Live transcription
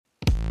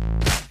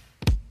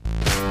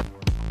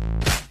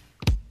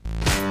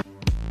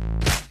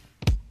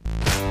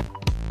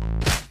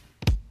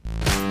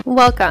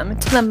Welcome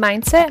to the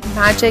Mindset,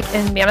 Magic,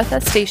 and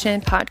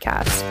Manifestation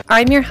podcast.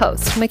 I'm your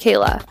host,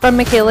 Michaela from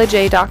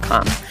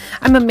MichaelaJ.com.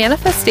 I'm a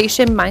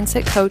manifestation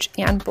mindset coach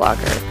and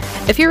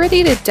blogger. If you're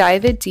ready to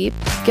dive in deep,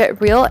 get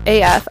real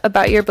AF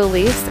about your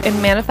beliefs,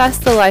 and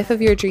manifest the life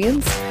of your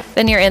dreams,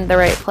 then you're in the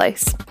right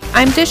place.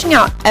 I'm dishing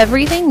out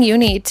everything you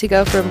need to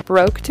go from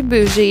broke to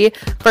bougie,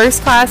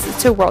 first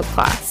class to world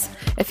class.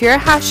 If your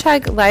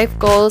hashtag life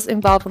goals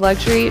involve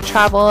luxury,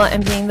 travel,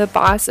 and being the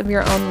boss of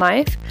your own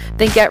life,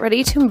 then get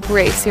ready to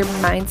embrace your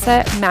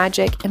mindset,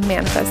 magic, and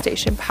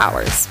manifestation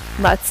powers.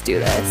 Let's do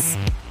this.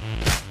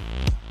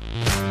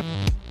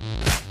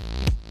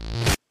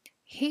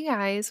 Hey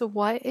guys,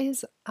 what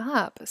is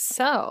up?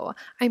 So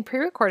I'm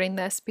pre-recording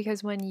this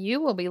because when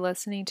you will be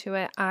listening to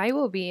it, I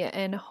will be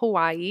in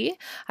Hawaii.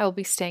 I will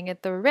be staying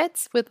at the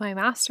Ritz with my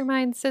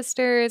mastermind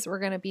sisters. We're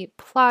going to be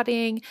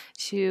plotting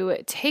to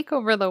take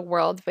over the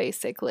world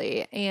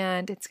basically,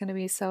 and it's going to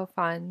be so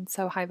fun,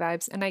 so high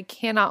vibes, and I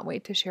cannot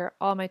wait to share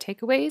all my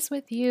takeaways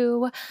with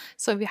you.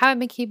 So if you haven't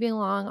been keeping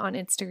along on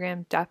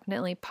Instagram,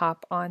 definitely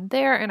pop on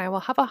there, and I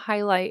will have a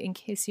highlight in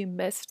case you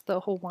missed the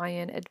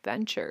Hawaiian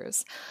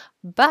adventures.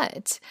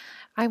 But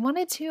I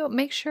wanted to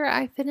make sure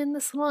I fit in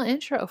this little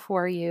intro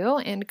for you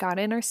and got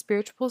in our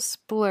spiritual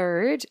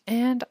splurge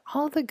and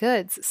all the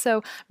goods.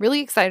 So really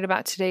excited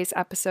about today's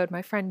episode.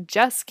 My friend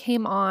Jess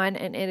came on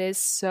and it is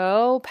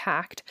so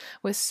packed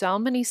with so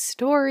many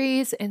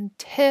stories and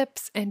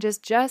tips, and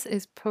just Jess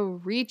is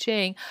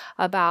preaching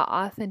about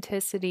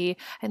authenticity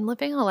and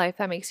living a life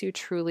that makes you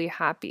truly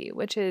happy,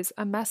 which is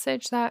a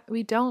message that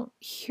we don't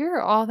hear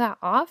all that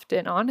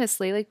often,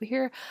 honestly. Like we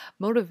hear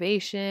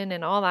motivation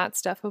and all that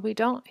stuff, but we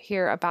don't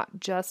hear about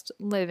just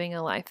living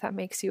a life that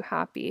makes you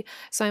happy.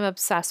 So I'm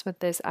obsessed with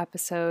this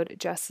episode.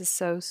 Jess is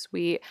so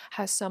sweet,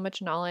 has so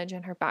much knowledge,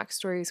 and her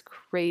backstory is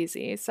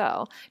crazy.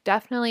 So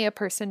definitely a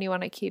person you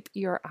want to keep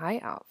your eye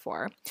out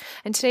for.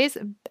 And today's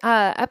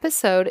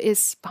episode is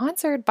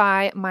sponsored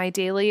by my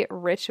daily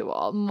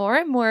ritual. More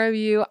and more of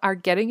you are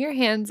getting your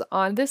hands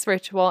on this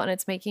ritual, and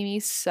it's making me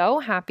so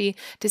happy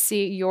to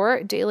see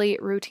your daily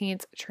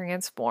routines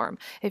transform.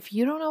 If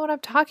you don't know what I'm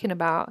talking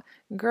about,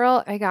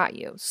 girl, I got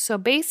you. So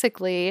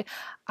basically,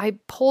 I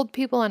polled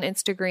people on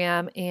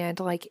Instagram and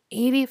like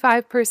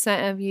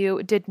 85% of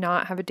you did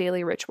not have a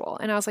daily ritual.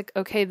 And I was like,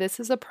 okay, this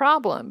is a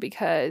problem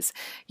because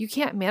you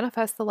can't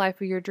manifest the life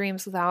of your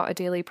dreams without a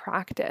daily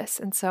practice.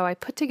 And so I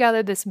put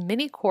together this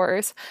mini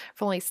course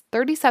for only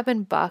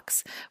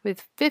 $37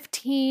 with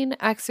 15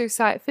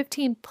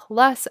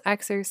 plus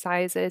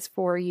exercises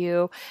for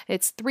you.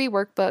 It's 3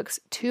 workbooks,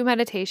 2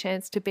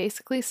 meditations to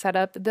basically set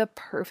up the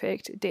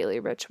perfect daily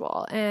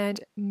ritual.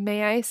 And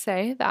may I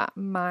say that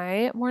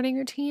my morning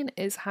routine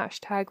is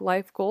hashtag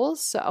life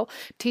goals. So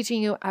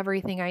teaching you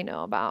everything I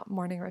know about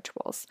morning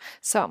rituals.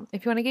 So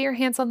if you want to get your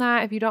hands on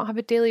that, if you don't have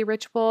a daily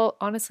ritual,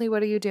 honestly,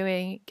 what are you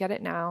doing? Get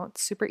it now.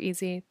 It's super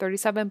easy,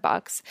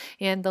 $37,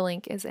 and the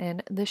link is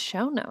in the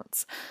show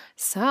notes.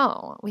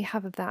 So we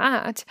have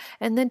that.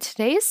 And then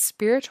today's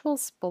spiritual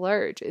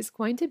splurge is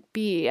going to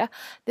be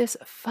this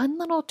fun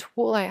little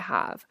tool I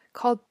have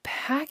called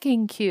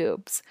packing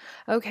cubes.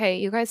 Okay,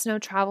 you guys know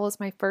travel is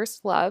my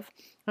first love.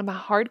 I'm a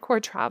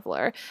hardcore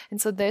traveler, and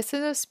so this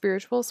is a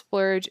spiritual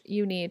splurge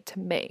you need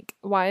to make.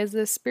 Why is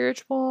this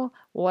spiritual?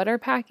 What are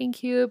packing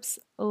cubes?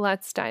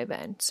 Let's dive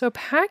in. So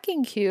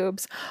packing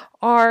cubes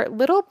are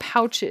little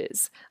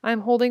pouches.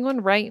 I'm holding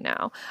one right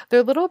now.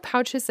 They're little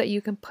pouches that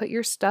you can put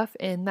your stuff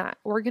in that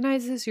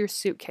organizes your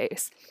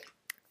suitcase.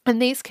 And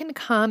these can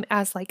come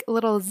as like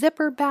little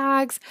zipper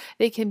bags.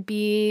 They can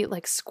be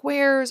like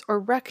squares or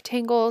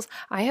rectangles.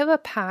 I have a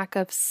pack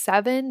of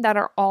 7 that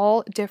are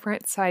all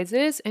different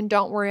sizes. And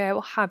don't worry, I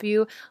will have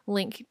you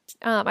linked.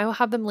 I will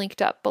have them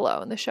linked up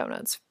below in the show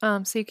notes.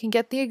 So you can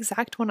get the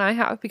exact one I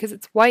have because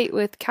it's white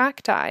with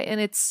cacti and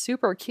it's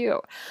super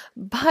cute.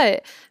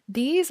 But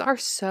these are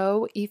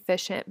so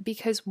efficient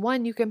because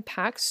one, you can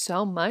pack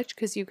so much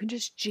because you can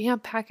just jam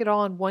pack it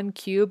all in one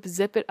cube,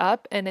 zip it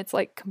up, and it's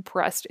like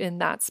compressed in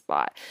that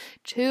spot.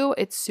 2,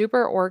 it's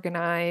super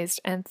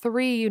organized. And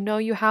 3, you know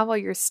you have all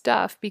your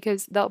stuff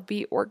because they'll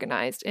be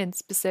organized in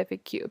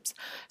specific cubes.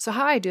 So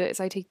how I do it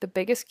is I take the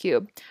biggest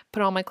cube,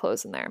 put all my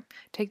clothes in there,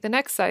 take the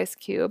next size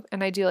cube,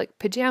 and I do like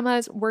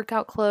pajamas,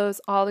 workout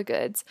clothes, all the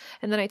goods.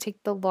 And then I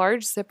take the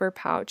large zipper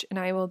pouch and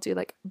I will do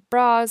like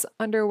bras,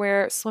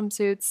 underwear,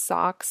 swimsuits,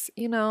 socks,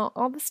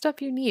 all the stuff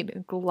you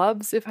need,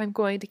 gloves if I'm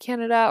going to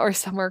Canada or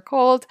somewhere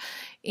cold.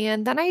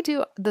 And then I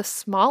do the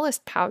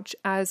smallest pouch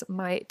as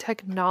my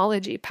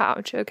technology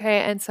pouch. Okay.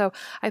 And so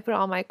I put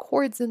all my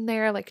cords in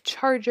there, like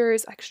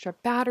chargers, extra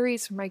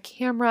batteries for my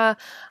camera.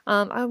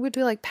 I would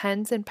do like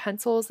pens and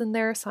pencils in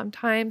there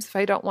sometimes if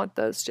I don't want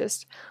those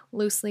just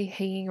loosely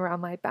hanging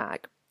around my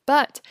bag.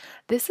 But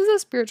this is a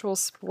spiritual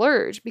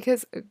splurge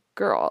because,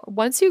 Girl,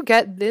 once you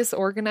get this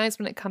organized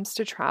when it comes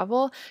to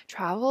travel,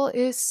 travel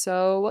is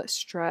so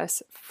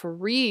stress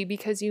free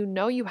because you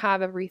know you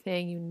have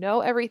everything, you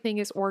know everything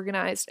is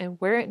organized and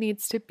where it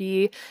needs to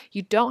be.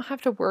 You don't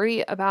have to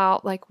worry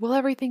about like, will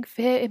everything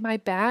fit in my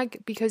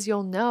bag? Because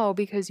you'll know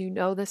because you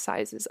know the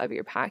sizes of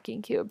your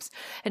packing cubes.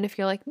 And if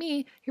you're like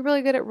me, you're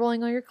really good at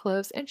rolling all your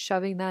clothes and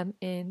shoving them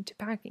into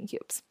packing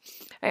cubes.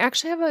 I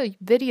actually have a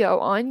video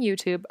on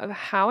YouTube of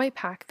how I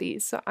pack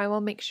these, so I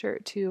will make sure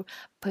to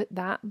put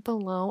that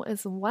below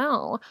as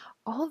well.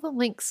 All the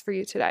links for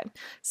you today.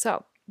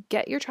 So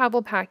get your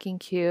travel packing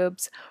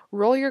cubes,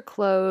 roll your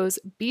clothes,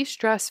 be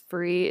stress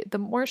free. The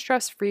more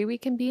stress free we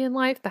can be in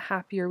life, the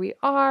happier we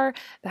are.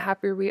 The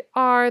happier we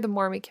are, the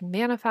more we can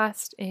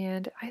manifest.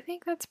 And I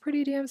think that's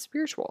pretty damn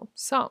spiritual.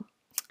 So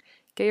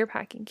get your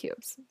packing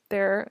cubes.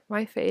 They're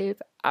my fave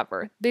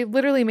ever. They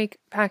literally make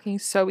packing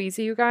so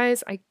easy, you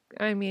guys.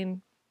 I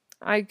mean,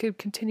 I could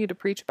continue to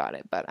preach about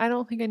it, but I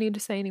don't think I need to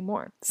say any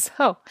more.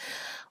 So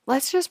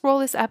let's just roll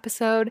this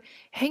episode.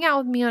 Hang out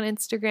with me on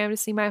Instagram to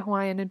see my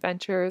Hawaiian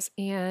adventures,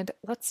 and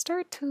let's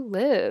start to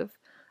live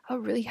a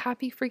really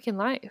happy freaking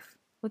life.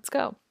 Let's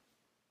go.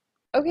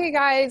 Okay,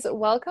 guys,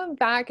 welcome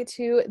back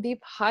to the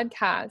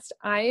podcast.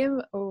 I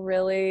am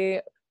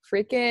really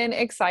freaking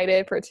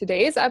excited for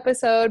today's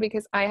episode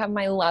because I have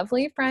my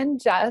lovely friend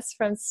Jess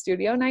from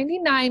Studio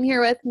 99 here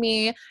with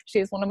me.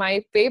 She's one of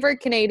my favorite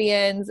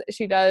Canadians.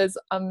 She does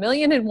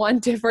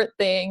 1,000,001 different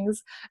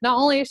things. Not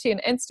only is she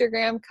an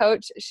Instagram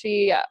coach,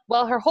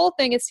 her whole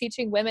thing is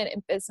teaching women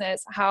in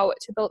business how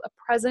to build a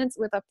presence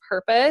with a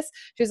purpose.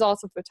 She's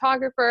also a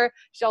photographer.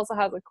 She also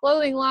has a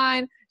clothing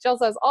line. She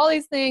also has all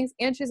these things,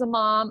 and she's a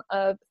mom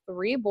of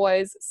 3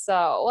 boys.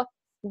 So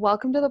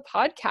welcome to the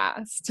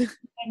podcast. Good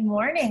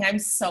morning. I'm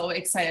so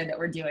excited that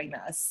we're doing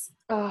this.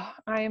 Oh,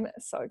 I'm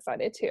so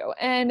excited too.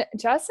 And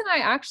Jess and I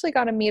actually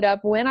got to meet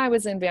up when I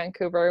was in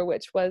Vancouver,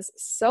 which was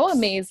so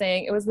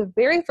amazing. It was the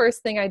very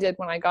first thing I did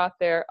when I got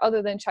there,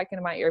 other than check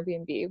into my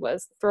Airbnb,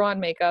 was throw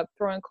on makeup,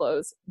 throw on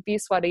clothes, be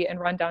sweaty, and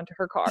run down to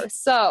her car.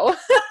 So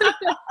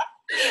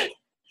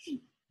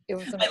it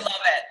was amazing. I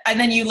love it. And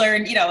then you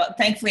learned,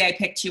 thankfully I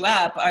picked you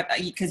up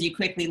because you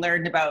quickly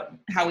learned about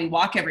how we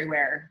walk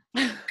everywhere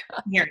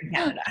here in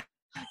Canada.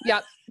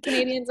 Yep.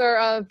 Canadians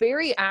are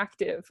very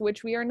active,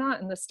 which we are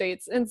not in the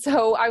States. And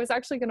so I was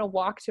actually going to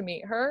walk to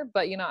meet her,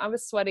 but I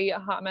was sweaty, a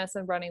hot mess,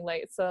 and running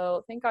late.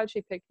 So thank God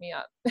she picked me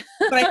up.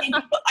 But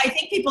I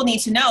think people need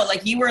to know,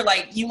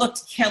 you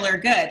looked killer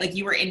good. Like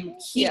you were in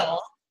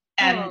heels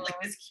and like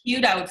this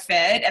cute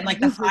outfit and like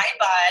the high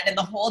bun and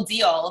the whole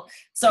deal.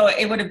 So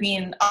it would have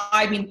been,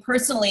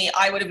 personally,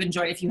 I would have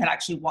enjoyed if you had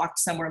actually walked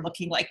somewhere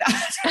looking like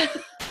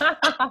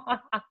that.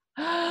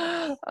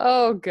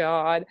 Oh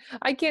God.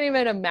 I can't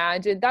even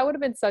imagine. That would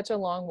have been such a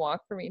long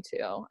walk for me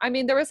too. I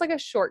mean, there was like a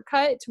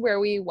shortcut to where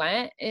we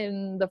went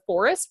in the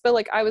forest, but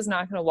like I was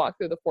not going to walk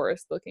through the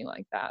forest looking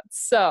like that.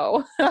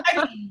 So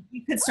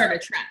you could start a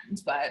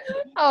trend, but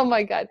oh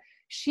my God.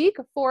 Chic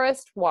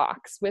forest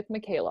walks with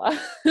Michaela.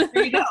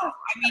 There you go.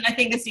 I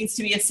think this needs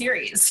to be a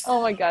series.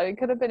 Oh my God. It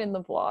could have been in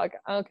the vlog.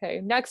 Okay.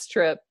 Next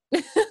trip.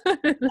 I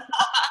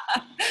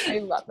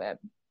love it.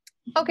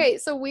 Okay,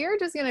 so we're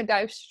just going to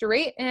dive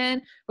straight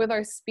in with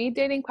our speed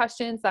dating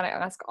questions that I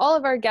ask all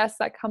of our guests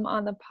that come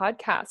on the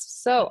podcast.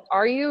 So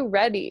are you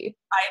ready?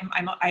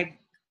 I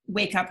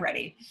wake up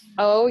ready.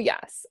 Oh,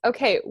 yes.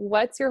 Okay,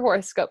 what's your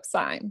horoscope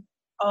sign?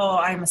 Oh,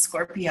 I'm a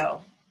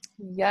Scorpio.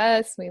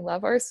 Yes, we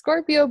love our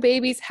Scorpio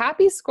babies.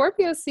 Happy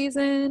Scorpio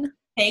season.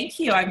 Thank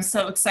you. I'm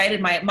so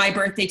excited. My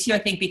birthday too, I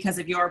think because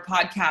of your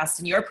podcast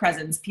and your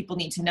presence, people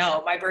need to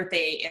know. My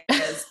birthday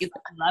is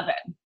 11.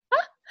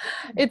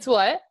 It's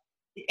what?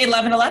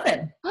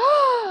 11/11.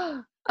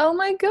 Oh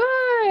my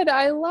God.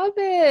 I love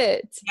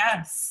it.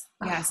 Yes.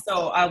 Yeah.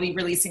 So I'll be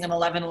releasing an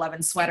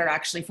 11/11 sweater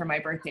actually for my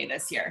birthday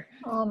this year.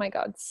 Oh my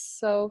God.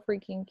 So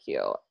freaking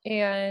cute.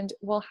 And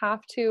we'll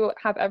have to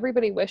have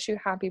everybody wish you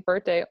happy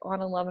birthday on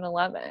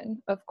 11/11,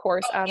 of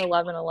course, at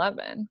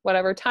 11/11,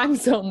 whatever time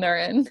zone they're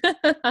in.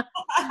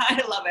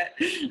 I love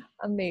it.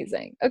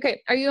 Amazing.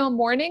 Okay. Are you a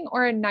morning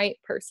or a night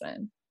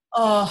person?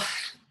 Oh,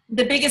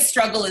 the biggest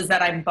struggle is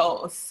that I'm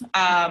both.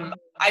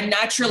 I'm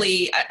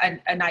naturally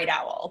a night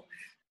owl,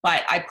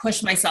 but I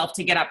push myself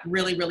to get up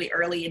really, really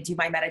early and do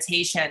my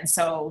meditation.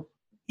 So,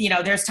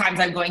 there's times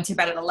I'm going to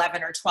bed at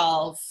 11 or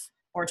 12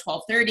 or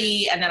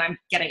 12:30, and then I'm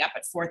getting up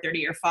at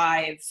 4:30 or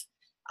 5.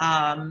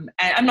 And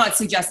I'm not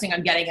suggesting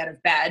I'm getting out of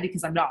bed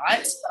because I'm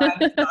not.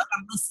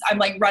 I'm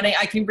like running.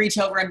 I can reach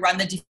over and run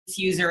the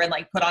diffuser and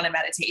like put on a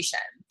meditation.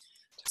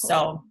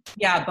 So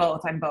yeah,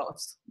 both. I'm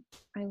both.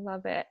 I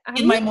love it.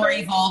 In my more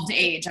evolved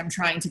age, I'm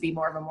trying to be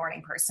more of a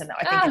morning person now.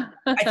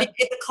 I think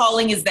the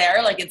calling is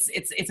there. Like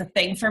it's a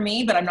thing for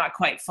me, but I'm not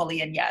quite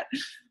fully in yet.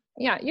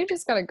 Yeah, you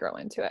just got to grow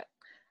into it.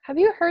 Have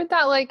you heard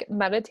that like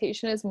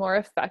meditation is more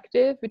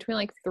effective between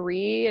like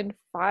 3 and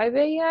 5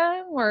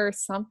 a.m. or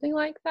something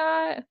like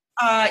that?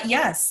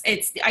 Yes,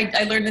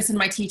 I learned this in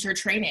my teacher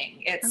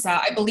training. It's,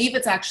 I believe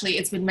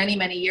it's been many,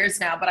 many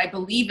years now, but I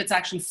believe it's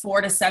actually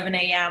 4 to 7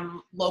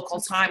 a.m. local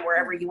time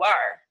wherever you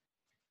are.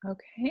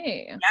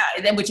 Okay. Yeah,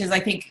 and then which is I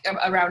think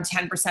around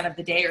 10% of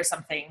the day or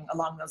something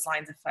along those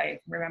lines, if I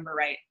remember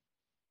right.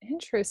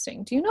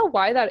 Interesting. Do you know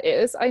why that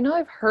is? I know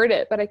I've heard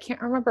it, but I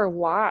can't remember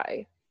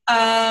why.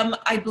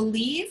 I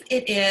believe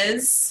it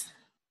is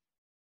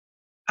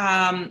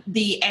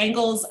the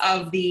angles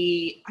of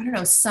the, I don't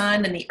know,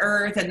 sun and the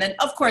earth. And then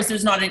of course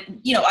there's not,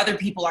 other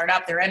people aren't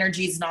up, their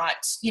energy's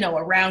not,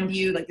 around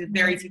you. Like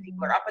very few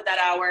people are up at that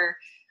hour.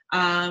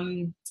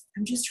 I'm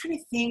just trying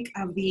to think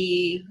of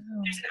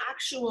there's an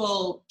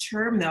actual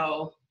term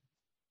though.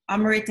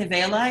 Amrita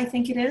Vela, I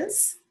think it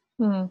is.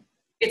 Hmm.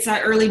 It's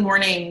that early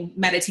morning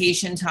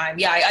meditation time.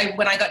 Yeah, I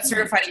when I got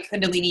certified in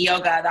Kundalini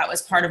Yoga, that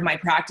was part of my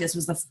practice,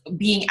 was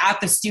being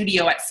at the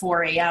studio at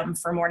 4 a.m.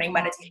 for morning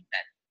meditation.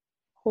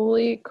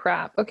 Holy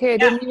crap. Okay, I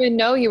Yeah. didn't even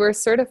know you were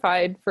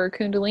certified for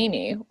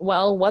Kundalini.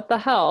 Well, what the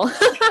hell?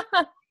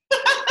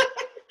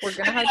 We're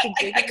going to have to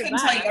dig I into couldn't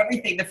tell you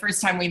everything the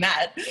first time we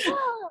met.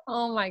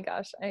 Oh my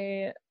gosh,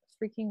 I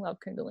freaking love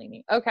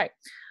Kundalini. Okay.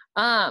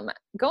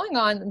 Going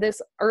on this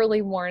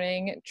early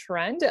morning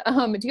trend,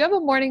 do you have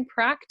a morning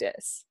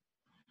practice?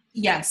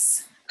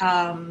 Yes.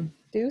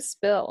 Do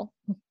spill.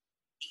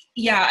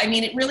 Yeah, I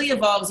mean, it really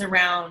evolves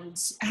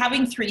around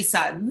having three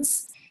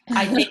sons.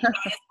 I think that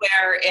is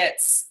where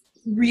it's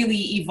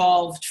really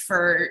evolved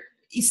for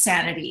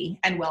sanity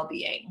and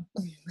well-being.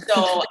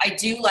 So I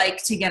do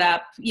like to get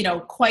up,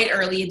 quite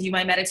early and do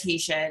my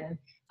meditation.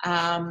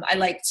 I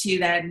like to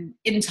then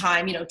in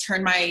time,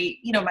 turn my,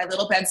 my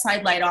little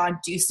bedside light on,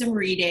 do some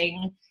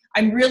reading.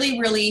 I'm really,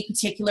 really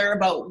particular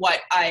about what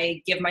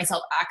I give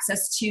myself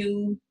access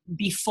to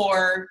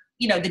before,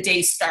 the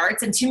day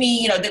starts. And to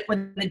me, that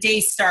when the day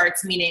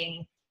starts,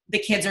 meaning the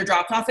kids are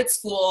dropped off at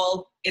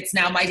school, it's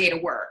now my day to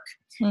work.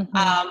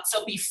 Mm-hmm.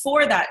 So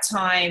before that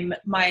time,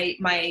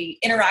 my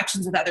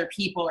interactions with other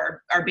people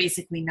are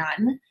basically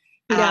none.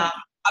 Yeah.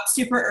 Up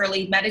super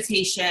early,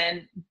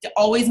 meditation,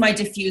 always my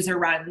diffuser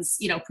runs,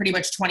 pretty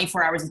much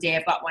 24 hours a day.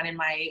 I've got one in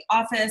my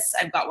office,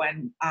 I've got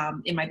one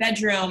in my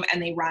bedroom,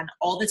 and they run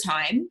all the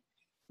time.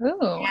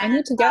 Oh, I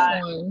need to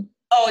get one.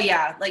 Oh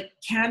yeah, like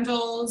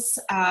candles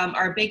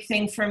are a big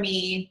thing for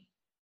me.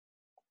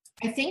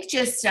 I think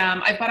just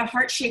I've got a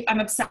heart shape. I'm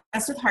obsessed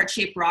with heart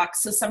shaped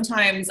rocks. So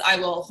sometimes I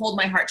will hold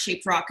my heart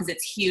shaped rock because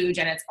it's huge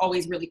and it's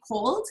always really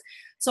cold.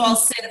 So I'll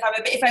sit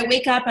if I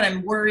wake up and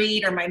I'm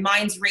worried or my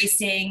mind's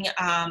racing.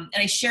 And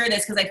I share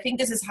this because I think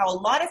this is how a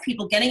lot of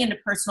people getting into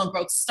personal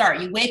growth start.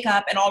 You wake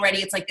up and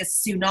already it's like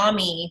this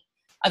tsunami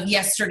of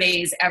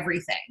yesterday's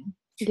everything.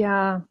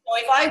 Yeah. So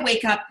if I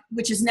wake up,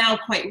 which is now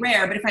quite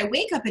rare, but if I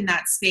wake up in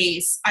that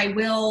space, I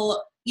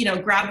will,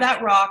 grab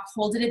that rock,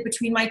 hold it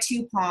between my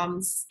two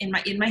palms in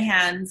my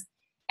hands,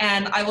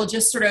 and I will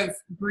just sort of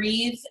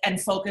breathe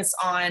and focus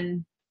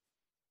on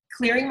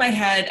clearing my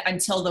head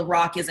until the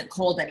rock isn't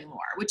cold anymore,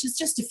 which is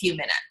just a few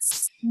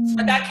minutes.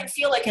 But that can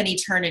feel like an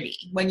eternity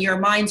when your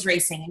mind's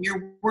racing and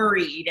you're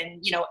worried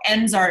and,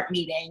 ends aren't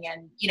meeting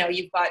and,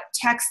 you've got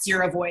texts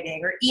you're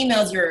avoiding or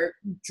emails you're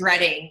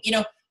dreading,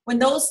 when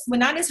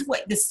that is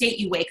what the state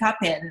you wake up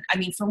in, I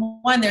mean, for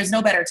one, there's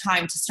no better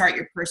time to start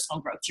your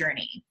personal growth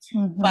journey,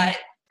 but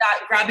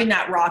grabbing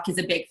that rock is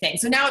a big thing.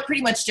 So now it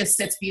pretty much just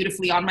sits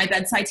beautifully on my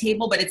bedside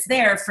table, but it's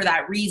there for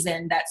that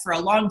reason that for a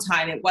long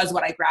time, it was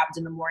what I grabbed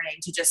in the morning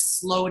to just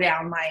slow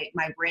down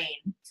my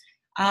brain.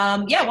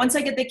 Once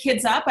I get the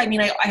kids up, I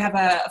mean, I have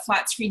a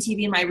flat screen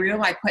TV in my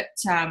room. I put,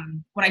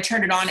 when I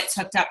turned it on, it's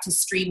hooked up to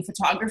stream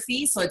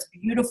photography. So it's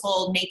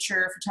beautiful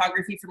nature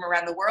photography from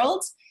around the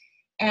world.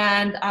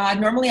 And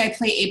normally I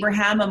play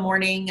Abraham,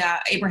 morning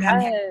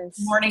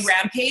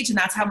rampage. And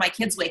that's how my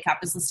kids wake up,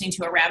 is listening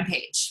to a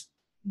rampage.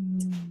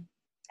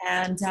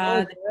 And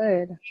so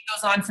good. It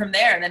goes on from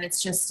there. And then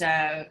it's just,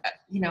 a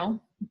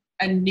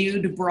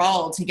nude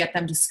brawl to get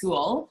them to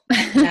school.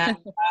 And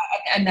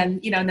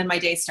then my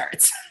day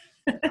starts.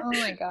 Oh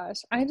my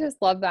gosh. I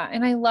just love that.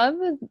 And I love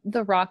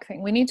the rock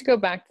thing. We need to go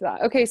back to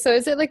that. Okay. So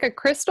is it like a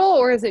crystal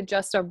or is it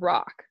just a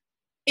rock?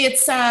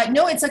 It's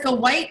no, it's like a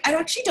white, I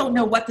actually don't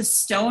know what the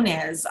stone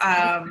is.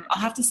 I'll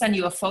have to send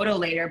you a photo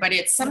later, but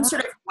it's some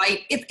sort of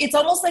white, it's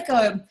almost like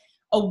a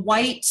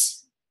white,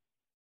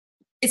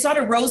 it's not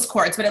a rose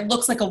quartz, but it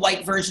looks like a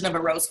white version of a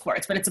rose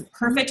quartz, but it's a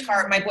perfect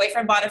heart. My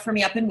boyfriend bought it for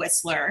me up in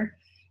Whistler.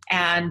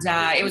 And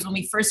it was when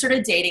we first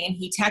started dating, and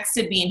he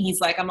texted me and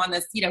he's like, I'm on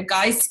this,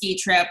 guys ski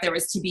trip. There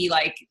was to be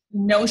like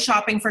no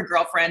shopping for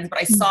girlfriends, but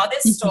I saw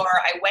this store.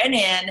 I went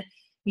in,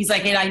 he's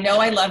like, and I know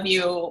I love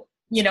you.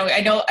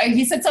 I know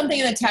he said something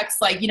in the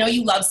text, like,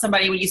 you love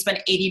somebody when you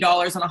spend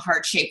 $80 on a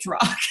heart-shaped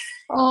rock.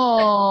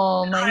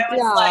 Oh my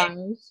gosh. Like,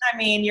 I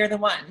mean, you're the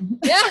one.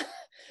 Yeah.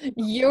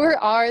 You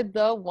are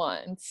the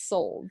one.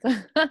 Sold.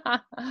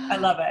 I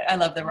love it. I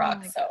love the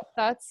rock. So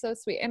that's so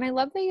sweet. And I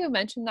love that you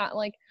mentioned that,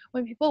 like,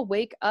 when people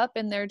wake up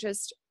and they're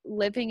just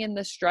living in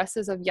the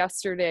stresses of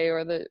yesterday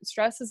or the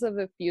stresses of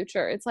the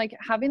future, it's like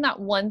having that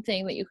one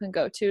thing that you can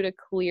go to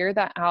clear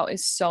that out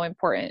is so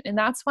important. And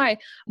that's why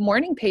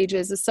morning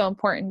pages is so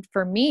important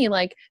for me,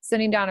 like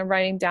sitting down and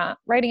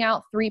writing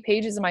out 3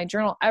 pages in my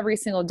journal every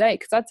single day.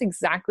 Cause that's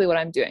exactly what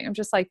I'm doing. I'm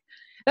just like,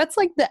 that's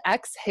like the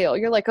exhale.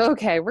 You're like,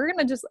 okay, we're going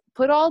to just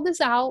put all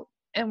this out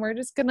and we're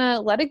just going to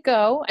let it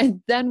go.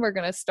 And then we're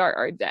going to start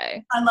our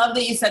day. I love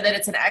that you said that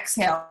it's an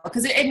exhale,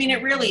 because I mean,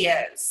 it really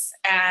is.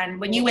 And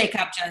when you wake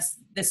up, just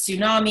the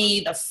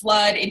tsunami, the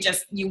flood,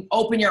 you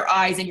open your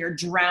eyes and you're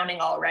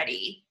drowning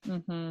already.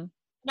 Mm-hmm.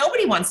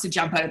 Nobody wants to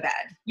jump out of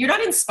bed. You're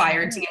not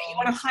inspired you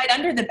want to hide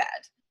under the bed.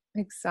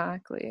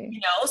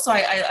 Exactly. So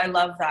I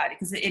love that,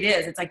 because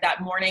it's like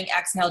that morning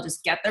exhale,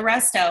 just get the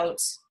rest out,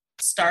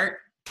 start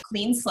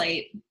clean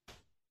slate.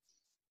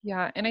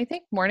 Yeah. And I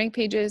think morning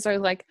pages are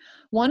like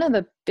one of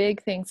the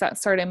big things that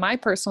started my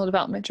personal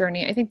development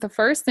journey. I think the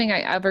first thing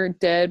I ever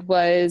did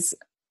was,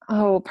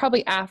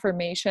 probably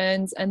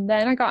affirmations. And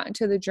then I got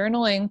into the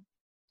journaling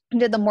and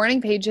did the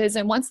morning pages.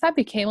 And once that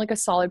became like a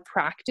solid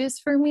practice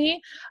for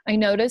me, I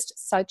noticed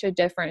such a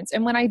difference.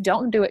 And when I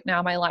don't do it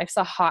now, my life's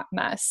a hot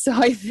mess. So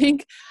I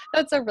think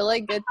that's a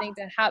really good thing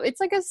to have. It's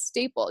like a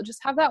staple.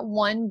 Just have that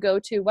one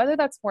go-to, whether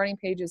that's morning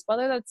pages,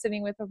 whether that's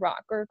sitting with a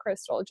rock or a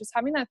crystal, just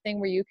having that thing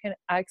where you can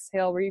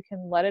exhale, where you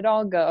can let it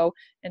all go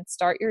and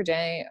start your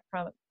day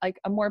from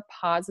like a more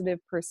positive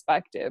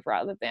perspective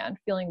rather than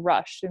feeling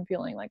rushed and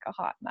feeling like a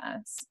hot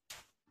mess.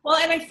 Well,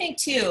 and I think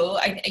too,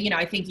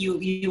 I think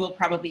you will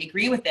probably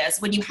agree with this.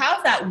 When you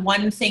have that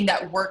one thing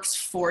that works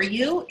for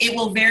you, it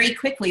will very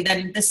quickly,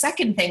 then the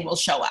second thing will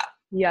show up.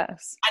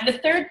 Yes. And the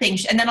third thing,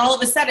 and then all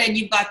of a sudden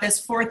you've got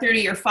this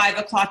 4:30 or 5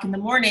 o'clock in the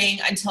morning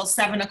until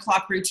 7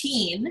 o'clock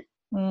routine.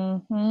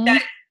 Mm-hmm.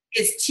 That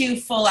is 2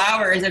 full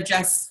hours of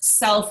just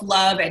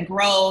self-love and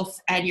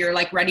growth, and you're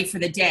like ready for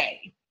the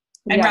day.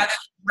 And rather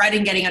than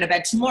dreading getting out of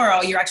bed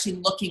tomorrow, you're actually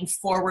looking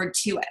forward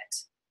to it.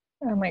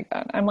 Oh my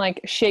God. I'm like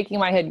shaking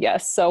my head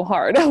yes so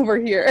hard over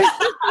here.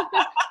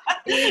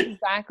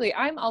 Exactly.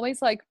 I'm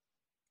always like,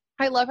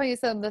 I love how you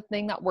said the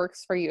thing that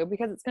works for you,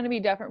 because it's going to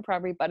be different for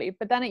everybody.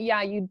 But then,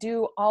 you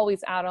do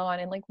always add on.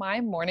 And like my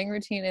morning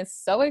routine is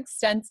so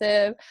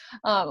extensive.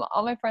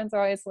 All my friends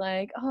are always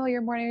like, oh,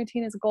 your morning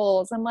routine is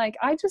goals. I'm like,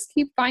 I just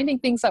keep finding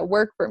things that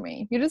work for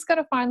me. You just got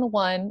to find the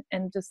one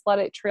and just let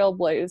it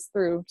trailblaze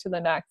through to the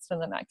next and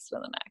the next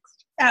and the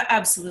next.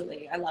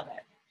 Absolutely. I love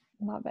it.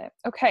 Love it.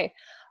 Okay.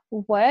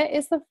 What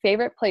is the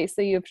favorite place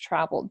that you've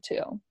traveled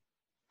to?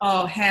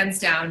 Oh, hands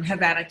down,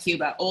 Havana,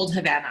 Cuba, old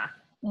Havana.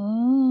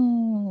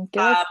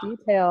 Give us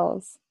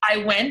details. I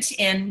went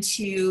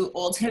into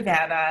old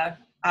Havana,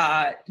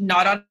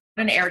 not on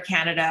an Air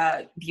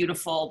Canada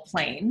beautiful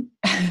plane.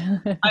 I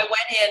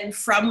went in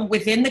from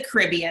within the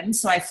Caribbean.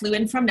 So I flew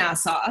in from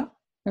Nassau.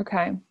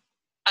 Okay.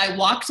 I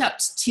walked up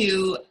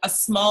to a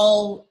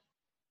small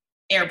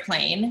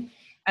airplane,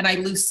 and I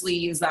loosely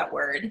use that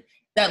word,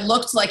 that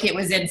looked like it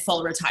was in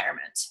full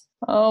retirement.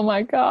 Oh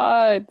my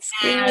God.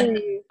 And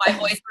my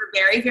boys were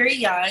very, very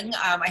young.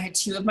 I had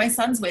 2 of my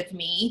sons with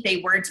me. They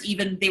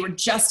were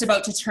just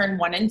about to turn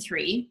 1 and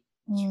 3.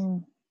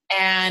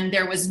 And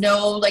there was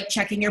no like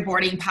checking your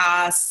boarding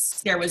pass.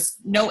 There was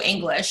no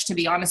English, to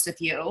be honest with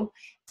you.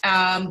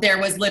 There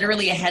was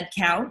literally a head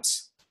count,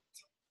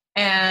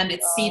 and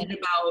it seated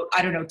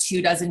about,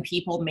 2 dozen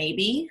people,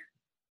 maybe.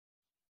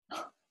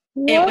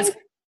 What?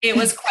 It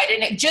was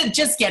quite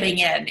just getting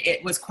in.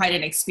 It was quite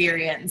an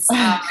experience.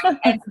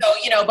 And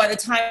so, by the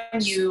time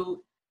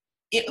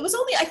it was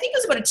only, I think it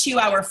was about a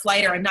 2-hour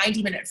flight or a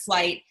 90-minute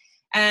flight.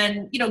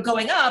 And,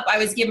 going up, I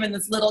was given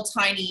this little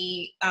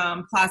tiny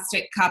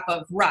plastic cup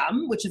of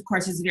rum, which of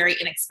course is very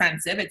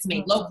inexpensive. It's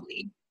made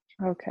locally.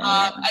 Okay.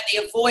 And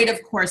they avoid,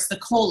 of course, the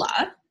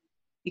cola,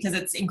 because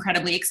it's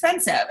incredibly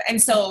expensive. And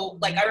so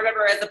like, I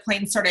remember as the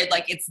plane started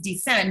like its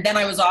descent, then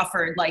I was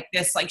offered like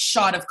this like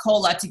shot of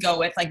cola to go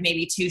with like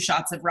maybe 2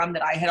 shots of rum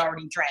that I had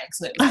already drank.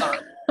 So it was gone.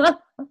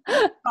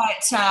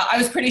 But I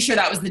was pretty sure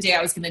that was the day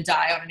I was going to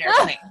die on an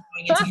airplane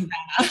going into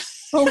Havana.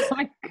 Oh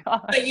my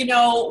God.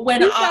 But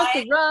when 2 shots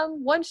of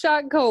rum, 1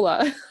 shot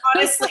cola.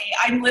 Honestly,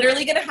 I'm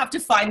literally going to have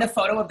to find the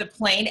photo of the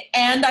plane,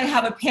 and I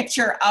have a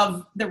picture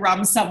of the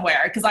rum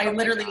somewhere, because I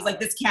literally was like,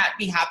 this can't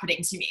be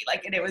happening to me.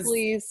 Like, and it was.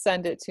 Please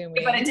send it to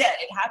me. But it did.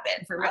 It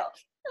happened for real.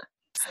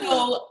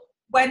 So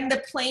when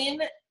the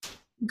plane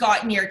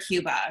got near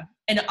Cuba,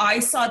 and I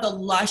saw the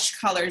lush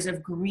colors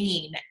of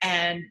green,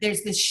 and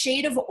there's this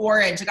shade of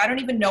orange. Like, I don't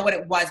even know what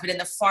it was, but in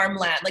the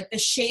farmland, like the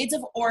shades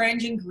of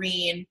orange and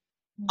green,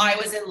 I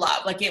was in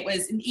love. Like, it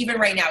was, even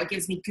right now, it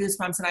gives me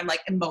goosebumps, and I'm like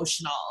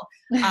emotional.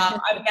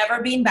 I've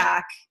never been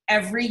back.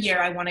 Every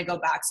year I want to go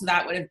back. So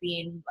that would have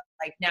been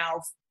like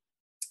now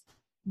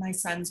my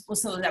son's,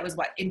 so that was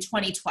in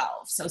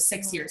 2012. So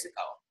 6 years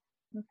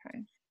ago. Okay.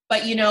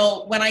 But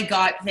when I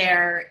got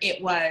there,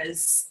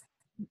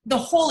 the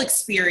whole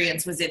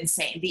experience was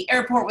insane. The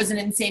airport was an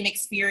insane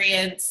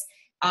experience.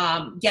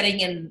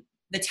 Getting in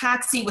the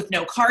taxi with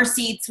no car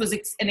seats was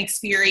an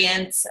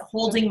experience.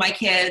 Holding my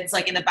kids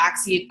like in the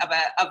backseat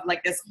of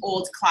like this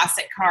old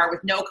classic car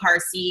with no car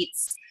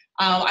seats.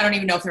 I don't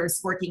even know if there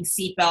was working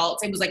seat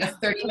belts. It was like a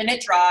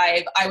 30-minute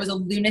drive. I was a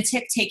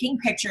lunatic taking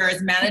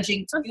pictures,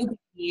 managing 2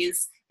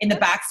 babies in the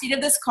backseat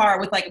of this car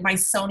with like my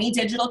Sony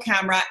digital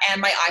camera and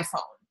my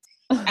iPhone.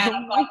 And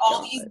I've got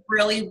all these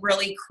really,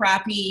 really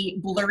crappy,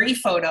 blurry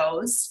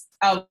photos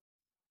of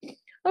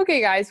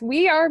Okay, guys,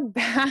 we are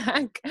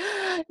back.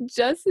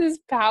 Just as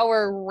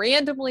power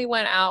randomly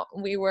went out,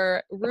 we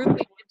were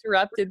rudely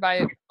interrupted by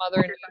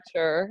Mother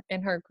Nature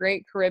in her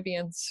Great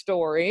Caribbean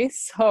story.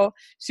 So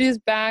she's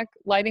back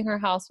lighting her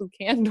house with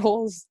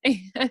candles. And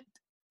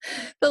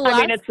the I mean,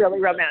 last, it's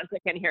really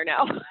romantic in here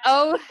now.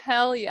 oh,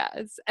 hell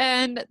yes.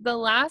 And the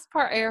last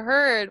part I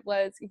heard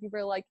was you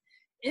were like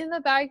in the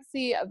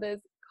backseat of this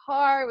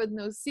car with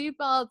no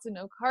seatbelts and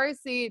no car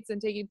seats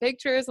and taking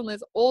pictures on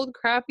this old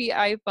crappy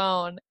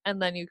iPhone,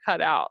 and then you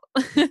cut out.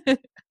 Yeah,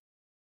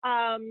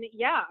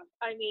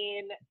 I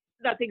mean,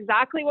 that's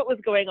exactly what was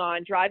going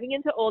on. Driving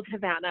into Old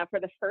Havana for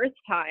the first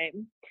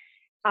time,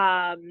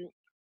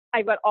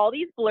 I've got all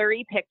these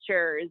blurry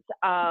pictures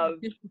of,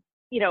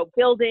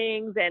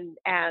 buildings and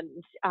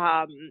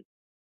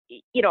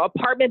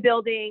apartment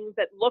buildings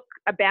that look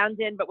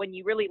abandoned, but when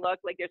you really look,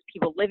 like there's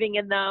people living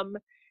in them.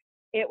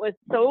 It was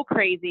so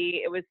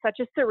crazy. It was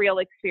such a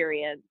surreal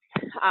experience.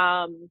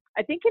 I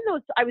think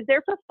I was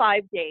there for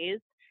 5 days,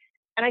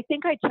 and I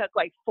think I took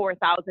like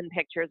 4,000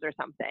 pictures or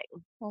something.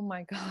 Oh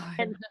my God.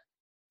 And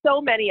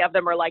so many of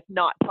them are like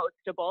not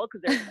postable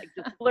because they're like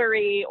just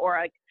blurry, or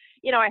like,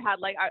 I had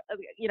like,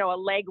 a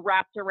leg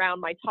wrapped around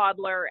my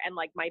toddler and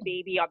like my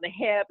baby on the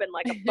hip and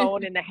like a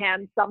phone in the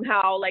hand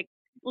somehow. Like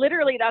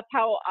literally that's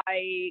how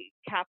I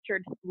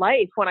captured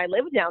life when I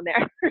lived down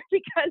there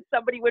because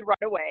somebody would run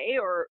away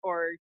or,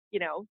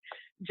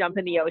 jump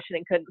in the ocean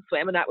and couldn't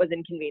swim, and that was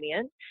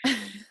inconvenient.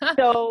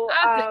 So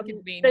That's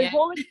inconvenient.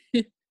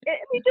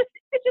 it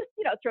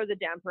just throws a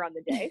damper on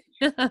the day.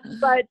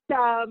 But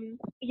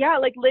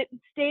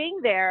staying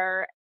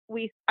there,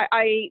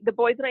 the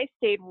boys and I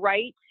stayed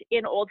right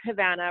in Old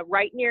Havana,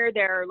 right near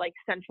their like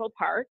Central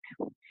Park.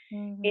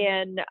 Mm-hmm.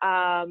 In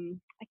I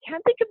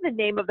can't think of the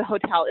name of the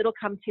hotel. It'll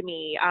come to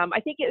me. I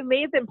think it may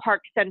have been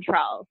Park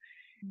Central.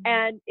 Mm-hmm.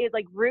 And it's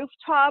like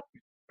rooftop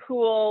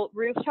pool,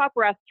 rooftop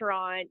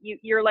restaurant.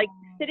 You're like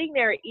sitting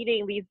there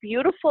eating these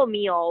beautiful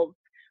meals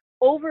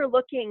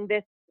overlooking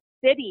this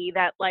city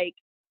that like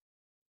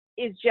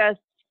is just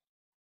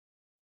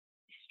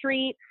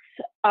streets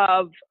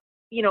of,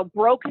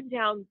 broken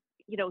down,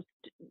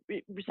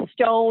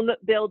 stone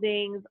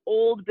buildings,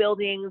 old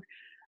buildings,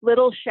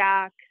 little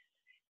shacks.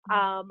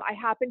 I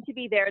happened to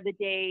be there the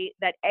day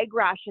that egg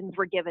rations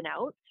were given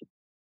out.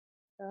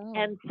 Oh.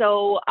 And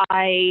so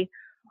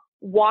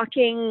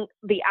walking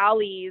the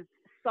alleys,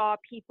 saw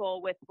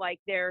people with like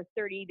their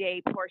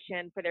 30-day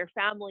portion for their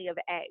family of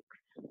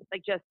eggs,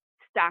 like just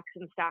stacks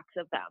and stacks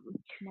of them.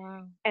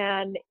 Wow.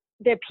 And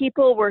the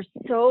people were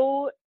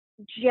so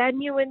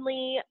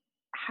genuinely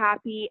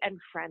happy and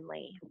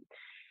friendly.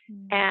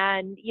 Mm.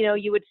 And,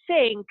 you would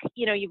think,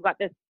 you've got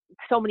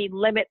so many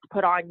limits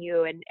put on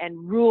you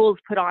and rules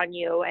put on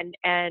you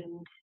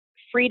and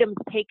freedoms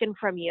taken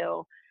from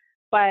you.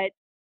 But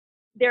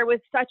there was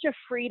such a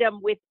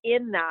freedom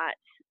within that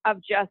of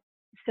just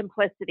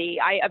simplicity.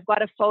 I've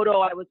got a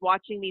photo. I was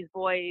watching these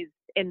boys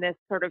in this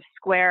sort of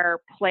square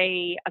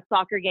play a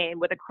soccer game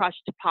with a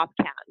crushed pop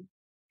can.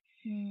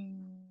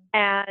 Mm.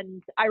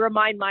 And I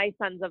remind my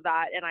sons of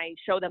that, and I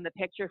show them the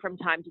picture from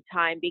time to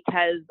time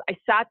because I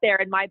sat there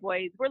and my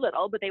boys were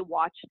little, but they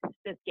watched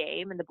this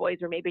game, and the boys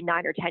were maybe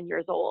 9 or 10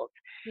 years old.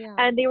 Yeah.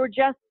 And they were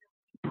just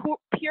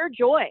pure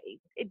joy.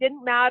 It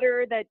didn't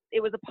matter that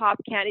it was a pop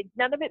can.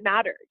 None of it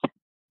mattered.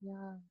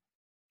 Yeah.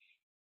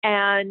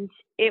 And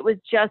it was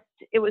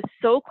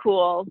so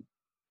cool.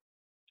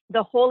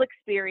 The whole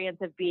experience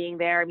of being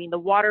there. I mean, the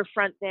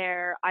waterfront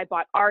there, I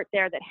bought art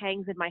there that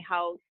hangs in my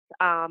house.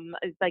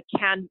 It's like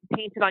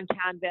painted on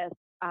canvas,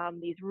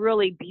 these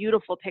really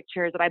beautiful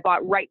pictures that I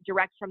bought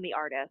direct from the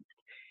artist.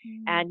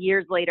 Mm. And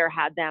years later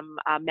had them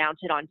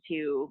mounted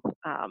onto,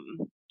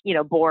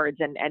 boards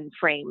and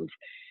framed.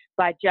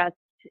 But just,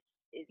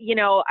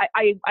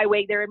 I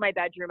wake there in my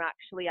bedroom,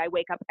 actually. I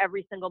wake up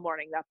every single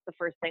morning. That's the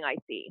first thing I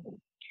see.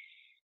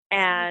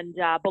 And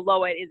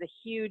below it is a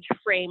huge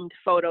framed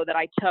photo that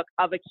I took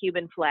of a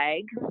Cuban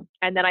flag.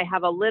 And then I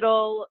have a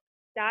little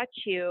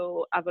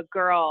statue of a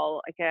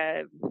girl,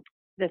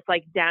 this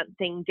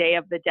dancing Day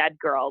of the Dead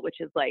girl, which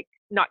is like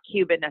not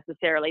Cuban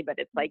necessarily, but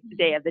it's like the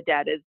Day of the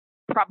Dead is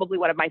probably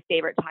one of my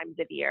favorite times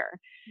of year.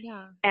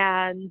 Yeah.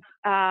 And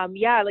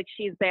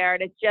she's there,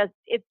 and it's just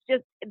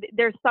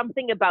there's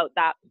something about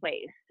that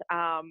place.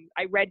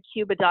 I read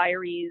Cuba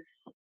Diaries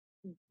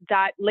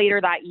that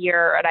later that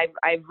year, and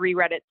I've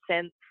reread it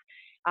since.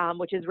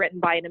 Which is written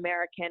by an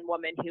American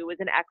woman who was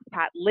an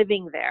expat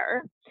living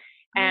there.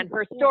 And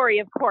her story,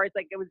 of course,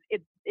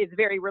 it's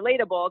very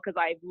relatable because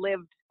I've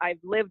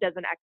lived as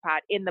an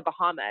expat in the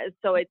Bahamas.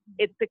 So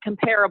it's a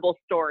comparable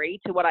story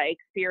to what I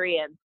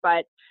experienced,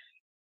 but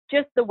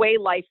just the way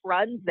life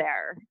runs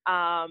there,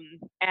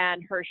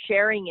 and her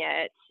sharing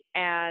it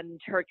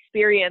and her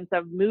experience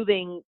of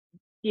moving,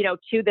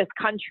 to this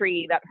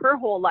country that her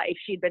whole life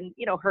she'd been,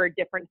 heard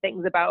different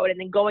things about, and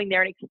then going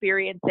there and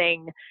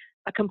experiencing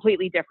a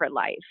completely different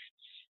life.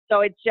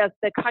 So it's just,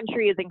 the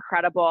country is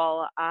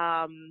incredible.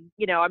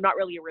 You know, I'm not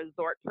really a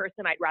resort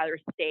person. I'd rather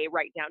stay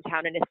right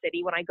downtown in a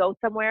city when I go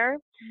somewhere.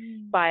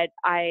 But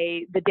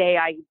the day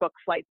I book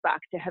flights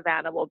back to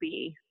Havana will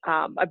be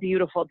a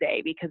beautiful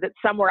day, because it's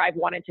somewhere I've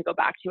wanted to go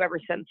back to ever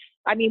since.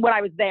 I mean, when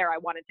I was there, I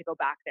wanted to go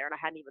back there, and I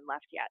hadn't even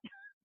left yet.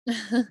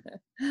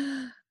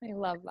 I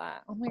love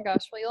that. Oh my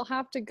gosh. Well, you'll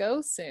have to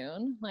go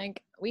soon.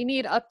 Like, we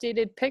need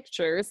updated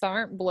pictures that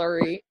aren't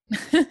blurry.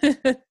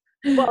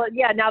 Well,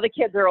 yeah, now the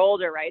kids are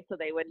older, right? So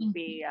they wouldn't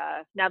be,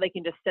 now they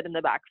can just sit in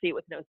the back seat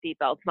with no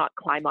seatbelts, not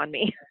climb on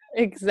me.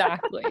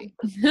 Exactly.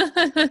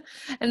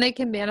 And they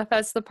can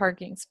manifest the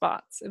parking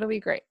spots. It'll be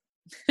great.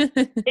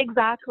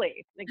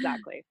 Exactly.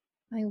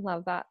 I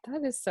love that.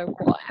 That is so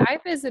cool. I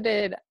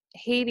visited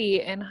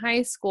Haiti in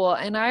high school,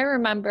 and I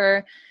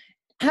remember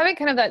having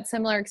kind of that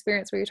similar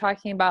experience where you're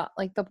talking about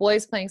like the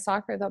boys playing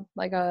soccer,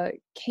 like a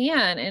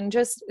can, and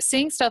just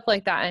seeing stuff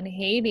like that in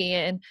Haiti,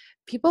 and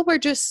people were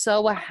just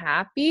so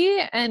happy.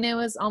 And it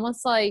was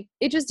almost like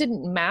it just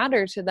didn't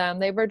matter to them.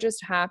 They were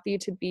just happy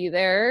to be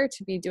there,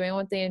 to be doing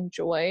what they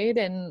enjoyed,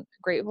 and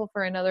grateful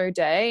for another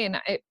day. And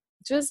it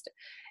just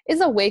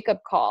is a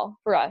wake-up call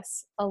for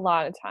us a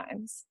lot of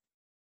times.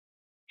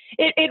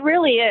 It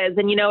really is.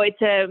 And, you know,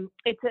 it's a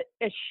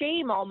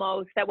shame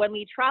almost that when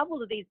we travel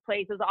to these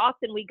places,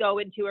 often we go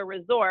into a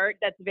resort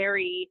that's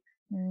very,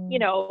 you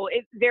know,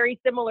 it's very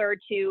similar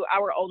to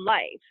our own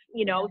life,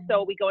 you know.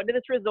 So we go into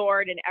this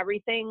resort and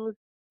everything's,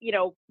 you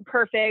know,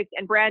 perfect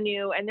and brand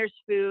new, and there's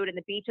food, and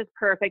the beach is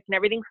perfect, and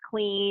everything's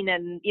clean,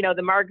 and, you know,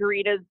 the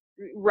margaritas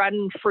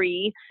run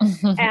free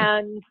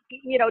and,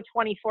 you know,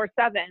 24/7.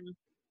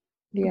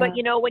 But,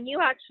 you know, when you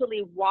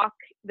actually walk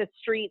the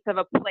streets of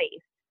a place,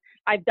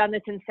 I've done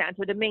this in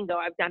Santo Domingo,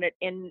 I've done it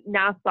in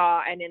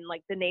Nassau, and in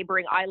like the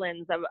neighboring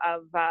islands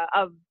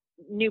of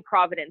New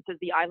Providence is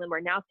the island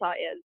where Nassau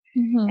is.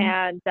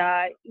 And,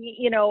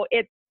 you know,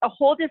 it's a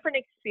whole different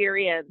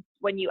experience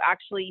when you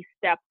actually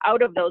step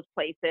out of those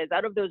places,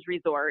 out of those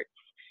resorts,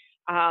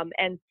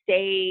 and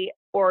stay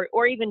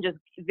or even just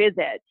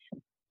visit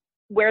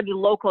where the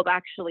locals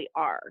actually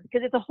are,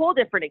 because it's a whole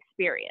different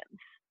experience.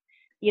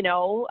 You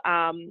know,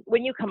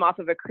 when you come off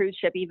of a cruise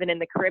ship, even in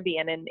the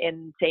Caribbean,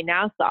 in say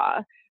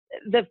Nassau,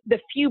 the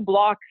few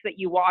blocks that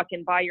you walk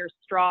and buy your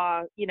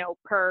straw, you know,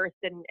 purse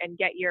and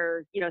get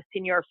your, you know,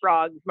 Señor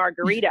Frog's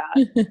margarita,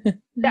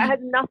 that has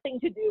nothing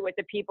to do with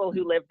the people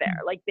who live there.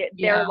 Like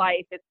their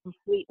life is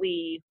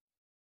completely,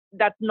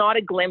 that's not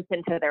a glimpse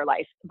into their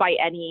life by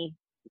any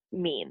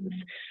means.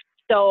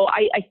 So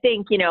I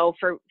think, you know,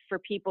 for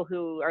people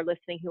who are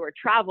listening, who are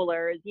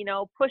travelers, you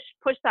know,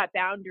 push that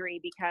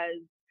boundary,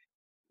 because,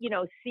 you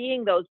know,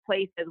 seeing those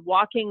places,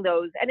 walking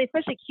those, and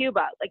especially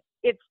Cuba, like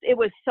it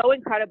was so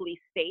incredibly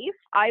safe.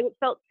 I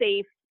felt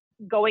safe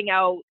going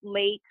out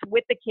late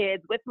with the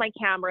kids, with my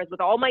cameras, with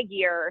all my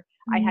gear.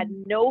 I had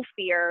no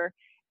fear.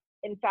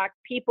 In fact,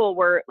 people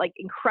were like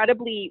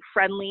incredibly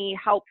friendly,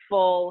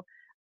 helpful.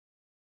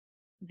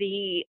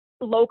 The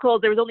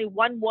locals, there was only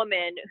one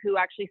woman who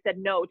actually said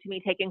no to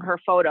me taking her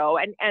photo,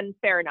 and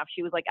fair enough,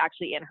 she was like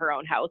actually in her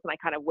own house, and I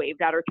kind of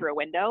waved at her through a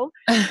window,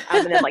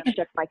 and then like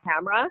shook my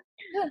camera.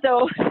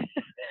 So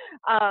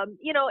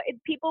you know,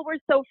 people were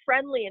so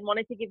friendly and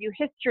wanted to give you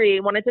history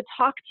and wanted to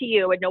talk to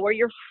you and know where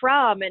you're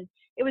from, and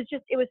it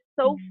was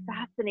so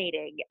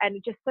fascinating,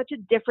 and just such a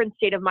different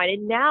state of mind.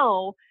 And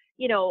now,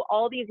 you know,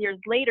 all these years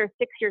later,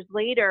 6 years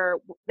later,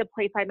 the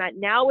place I'm at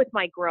now with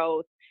my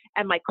growth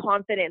and my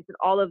confidence and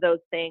all of those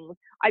things,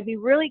 I'd be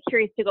really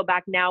curious to go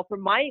back now for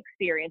my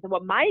experience and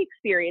what my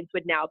experience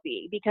would now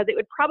be, because it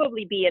would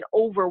probably be an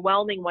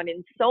overwhelming one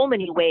in so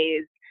many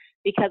ways,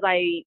 because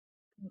I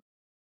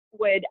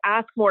would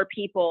ask more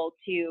people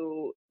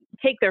to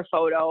take their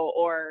photo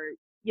or,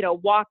 you know,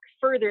 walk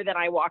further than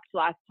I walked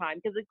last time,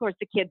 because of course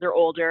the kids are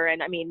older,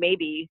 and I mean,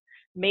 maybe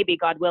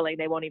God willing,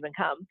 they won't even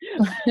come.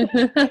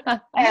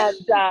 And,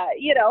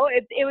 you know,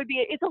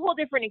 it's a whole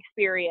different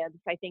experience,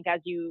 I think, as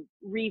you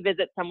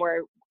revisit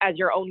somewhere, as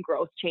your own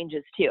growth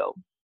changes too.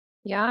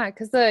 Yeah,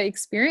 because the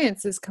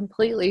experience is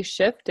completely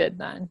shifted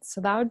then.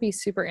 So that would be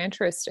super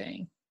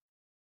interesting.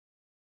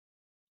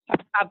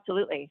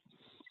 Absolutely.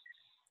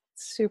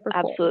 Super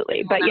cool.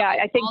 Absolutely. But yeah,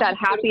 I think that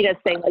happiness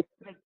thing, like,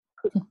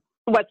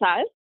 what's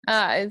that?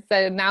 It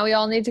said now we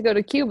all need to go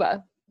to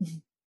Cuba.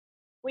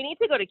 We need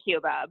to go to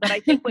Cuba, but I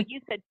think what you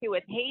said too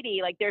with Haiti,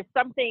 like there's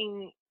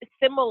something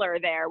similar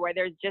there, where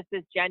there's just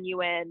this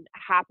genuine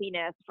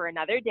happiness for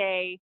another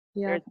day.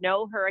 Yeah. There's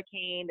no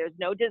hurricane, there's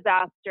no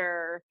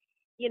disaster,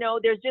 you know,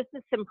 there's just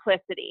a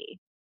simplicity.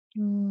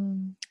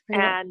 And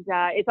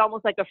it's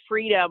almost like a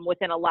freedom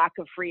within a lack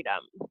of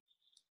freedom.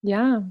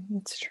 Yeah,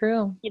 it's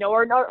true. You know,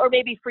 or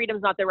maybe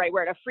freedom's not the right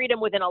word, a freedom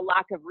within a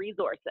lack of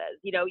resources.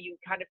 You know, you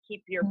kind of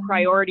keep your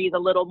priorities a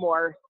little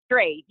more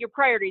straight. Your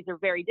priorities are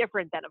very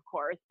different then, of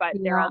course, but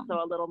they're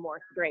also a little more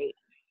straight.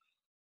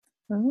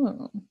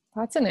 Oh,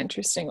 that's an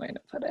interesting way to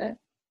put it.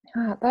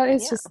 Yeah, that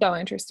is just so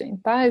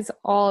interesting. That is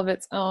all of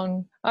its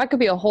own. That could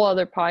be a whole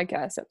other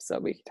podcast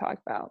episode we could talk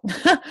about.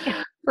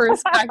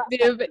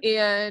 Perspective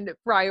and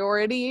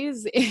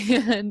priorities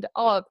and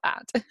all of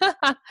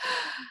that.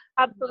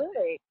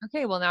 Absolutely.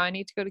 Okay, well now I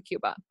need to go to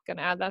Cuba.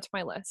 Gonna add that to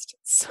my list.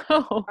 So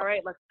All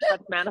right,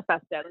 let's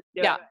manifest it. Let's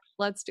do yeah, it.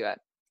 let's do it.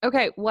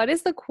 Okay, what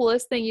is the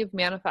coolest thing you've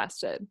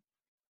manifested?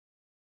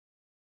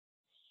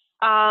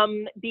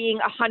 Being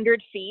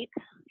 100 feet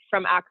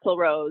from Axl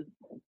Rose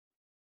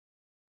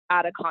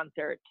at a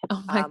concert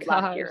Oh my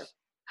last year.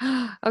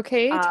 gosh.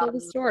 Okay, tell the Um,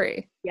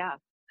 story. yeah.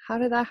 How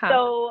did that happen?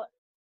 So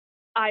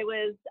I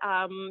was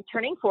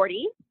turning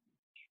 40,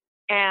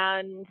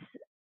 and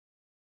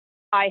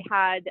I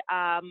had,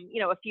 a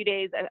few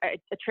days,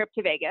 a trip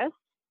to Vegas.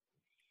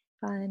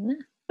 Fun.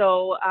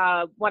 So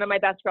one of my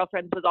best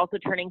girlfriends was also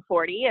turning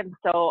 40, and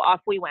so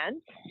off we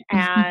went.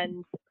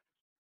 And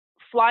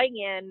flying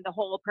in, the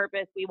whole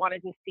purpose, we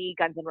wanted to see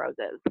Guns N'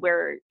 Roses.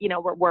 We're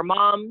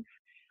moms.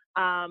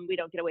 We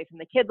don't get away from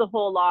the kids a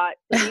whole lot.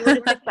 So we were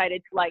just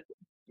excited to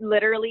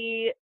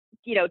literally,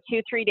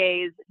 2-3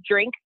 days,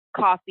 drink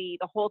coffee.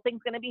 The whole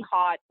thing's going to be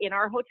hot in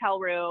our hotel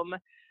room.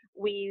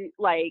 We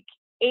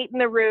ate in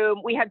the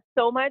room. We had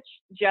so much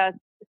just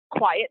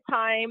quiet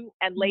time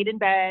and laid in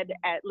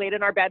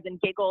our beds and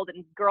giggled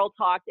and girl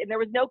talked. And there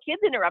was no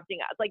kids interrupting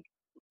us.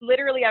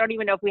 Literally, I don't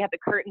even know if we had the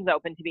curtains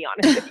open, to be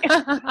honest with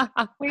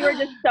you. We were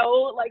just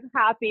so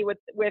happy with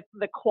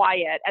the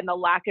quiet and the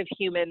lack of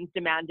humans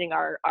demanding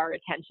our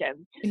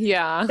attention.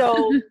 Yeah.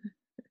 So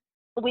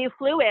we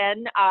flew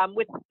in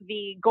with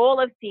the goal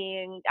of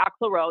seeing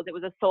Axl Rose. It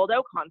was a sold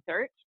out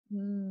concert.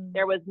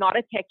 There was not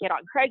a ticket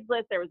on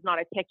Craigslist. There was not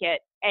a ticket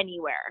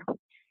anywhere.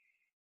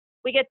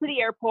 We get to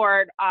the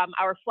airport.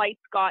 Our flights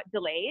got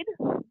delayed.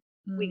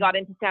 We got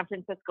into San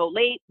Francisco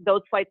late.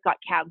 Those flights got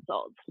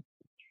canceled.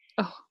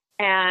 Oh.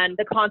 And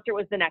the concert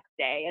was the next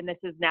day. And this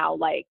is now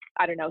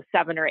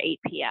 7 or 8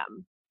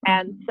 p.m.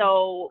 And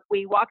so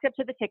we walked up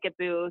to the ticket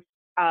booth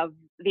of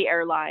the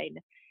airline.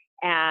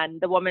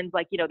 And the woman's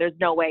like, there's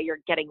no way you're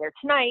getting there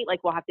tonight.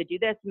 We'll have to do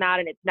this and that.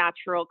 And it's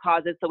natural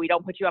causes. So we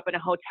don't put you up in a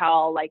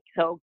hotel.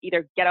 So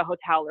either get a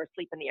hotel or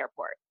sleep in the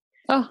airport.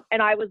 Oh.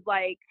 And I was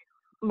like,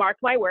 mark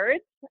my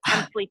words,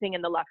 I'm sleeping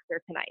in the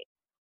Luxor tonight.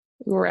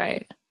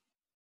 Right.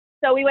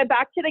 So we went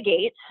back to the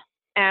gate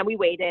and we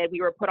waited. We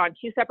were put on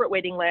 2 separate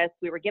waiting lists.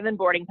 We were given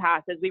boarding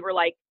passes. We were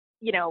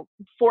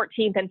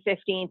 14th and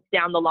 15th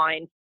down the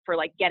line for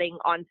getting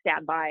on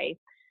standby.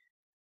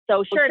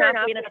 So sure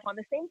enough, we ended up on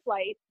the same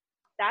flight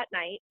that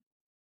night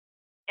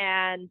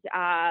and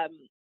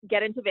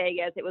get into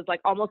Vegas. It was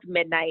almost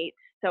midnight.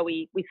 So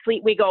we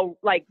sleep, we go,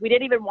 we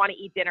didn't even want to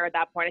eat dinner at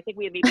that point. I think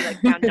we had maybe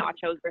found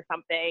nachos or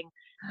something.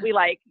 We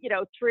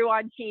threw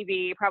on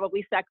TV,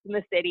 probably Sex in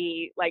the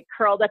City,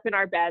 curled up in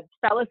our beds,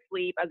 fell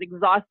asleep as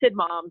exhausted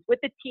moms with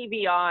the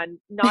TV on,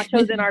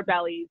 nachos in our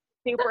bellies,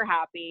 super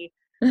happy.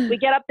 We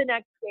get up the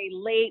next day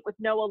late with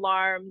no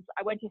alarms.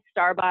 I went to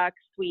Starbucks.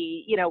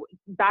 We,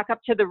 back up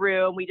to the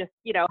room. We just,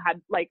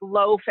 had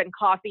loaf and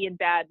coffee in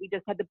bed. We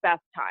just had the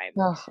best time.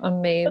 Oh,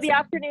 amazing. So the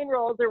afternoon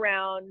rolls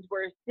around.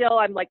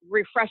 I'm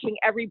refreshing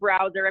every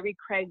browser, every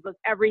Craigslist,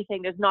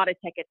 everything. There's not a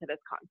ticket to this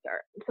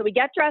concert. So we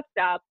get dressed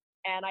up,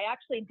 and I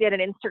actually did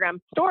an Instagram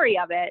story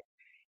of it.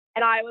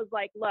 And I was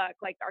like, look,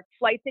 our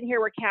flights in here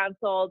were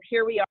canceled.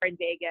 Here we are in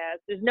Vegas.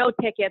 There's no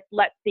tickets.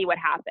 Let's see what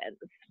happens.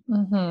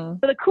 So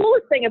the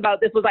coolest thing about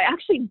this was I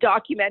actually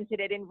documented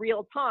it in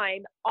real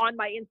time on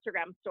my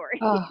Instagram story.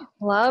 Oh,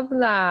 love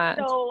that.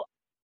 So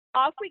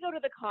off we go to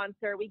the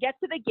concert. We get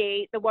to the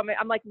gate. The woman,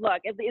 I'm like,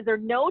 look, is there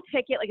no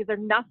ticket? Is there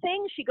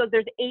nothing? She goes,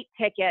 there's 8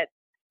 tickets.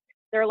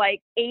 They're $80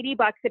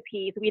 a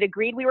piece. We'd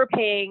agreed we were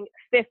paying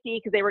 $50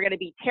 because they were going to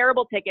be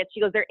terrible tickets. She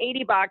goes, they're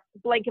 $80.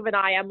 Blink of an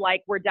eye. I'm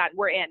like, we're done.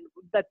 We're in.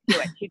 Let's do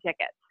it. 2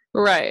 tickets.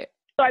 Right.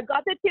 So I've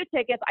got the 2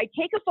 tickets. I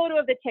take a photo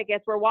of the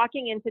tickets. We're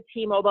walking into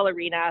T-Mobile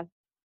Arena.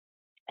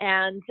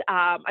 And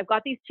I've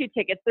got these 2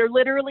 tickets. They're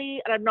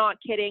literally, and I'm not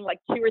kidding,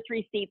 2 or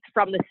 3 seats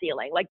from the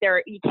ceiling.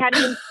 You can't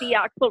even see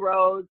Axl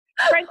Rose.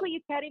 Frankly, you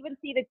can't even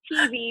see the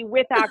TV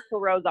with Axl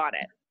Rose on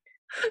it.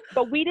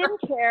 But we didn't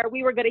care.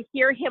 We were going to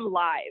hear him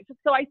live.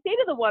 So I say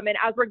to the woman,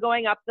 as we're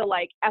going up the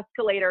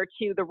escalator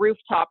to the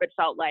rooftop, it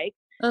felt like,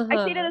 I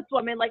say to this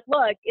woman,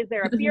 look, is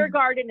there a beer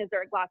garden? Is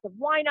there a glass of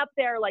wine up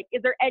there?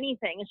 Is there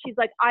anything? And she's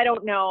like, I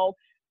don't know.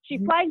 She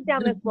flags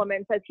down this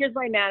woman, says, here's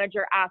my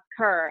manager, ask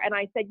her. And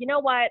I said, you know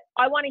what?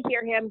 I want to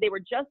hear him. They were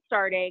just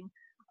starting.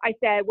 I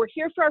said, we're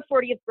here for our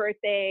 40th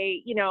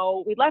birthday.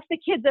 We left the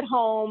kids at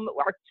home.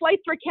 Our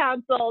flights were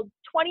canceled.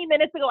 20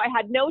 minutes ago, I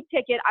had no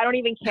ticket. I don't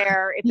even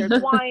care if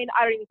there's wine.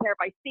 I don't even care if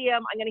I see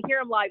him. I'm going to hear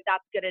him live.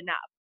 That's good enough.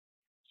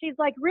 She's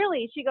like,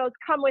 really? She goes,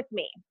 come with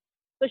me.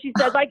 So she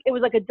says, it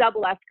was a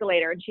double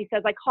escalator. And she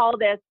says, I call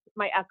this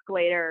my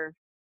escalator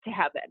to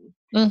heaven.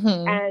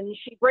 And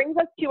she brings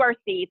us to our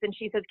seats and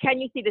she says, can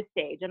you see the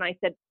stage? And I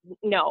said,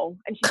 no.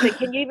 And she said,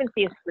 can you even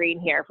see a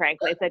screen here,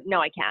 frankly? I said, no,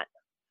 I can't.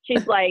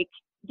 She's like,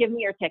 give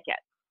me your ticket.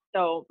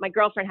 So my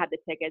girlfriend had the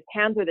tickets,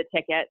 hands her the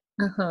ticket.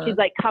 She's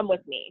like, come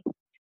with me.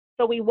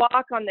 So we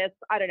walk on this,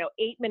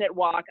 8-minute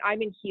walk.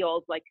 I'm in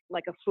heels like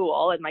a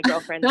fool, and my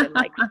girlfriend's in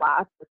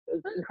flats, which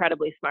is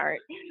incredibly smart.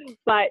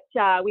 But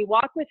we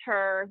walk with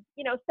her,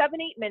 7-8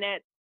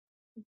 minutes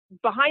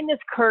behind this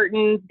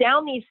curtain,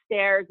 down these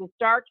stairs, this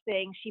dark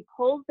thing. She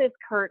pulls this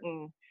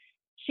curtain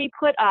She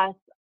put us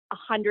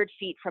 100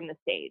 feet from the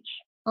stage.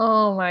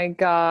 Oh my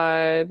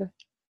God.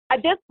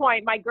 At this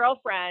point, my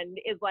girlfriend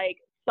is like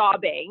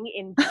sobbing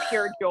in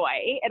pure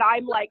joy. And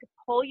I'm like,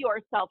 pull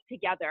yourself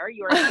together.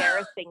 You're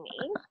embarrassing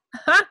me.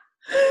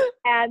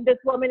 And this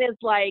woman is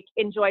like,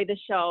 enjoy the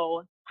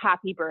show.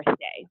 Happy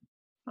birthday.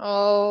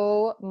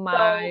 Oh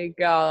my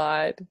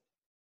God.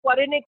 What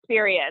an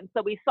experience.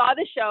 So we saw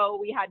the show.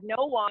 We had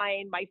no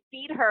wine. My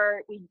feet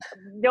hurt. We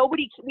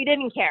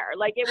didn't care.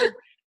 Like it was,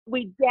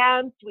 we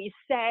danced, we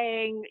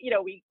sang,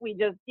 we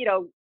just,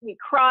 we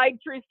cried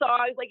through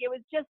songs. Like it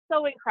was just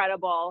so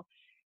incredible.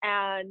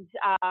 And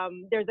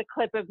there's a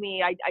clip of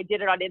me, I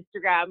did it on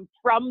Instagram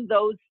from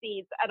those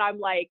seats. And I'm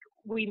like,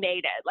 we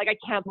made it. Like, I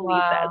can't believe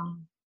this.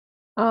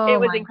 Oh, it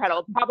was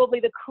incredible. Probably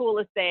the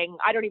coolest thing.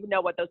 I don't even know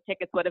what those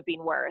tickets would have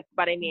been worth,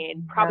 but I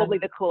mean, probably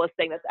the coolest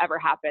thing that's ever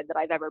happened that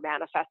I've ever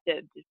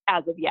manifested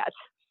as of yet.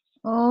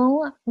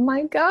 Oh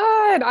my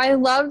God. I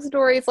love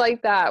stories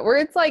like that where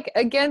it's like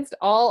against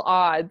all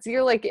odds.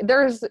 You're like,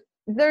 there's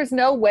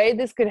no way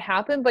this could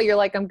happen, but you're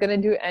like, I'm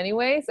going to do it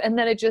anyways. And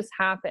then it just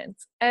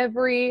happens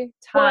every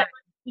time. Well,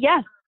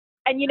 yes.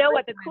 And you know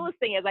what? The coolest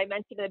thing is, I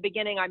mentioned in the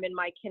beginning, I'm in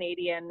my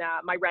Canadian,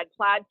 my red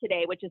plaid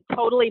today, which is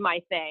totally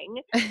my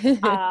thing.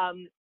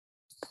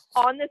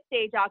 On the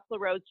stage, Axl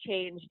Rose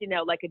changed,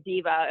 like a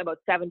diva about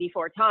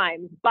 74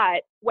 times.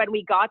 But when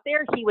we got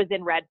there, he was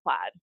in red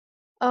plaid.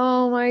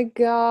 Oh my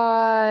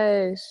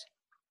gosh.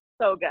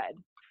 So good.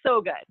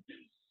 So good.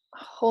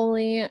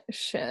 Holy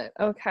shit.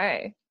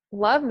 Okay.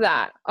 Love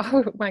that.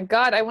 Oh my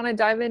God. I want to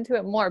dive into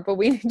it more, but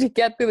we need to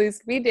get through these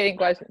speed dating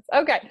questions.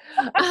 Okay.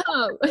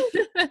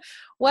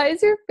 What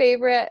is your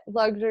favorite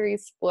luxury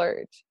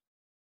splurge?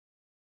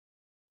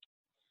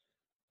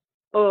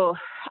 Oh,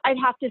 I'd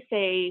have to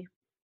say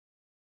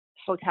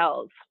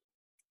hotels.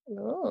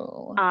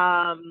 Oh.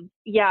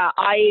 Yeah,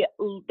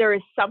 there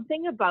is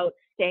something about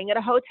staying at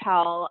a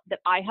hotel that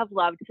I have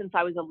loved since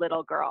I was a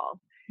little girl.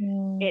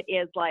 It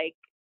is like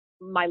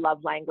my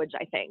love language,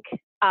 I think.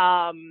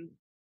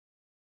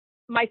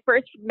 My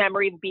first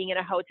memory of being in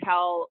a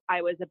hotel,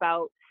 I was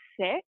about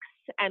 6,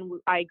 and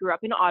I grew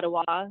up in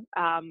Ottawa.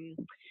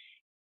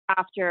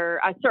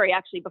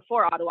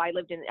 Before Ottawa, I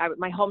lived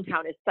my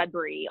hometown is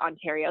Sudbury,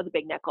 Ontario, the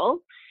Big Nickel.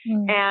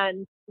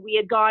 And we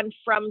had gone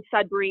from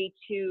Sudbury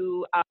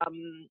to,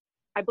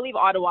 I believe,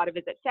 Ottawa to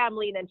visit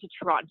family, and then to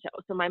Toronto.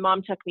 So my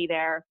mom took me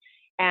there,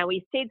 and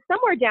we stayed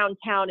somewhere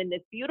downtown in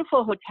this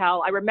beautiful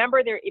hotel. I remember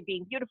it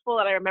being beautiful,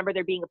 and I remember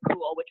there being a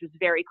pool, which was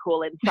very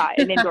cool inside,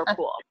 an indoor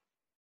pool.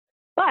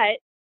 But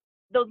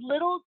have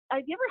you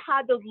ever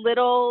had those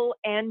little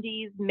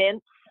Andes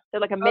mints? They're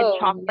like a mint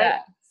chocolate.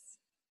 Yes.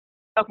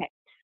 Okay.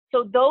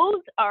 So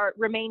those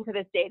remain to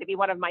this day to be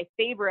one of my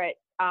favorite,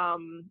 I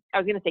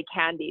was going to say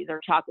candies or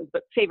chocolates,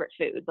 but favorite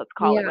foods, let's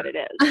call it what it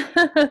is.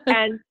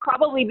 And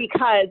probably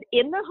because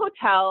in the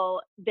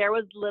hotel, there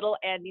was little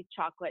Andes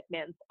chocolate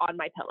mints on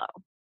my pillow.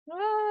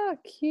 Oh,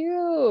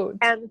 cute.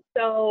 And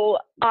so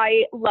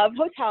I love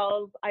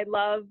hotels. I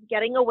love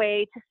getting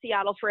away to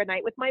Seattle for a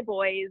night with my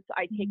boys.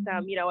 I take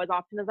them, as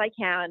often as I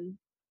can.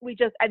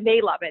 And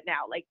they love it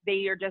now. Like,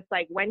 they are just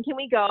like, when can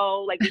we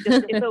go? Like,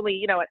 it's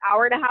only, an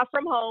hour and a half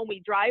from home. We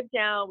drive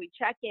down, we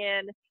check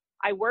in.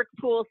 I work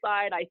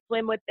poolside. I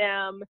swim with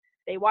them.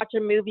 They watch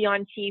a movie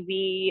on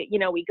TV.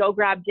 We go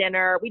grab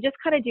dinner. We just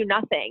kind of do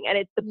nothing. And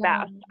it's the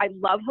best. I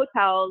love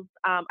hotels.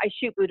 I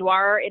shoot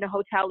boudoir in a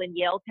hotel in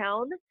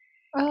Yaletown.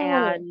 Oh,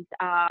 and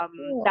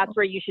cool. That's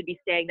where you should be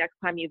staying next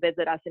time you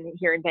visit us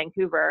here in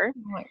Vancouver.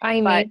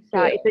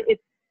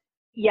 It's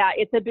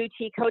a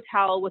boutique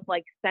hotel with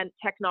like scent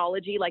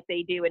technology like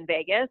they do in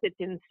Vegas. It's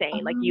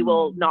insane. Like, you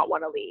will not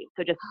want to leave.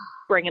 So just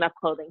bring enough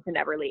clothing to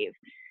never leave.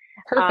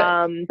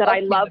 Perfect. But I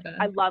love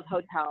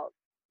hotels.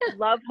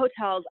 Love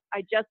hotels.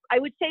 I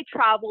would say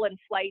travel and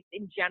flights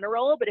in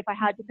general, but if I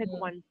had to pick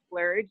one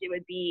splurge, it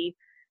would be,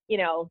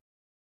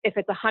 if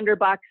it's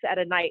 $100 at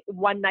a night,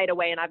 one night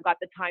away, and I've got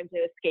the time to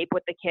escape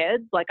with the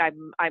kids, like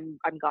I'm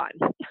gone.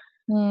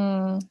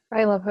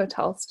 I love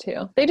hotels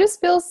too. They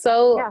just feel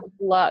so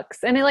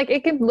luxe, and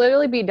it can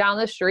literally be down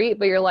the street,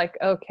 but you're like,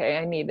 okay,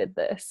 I needed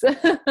this.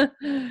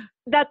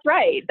 That's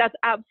right. That's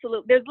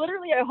absolute. There's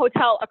literally a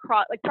hotel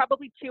across, like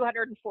probably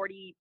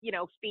 240,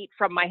 feet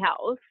from my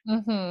house.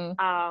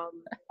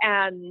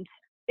 And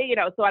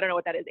so I don't know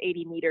what that is,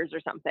 80 meters or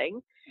something.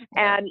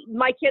 And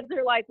my kids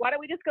are like, why don't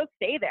we just go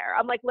stay there?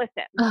 I'm like,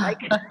 listen,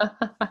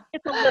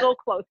 it's a little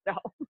close to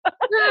home.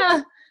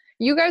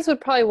 You guys would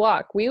probably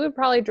walk. We would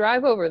probably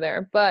drive over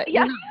there, but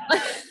but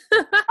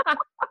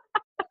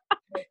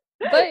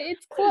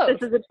it's close.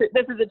 This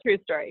is a true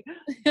story.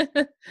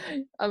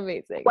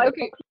 Amazing.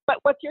 Okay. But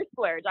what's your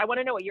splurge? I want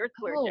to know what your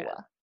splurge is.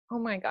 Oh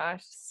my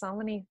gosh, so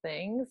many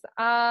things.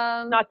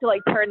 Not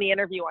to turn the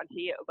interview onto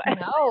you, but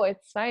no,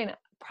 it's fine.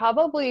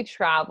 Probably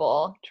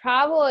travel.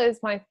 Travel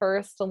is my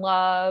first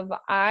love.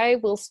 I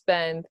will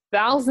spend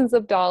thousands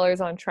of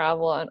dollars on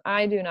travel, and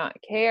I do not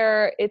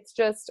care. It's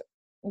just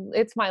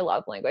it's my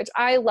love language.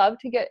 I love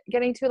to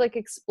getting to like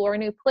explore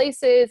new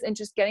places and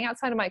just getting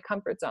outside of my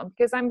comfort zone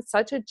because I'm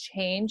such a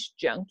change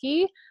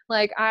junkie.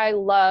 Like I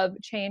love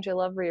change. I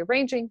love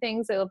rearranging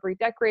things. I love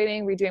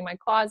redecorating, redoing my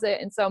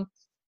closet. And so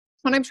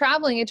when I'm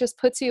traveling, it just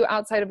puts you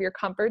outside of your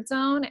comfort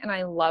zone. And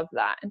I love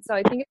that. And so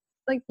I think it's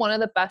like one of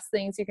the best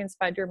things you can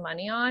spend your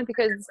money on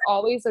because it's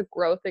always a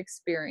growth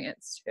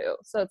experience too.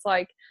 So it's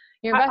like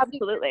you're investing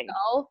in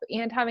yourself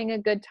and having a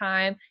good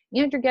time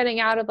and you're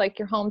getting out of like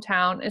your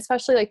hometown,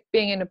 especially like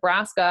being in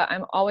Nebraska.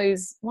 I'm not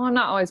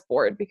always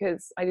bored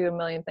because I do a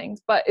million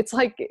things, but it's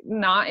like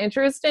not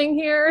interesting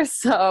here.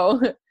 So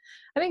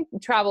I think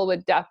travel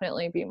would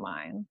definitely be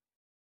mine.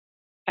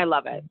 I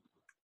love it.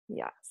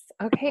 Yes.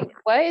 Okay.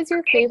 What is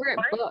your favorite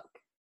book?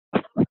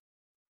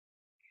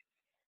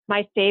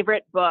 My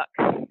favorite book,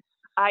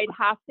 I'd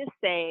have to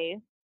say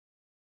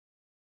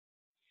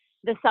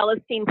The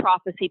Celestine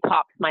Prophecy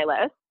tops my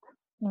list.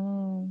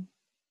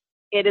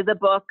 It is a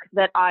book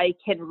that I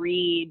can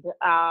read,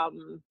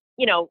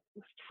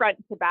 front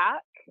to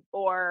back,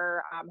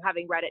 or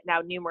having read it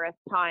now numerous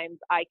times,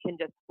 I can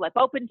just flip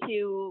open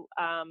to,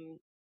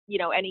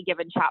 any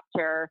given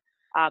chapter.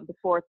 The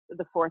fourth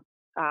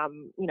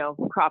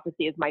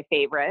prophecy is my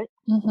favorite.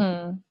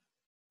 Mm-hmm.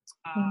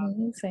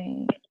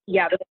 Amazing.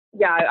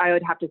 I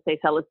would have to say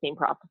Celestine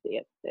Prophecy.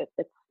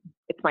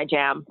 It's my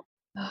jam.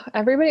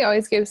 Everybody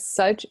always gives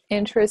such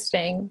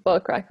interesting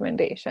book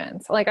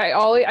recommendations. Like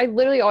I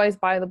literally always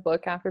buy the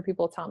book after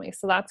people tell me.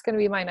 So that's going to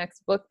be my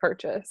next book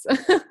purchase.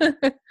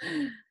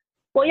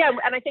 Well, yeah.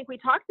 And I think we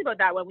talked about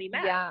that when we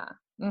met. Yeah.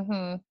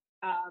 Mm-hmm.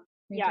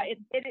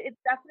 It's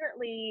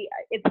definitely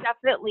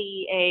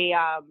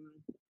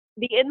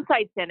the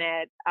insights in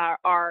it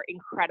are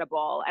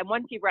incredible. And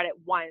once you've read it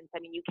once, I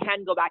mean, you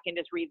can go back and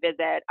just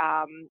revisit.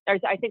 I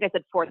think I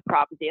said fourth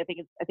prophecy. I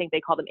think they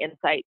call them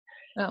insights,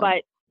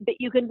 but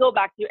you can go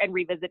back to and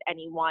revisit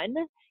any one.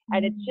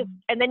 And it's just,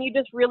 and then you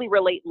just really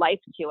relate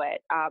life to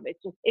it.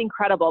 It's just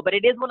incredible, but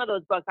it is one of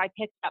those books I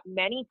picked up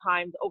many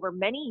times over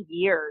many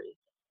years.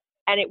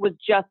 And it was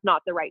just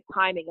not the right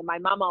timing. And my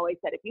mom always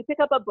said, if you pick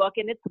up a book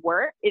and it's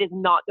work, it is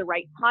not the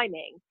right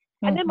timing.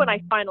 And then when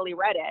I finally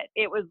read it,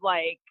 it was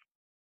like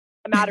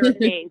a matter of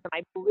days, and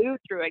I blew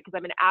through it because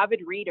I'm an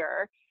avid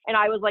reader. And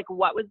I was like,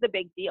 what was the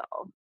big deal?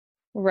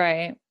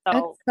 Right. So,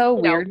 that's so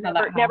weird.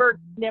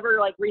 Never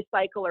like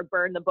recycle or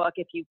burn the book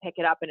if you pick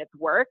it up and it's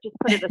work. Just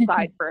put it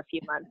aside for a few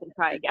months and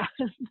try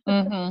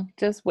again.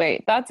 Just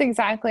wait. That's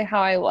exactly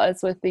how I was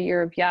with The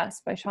Year of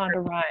Yes by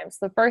Shonda Rhimes.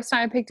 The first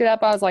time I picked it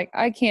up, I was like,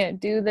 I can't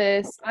do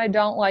this. I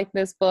don't like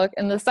this book.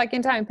 And the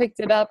second time I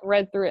picked it up,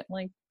 read through it in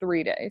like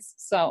 3 days.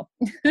 So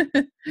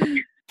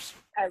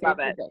I love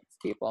it. Books,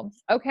 people.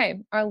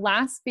 Okay. Our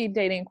last speed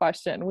dating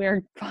question. We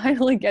are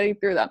finally getting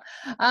through them.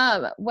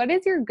 What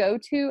is your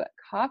go-to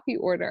coffee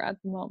order at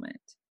the moment?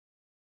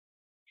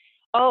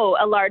 Oh,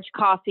 a large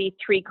coffee,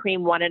 3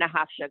 cream,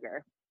 1.5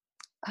 sugar.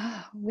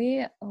 Oh,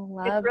 we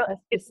love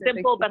it's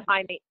simple but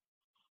high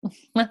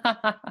maintenance.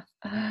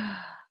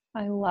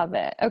 I love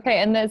it. Okay.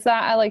 And is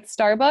that at like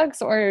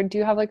Starbucks, or do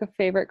you have like a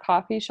favorite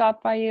coffee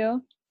shop by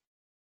you?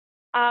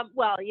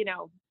 Well,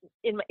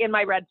 in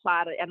my red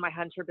plaid and my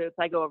hunter boots,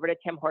 I go over to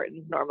Tim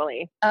Hortons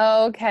normally.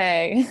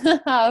 Okay.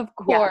 Of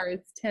course,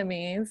 yeah.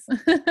 Timmy's.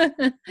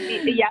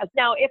 Yes.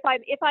 Now, if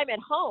I'm at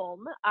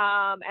home,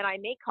 and I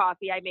make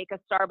coffee, I make a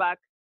Starbucks,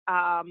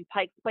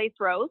 Pike's Place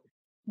roast.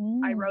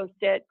 I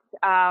roast it.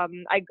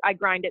 I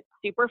grind it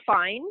super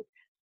fine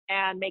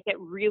and make it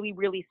really,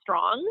 really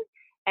strong.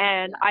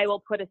 And I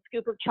will put a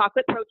scoop of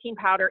chocolate protein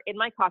powder in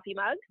my coffee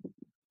mug,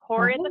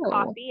 pour in the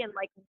coffee, and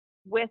like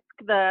whisk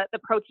the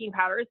protein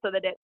powder so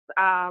that it's,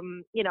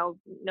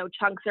 no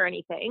chunks or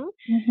anything.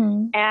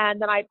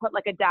 And then I put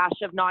like a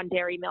dash of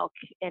non-dairy milk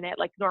in it,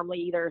 like normally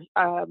either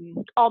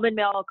almond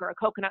milk or a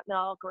coconut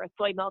milk or a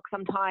soy milk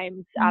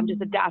sometimes,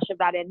 just a dash of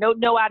that in.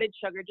 No added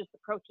sugar, just the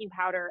protein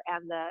powder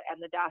and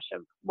the dash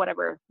of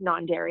whatever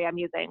non-dairy I'm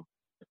using.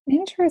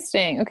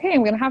 Interesting. Okay,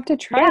 I'm going to have to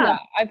try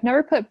that. I've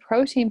never put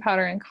protein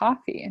powder in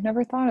coffee. I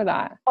never thought of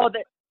that. Oh,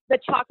 the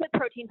chocolate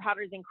protein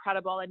powder is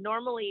incredible. And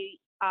normally,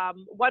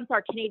 once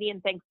our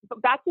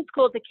back to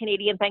school to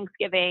Canadian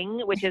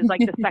Thanksgiving, which is like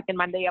the second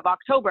Monday of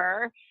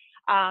October,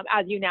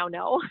 as you now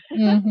know,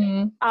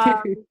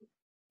 that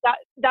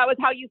was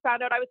how you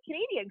found out I was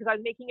Canadian, because I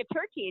was making a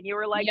turkey and you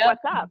were like,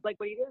 what's up? Like,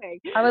 what are you doing?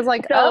 I was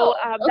like, so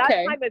that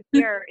time of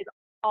year is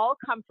all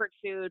comfort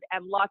food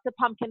and lots of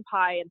pumpkin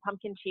pie and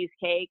pumpkin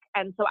cheesecake.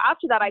 And so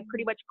after that, I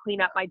pretty much clean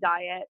up my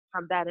diet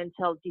from then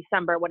until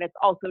December, when it's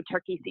also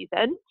turkey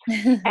season.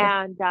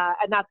 and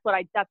that's what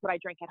I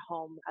drink at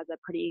home as a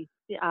pretty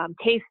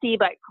tasty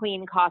but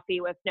clean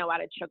coffee with no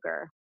added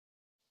sugar.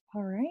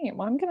 All right.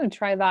 Well, I'm going to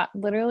try that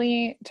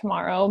literally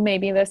tomorrow,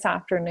 maybe this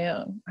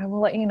afternoon. I will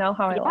let you know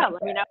how I like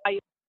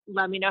it.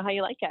 Let me know how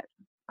you like it.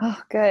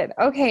 Oh, good.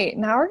 Okay.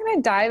 Now we're going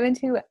to dive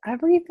into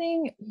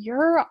everything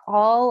you're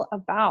all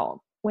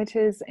about. which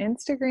is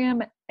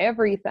Instagram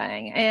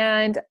everything.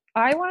 And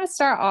I want to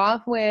start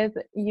off with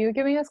you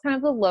giving us kind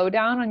of the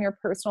lowdown on your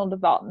personal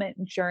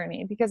development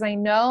journey, because I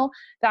know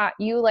that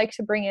you like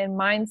to bring in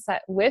mindset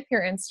with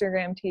your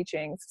Instagram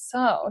teachings.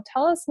 So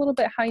tell us a little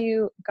bit how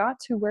you got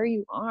to where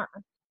you are.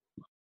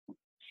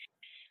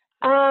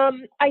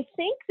 I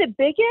think the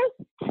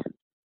biggest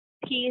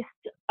piece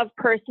of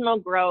personal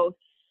growth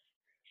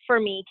for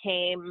me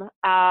came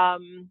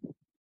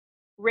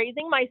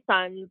raising my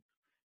sons,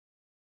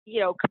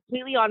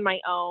 completely on my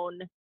own.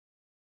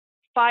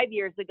 5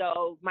 years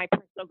ago, my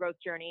personal growth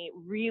journey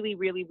really,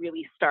 really,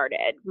 really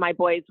started. My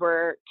boys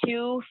were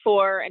 2,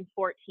 4, and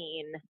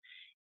 14,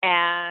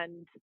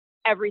 and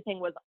everything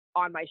was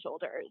on my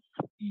shoulders.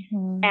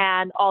 Mm-hmm.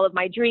 And all of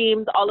my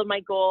dreams, all of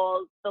my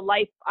goals, the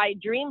life I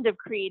dreamed of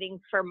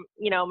creating for,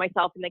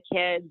 myself and the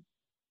kids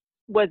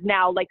was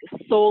now like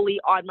solely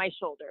on my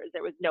shoulders.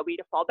 There was nobody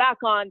to fall back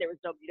on. There was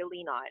nobody to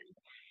lean on.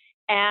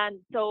 And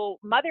so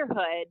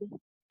motherhood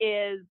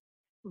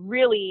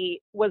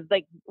was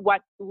like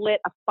what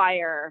lit a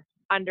fire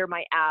under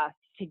my ass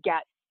to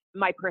get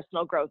my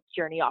personal growth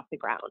journey off the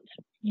ground.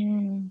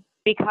 Mm.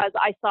 Because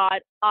I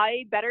thought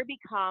I better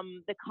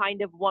become the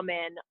kind of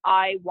woman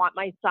I want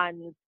my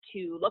sons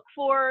to look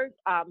for,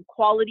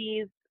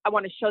 qualities. I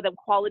want to show them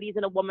qualities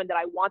in a woman that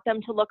I want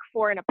them to look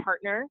for in a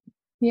partner.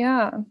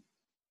 Yeah.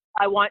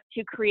 I want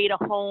to create a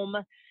home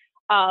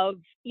of,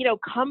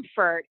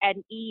 comfort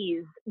and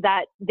ease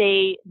that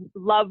they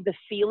love the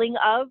feeling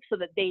of, so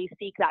that they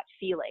seek that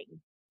feeling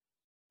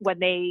when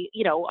they,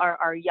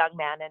 are young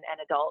men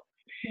and adults.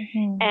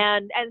 Mm-hmm.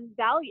 and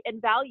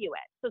value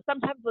it. So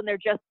sometimes when they're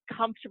just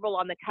comfortable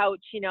on the couch,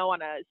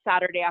 on a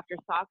Saturday after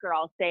soccer,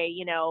 I'll say,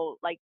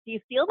 like, do you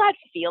feel that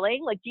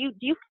feeling? Like, do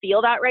you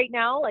feel that right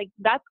now? Like,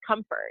 that's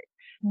comfort.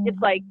 Mm-hmm. It's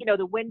like,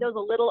 the window's a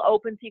little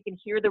open so you can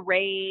hear the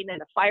rain, and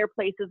the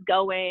fireplace is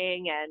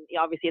going, and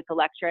obviously it's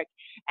electric,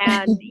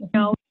 and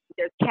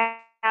there's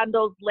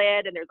candles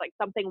lit, and there's like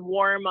something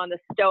warm on the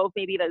stove,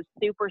 maybe there's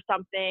soup or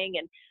something,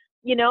 and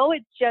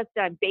it's just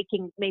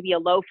baking maybe a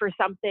loaf or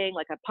something,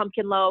 like a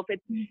pumpkin loaf.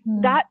 It's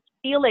that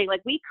feeling,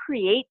 like we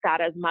create that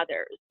as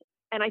mothers.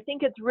 And I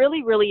think it's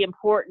really, really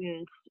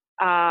important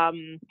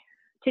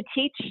to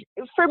teach,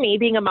 for me,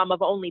 being a mom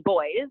of only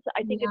boys,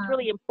 I think it's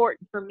really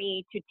important for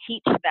me to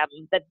teach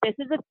them that this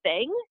is a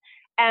thing,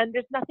 and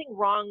there's nothing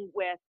wrong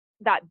with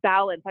that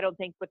balance. I don't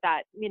think with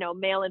that,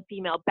 male and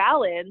female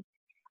balance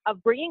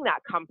of bringing that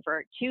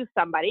comfort to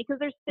somebody, because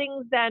there's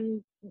things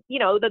then,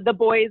 the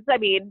boys, I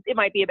mean, it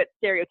might be a bit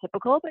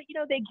stereotypical, but,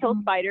 they kill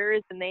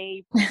spiders and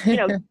they,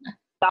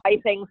 buy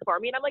things for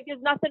me. And I'm like,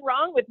 there's nothing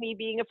wrong with me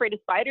being afraid of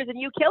spiders and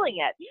you killing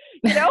it,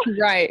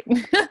 Right.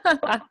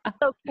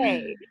 It's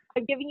okay.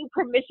 I'm giving you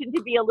permission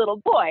to be a little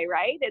boy,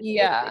 right?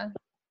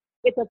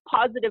 It's a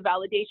positive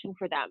validation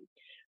for them.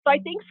 So I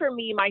think for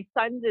me, my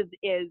sons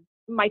is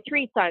my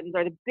 3 sons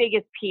are the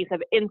biggest piece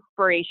of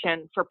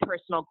inspiration for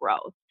personal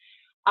growth.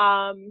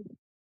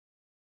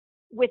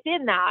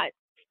 Within that,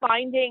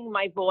 finding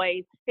my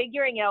voice,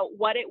 figuring out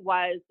what it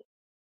was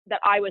that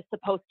I was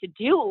supposed to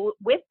do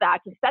with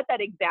that, to set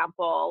that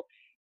example,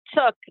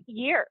 took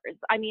years.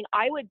 I mean,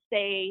 I would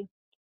say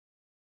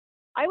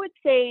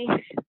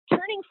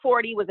turning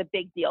 40 was a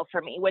big deal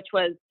for me, which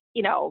was,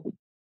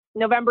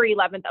 November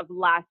 11th of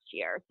last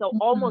year. So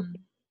almost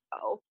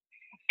ago.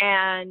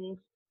 And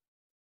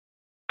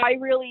I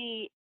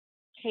really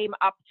came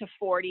up to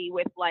 40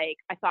 with I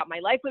thought my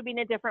life would be in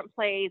a different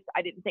place.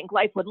 I didn't think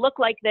life would look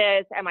like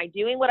this. Am I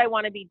doing what I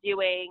want to be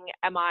doing?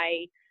 Am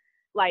I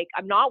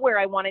I'm not where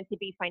I wanted to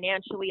be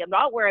financially. I'm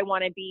not where I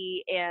want to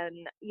be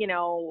in,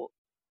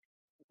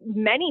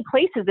 many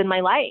places in my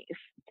life.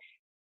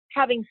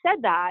 Having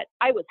said that,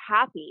 I was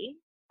happy,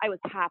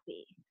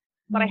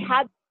 but I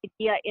had the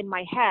idea in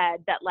my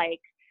head that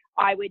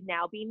I would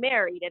now be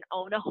married and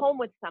own a home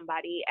with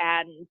somebody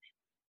and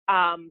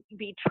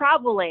be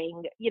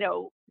traveling,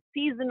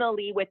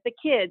 seasonally with the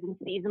kids and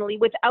seasonally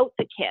without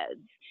the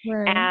kids.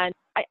 Right. And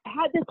I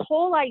had this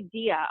whole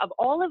idea of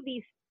all of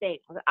these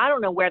things. I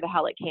don't know where the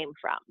hell it came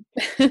from.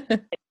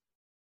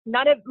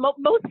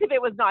 Most of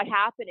it was not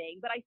happening,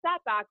 but I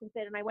sat back and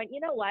I went, you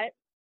know what?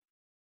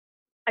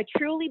 I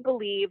truly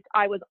believed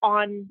I was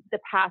on the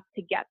path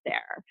to get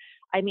there.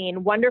 I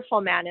mean,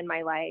 wonderful man in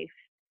my life,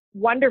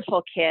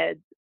 wonderful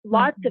kids,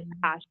 lots of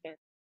passion,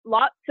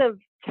 lots of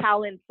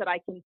talents that I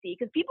can see,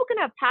 because people can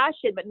have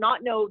passion but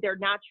not know their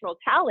natural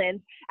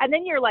talents, and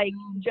then you're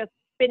just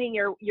spinning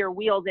your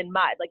wheels in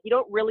mud. You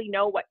don't really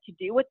know what to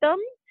do with them,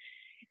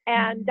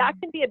 and that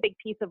can be a big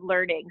piece of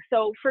learning.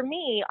 So for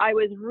me, I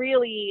was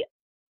really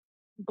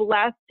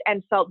blessed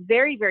and felt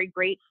very, very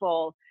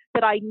grateful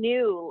that I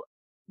knew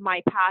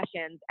my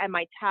passions and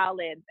my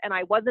talents, and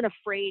I wasn't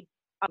afraid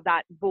of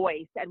that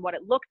voice and what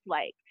it looked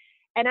like.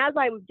 And as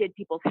I did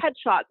people's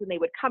headshots and they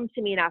would come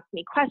to me and ask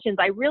me questions,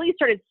 I really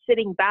started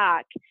sitting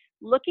back,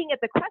 looking at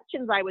the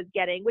questions I was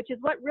getting, which is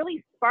what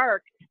really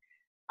sparked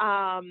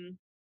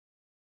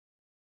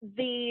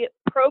the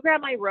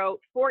program I wrote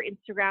for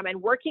Instagram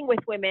and working with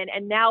women.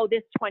 And now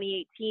this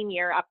 2018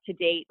 year up to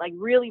date,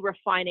 really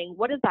refining,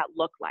 what does that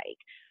look like?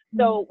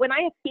 So when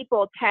I have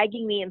people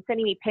tagging me and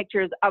sending me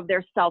pictures of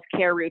their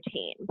self-care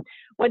routine,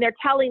 when they're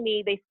telling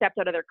me they stepped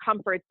out of their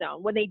comfort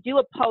zone, when they do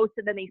a post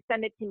and then they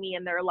send it to me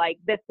and they're like,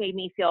 this made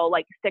me feel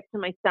like sick to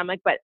my stomach,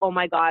 but oh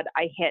my God,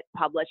 I hit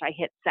publish, I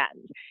hit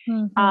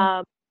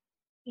send.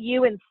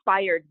 You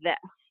inspired this.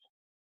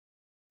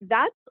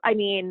 That's, I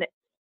mean,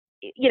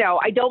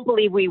 I don't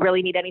believe we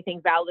really need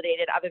anything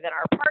validated other than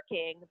our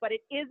parking, but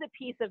it is a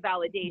piece of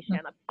validation,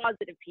 a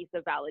positive piece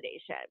of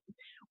validation,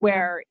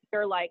 where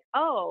you're like,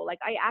 oh, like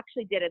I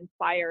actually did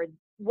inspire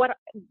what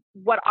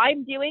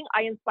I'm doing.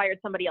 I inspired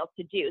somebody else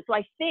to do. So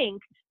I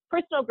think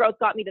personal growth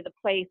got me to the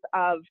place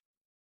of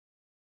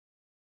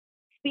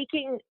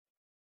speaking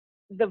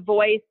the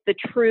voice, the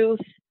truth,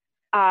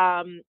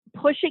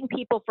 pushing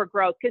people for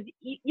growth. Because,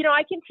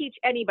 I can teach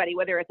anybody,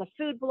 whether it's a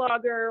food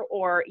blogger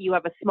or you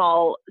have a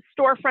small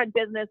storefront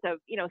business of,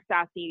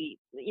 sassy,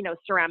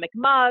 ceramic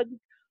mugs,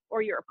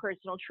 or you're a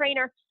personal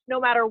trainer, no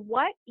matter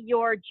what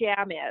your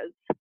jam is,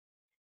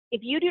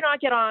 if you do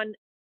not get on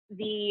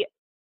the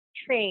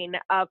train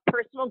of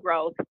personal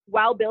growth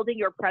while building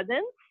your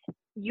presence,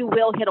 you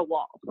will hit a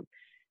wall.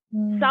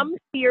 Some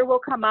fear will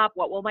come up.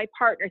 What will my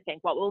partner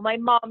think? What will my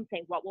mom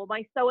think? What will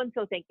my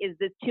so-and-so think? Is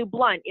this too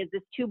blunt? Is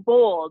this too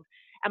bold?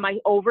 Am I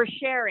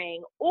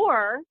oversharing?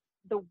 Or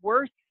the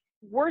worse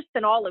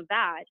than all of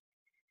that,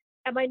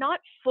 am I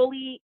not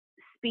fully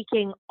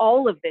speaking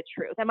all of the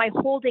truth? Am I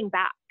holding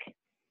back?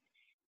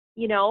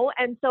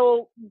 And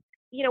so,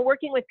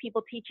 working with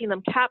people, teaching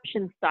them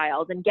caption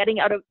styles and getting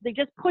out of, they're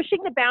just pushing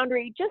the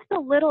boundary just a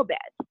little bit,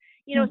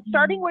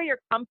 starting where you're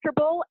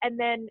comfortable and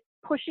then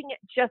pushing it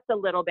just a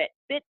little bit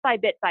by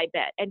bit,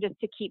 and just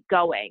to keep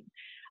going.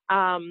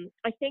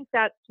 I think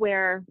that's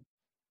where,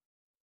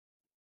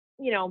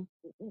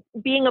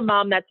 being a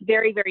mom, that's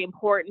very, very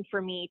important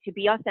for me to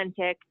be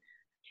authentic,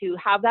 to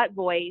have that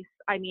voice.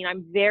 I mean,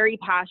 I'm very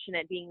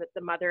passionate being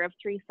the mother of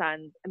 3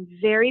 sons. I'm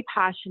very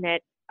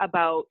passionate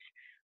about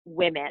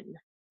women,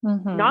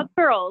 not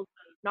girls,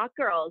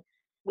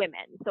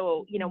 women.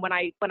 So, when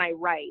I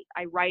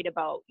write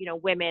about,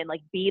 women,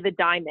 like, be the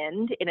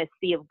diamond in a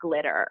sea of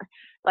glitter.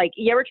 Like,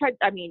 you ever tried,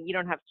 I mean, you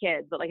don't have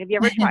kids, but like, have you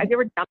ever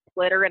dumped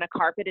glitter in a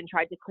carpet and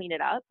tried to clean it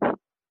up?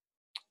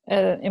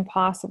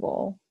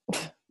 Impossible.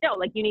 No,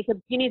 like you need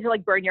to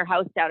like burn your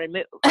house down and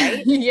move,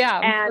 right? Yeah.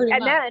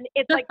 And then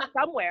it's like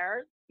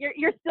somewhere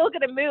you're still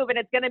going to move and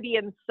it's going to be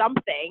in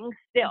something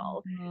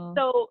still.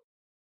 So,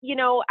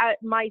 at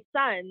my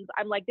sons,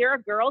 I'm like, there are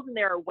girls and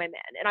there are women,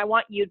 and I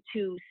want you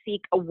to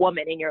seek a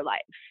woman in your life,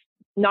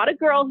 not a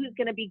girl who's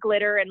going to be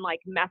glitter and like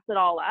mess it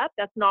all up.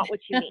 That's not what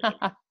you need.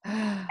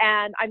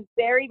 And I'm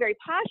very, very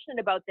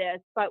passionate about this,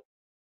 but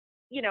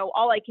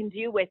all I can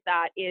do with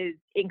that is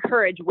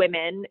encourage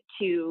women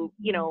to,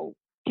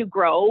 to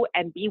grow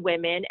and be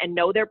women and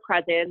know their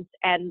presence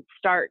and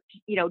start,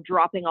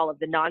 dropping all of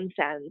the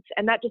nonsense.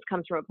 And that just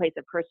comes from a place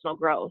of personal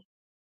growth.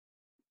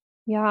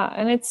 Yeah.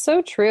 And it's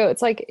so true.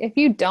 It's like, if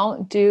you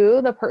don't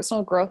do the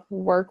personal growth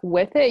work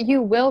with it,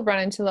 you will run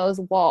into those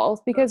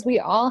walls, because we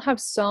all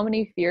have so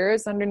many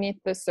fears underneath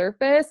the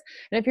surface.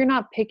 And if you're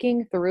not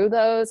picking through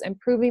those and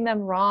proving them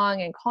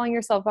wrong and calling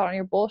yourself out on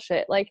your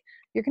bullshit, like,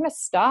 you're going to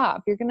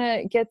stop, you're going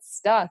to get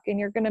stuck, and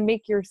you're going to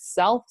make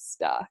yourself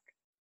stuck.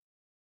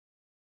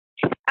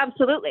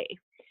 Absolutely.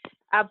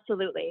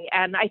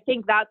 And I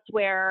think that's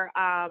where,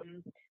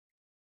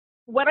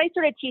 when I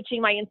started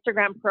teaching my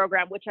Instagram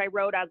program, which I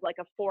wrote as like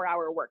a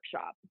 4-hour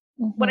workshop,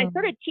 when I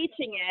started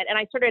teaching it and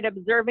I started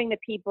observing the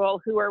people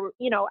who are,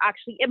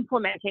 actually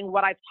implementing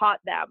what I've taught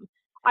them,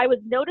 I was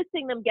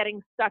noticing them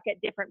getting stuck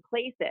at different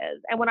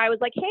places. And when I was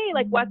like, hey,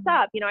 like, what's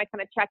up? I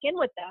kind of check in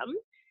with them.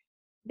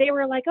 They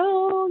were like,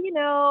 oh,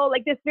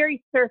 like this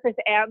very surface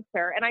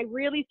answer. And I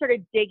really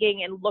started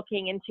digging and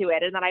looking into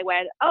it. And then I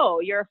went, oh,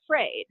 you're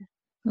afraid.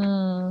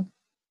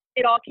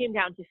 It all came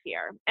down to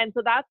fear. And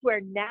so that's where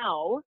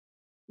now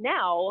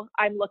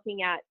I'm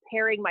looking at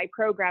pairing my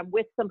program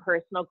with some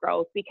personal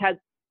growth, because,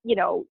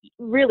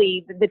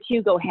 really the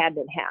two go hand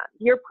in hand.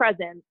 Your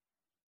presence,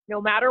 no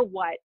matter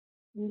what,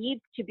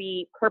 needs to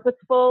be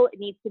purposeful. It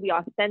needs to be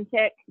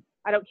authentic.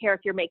 I don't care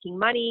if you're making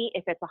money,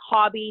 if it's a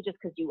hobby, just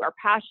because you are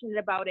passionate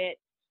about it,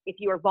 if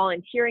you are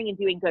volunteering and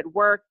doing good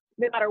work,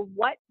 no matter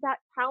what that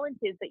talent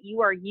is that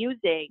you are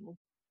using,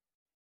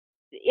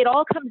 it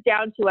all comes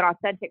down to an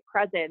authentic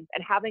presence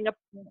and having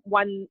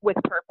one with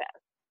purpose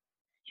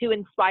to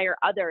inspire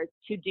others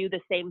to do the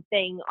same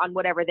thing on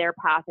whatever their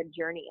path and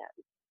journey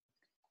is.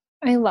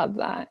 I love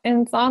that.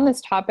 And it's on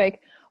this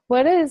topic,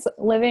 what is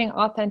living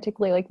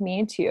authentically like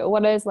mean to you?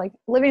 What is like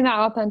living that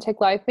authentic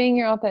life, being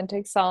your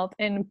authentic self,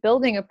 and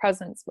building a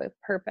presence with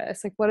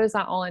purpose? Like, what does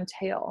that all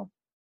entail?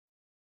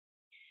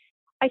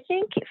 I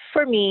think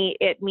for me,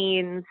 it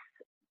means,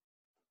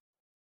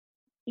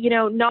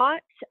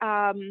 not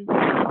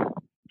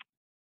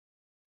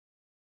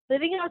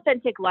living an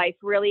authentic life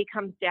really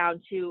comes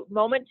down to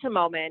moment,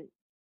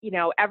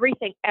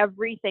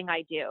 everything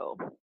I do.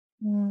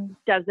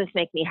 Does this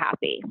make me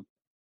happy?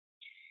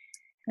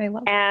 I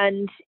love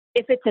and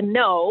if it's a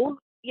no,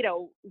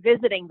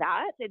 visiting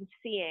that and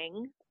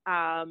seeing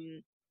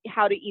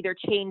how to either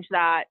change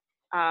that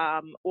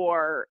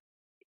or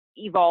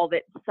evolve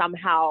it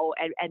somehow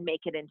and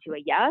make it into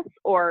a yes,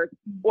 or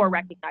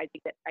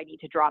recognizing that I need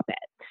to drop it.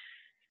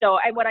 So,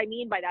 and what I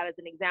mean by that as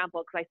an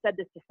example, because I said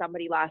this to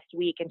somebody last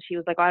week and she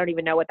was like, I don't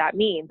even know what that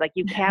means. Like,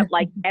 you can't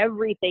like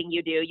everything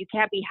you do. You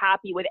can't be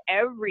happy with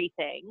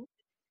everything.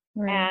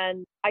 Right.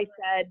 And I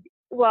said,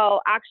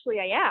 well, actually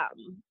I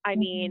am. I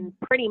mean,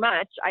 pretty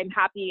much I'm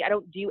happy. I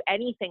don't do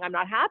anything I'm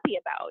not happy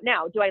about.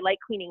 Now, do I like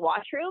cleaning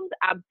washrooms?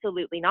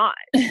 Absolutely not.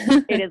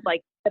 It is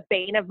like the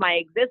bane of my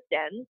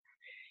existence.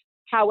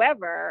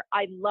 However,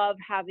 I love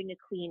having a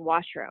clean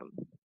washroom.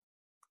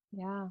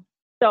 Yeah.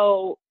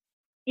 So,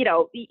 you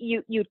know,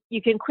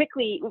 you can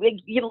quickly,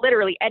 you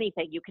literally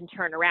anything you can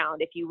turn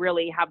around if you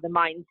really have the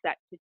mindset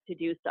to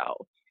do so.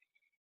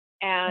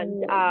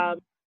 And,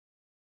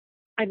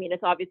 I mean,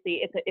 it's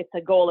obviously, it's a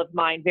goal of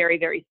mine very,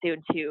 very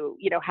soon to,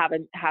 you know, have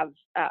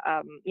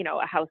you know,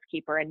 a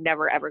housekeeper and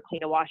never ever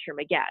clean a washroom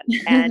again.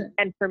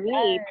 And for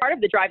me, part of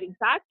the driving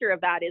factor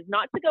of that is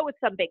not to go with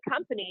some big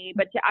company,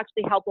 but to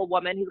actually help a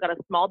woman who's got a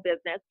small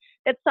business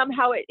that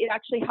somehow it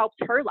actually helps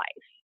her life,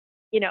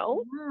 you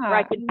know, where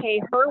I can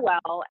pay her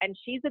well and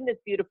she's in this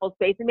beautiful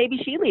space and maybe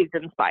she leaves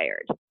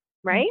inspired,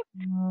 right?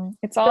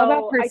 It's all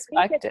about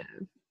perspective.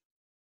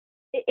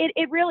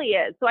 It really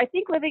is. So I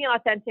think living an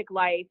authentic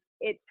life,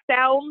 it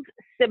sounds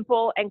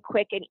simple and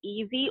quick and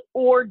easy,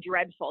 or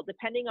dreadful,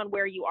 depending on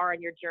where you are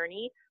on your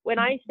journey. When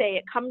I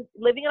say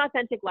living an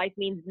authentic life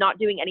means not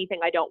doing anything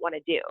I don't want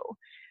to do.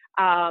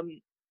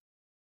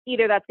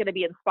 Either that's going to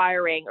be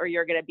inspiring, or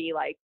you're going to be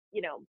like,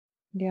 you know,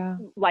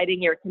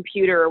 lighting your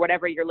computer or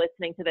whatever you're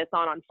listening to this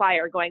on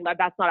fire, going,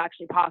 that's not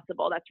actually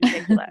possible. That's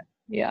ridiculous.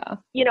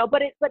 You know,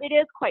 but it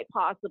is quite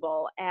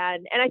possible.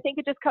 And I think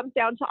it just comes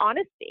down to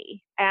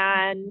honesty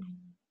and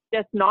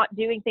just not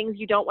doing things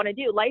you don't want to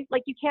do. Life,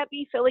 like, you can't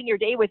be filling your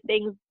day with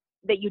things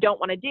that you don't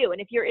want to do.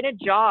 And if you're in a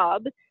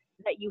job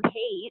that you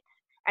hate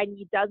and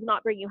it does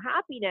not bring you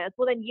happiness,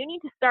 well, then you need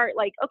to start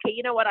like, okay,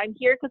 you know what? I'm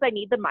here because I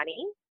need the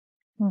money.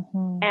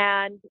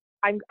 And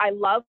I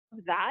love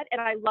that. And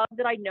I love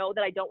that I know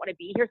that I don't want to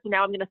be here. So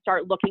now I'm going to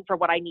start looking for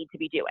what I need to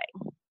be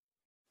doing.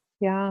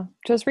 Yeah.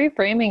 Just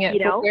reframing it,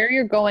 you know, for where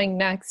you're going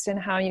next and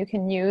how you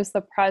can use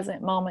the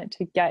present moment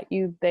to get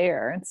you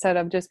there, instead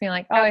of just being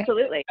like, oh,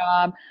 absolutely,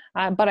 I have a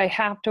job, but I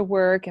have to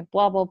work and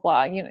blah, blah,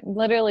 blah. You know,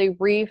 literally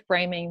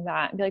reframing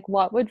that and be like,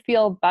 what would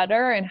feel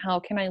better and how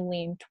can I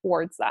lean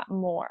towards that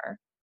more?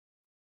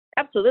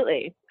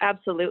 Absolutely.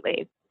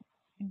 Absolutely.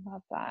 I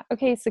love that.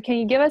 Okay. So can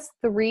you give us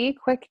 3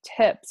 quick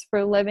tips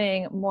for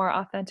living more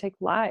authentic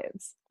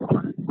lives?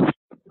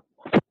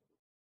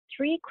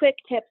 3 quick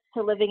tips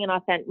to living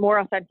more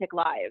authentic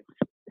lives.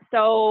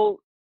 So,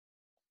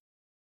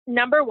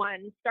 number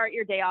 1, start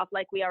your day off,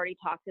 like we already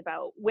talked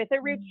about, with a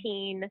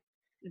routine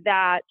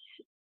that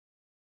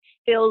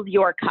fills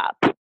your cup.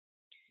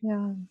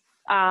 Yeah.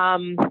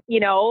 You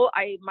know,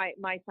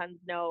 my sons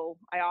know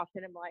I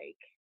often am like,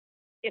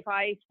 if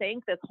I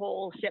sink, this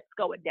whole ship's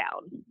going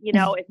down. You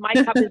know, if my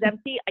cup is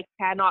empty, I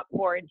cannot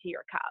pour into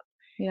your cup.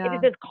 It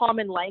is this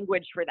common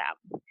language for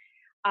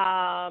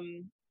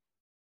them.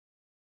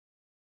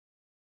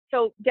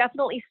 So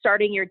definitely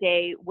starting your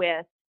day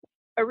with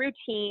a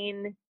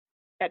routine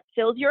that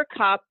fills your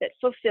cup, that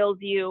fulfills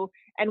you,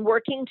 and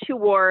working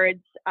towards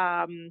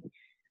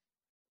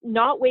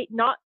not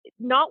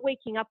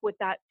waking up with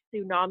that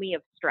tsunami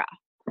of stress.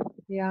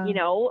 You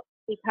know,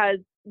 because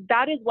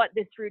that is what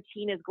this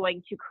routine is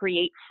going to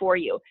create for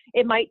you.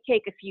 It might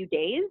take a few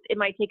days, it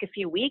might take a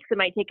few weeks, it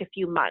might take a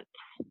few months.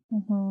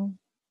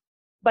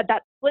 But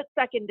that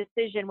split-second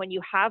decision, when you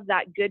have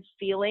that good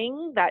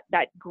feeling,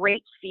 that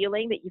great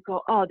feeling that you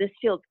go, oh, this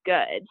feels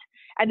good.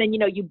 And then, you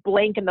know, you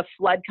blink and the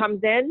flood comes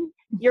in.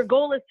 Your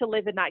goal is to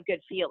live in that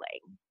good feeling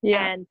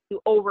and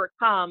to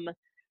overcome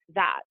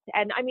that.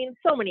 And I mean,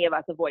 so many of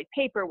us avoid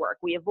paperwork.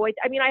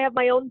 I have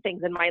my own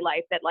things in my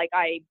life that like,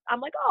 I'm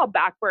like, oh, I'll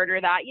back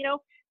burner that, you know.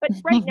 But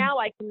right now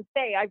I can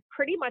say I've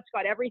pretty much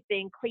got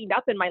everything cleaned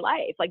up in my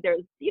life. Like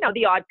there's, you know,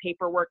 the odd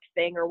paperwork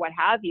thing or what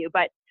have you,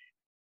 but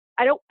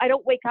I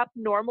don't wake up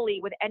normally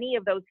with any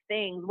of those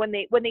things. When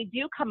they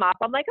do come up,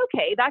 I'm like,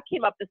 okay, that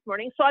came up this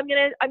morning, so I'm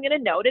gonna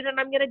note it and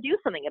I'm gonna do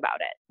something about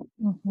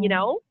it. You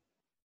know,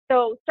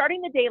 so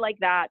starting the day like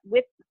that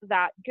with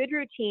that good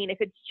routine. If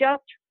it's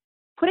just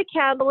put a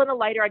candle and a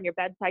lighter on your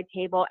bedside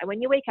table, and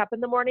when you wake up in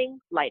the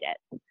morning, light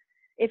it.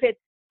 If it's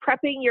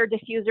prepping your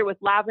diffuser with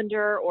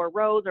lavender or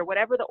rose or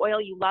whatever the oil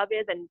you love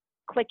is and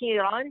clicking it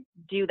on,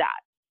 do that.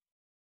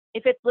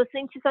 If it's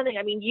listening to something,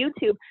 I mean,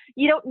 YouTube,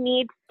 you don't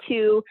need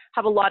to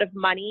have a lot of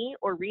money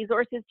or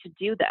resources to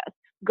do this.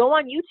 Go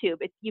on YouTube.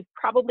 You've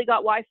probably got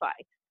Wi-Fi.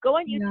 Go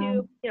on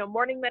YouTube, you know,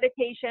 morning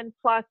meditation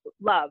plus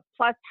love,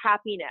 plus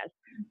happiness,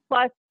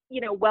 plus, you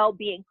know,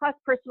 well-being, plus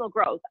personal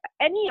growth.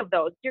 Any of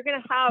those, you're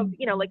going to have,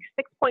 you know, like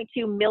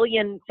 6.2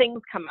 million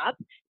things come up.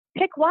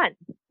 Pick one.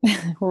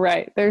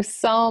 Right. There's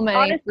so many.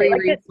 Honestly,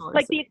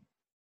 like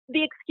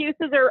the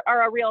excuses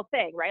are a real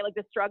thing, right? Like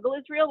the struggle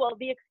is real. Well,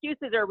 the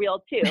excuses are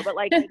real too, but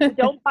like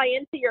don't buy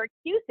into your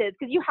excuses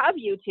because you have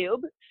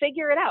YouTube.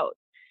 Figure it out.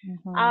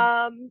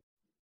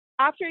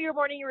 after your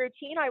morning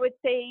routine, I would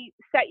say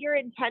set your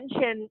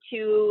intention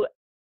to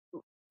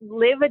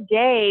live a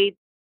day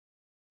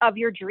of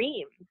your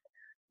dreams.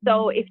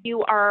 So if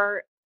you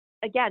are,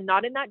 again,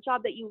 not in that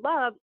job that you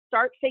love,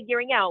 start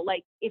figuring out,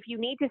 like, if you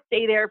need to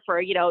stay there for,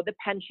 you know, the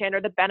pension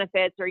or the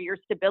benefits or your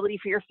stability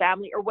for your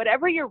family or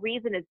whatever your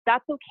reason is,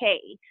 that's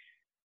okay.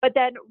 But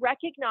then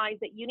recognize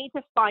that you need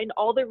to find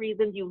all the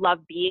reasons you love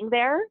being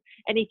there.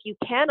 And if you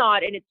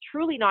cannot, and it's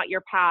truly not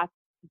your path,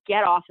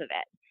 get off of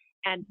it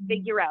and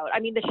figure out. I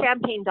mean, the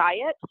Champagne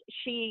Diet,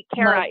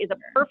 Kara is a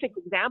perfect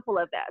example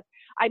of this.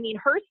 I mean,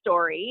 her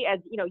story, as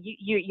you know,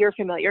 you're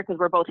familiar because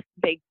we're both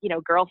big, you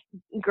know, girl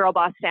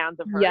boss fans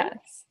of hers.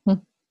 Yes.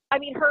 I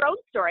mean, her own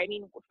story. I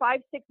mean, 5-6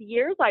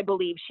 years, I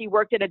believe, she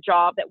worked at a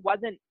job that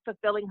wasn't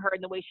fulfilling her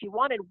in the way she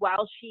wanted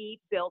while she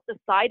built a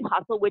side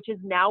hustle, which is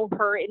now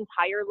her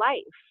entire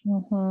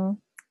life.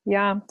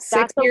 Yeah.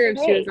 6 years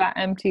she was at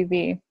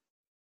MTV.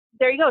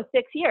 There you go,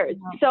 6 years.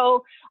 Yeah.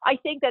 So I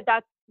think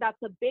that's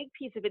a big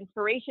piece of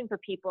inspiration for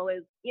people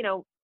is, you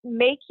know,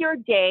 make your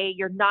day,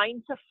 your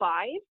 9 to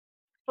 5,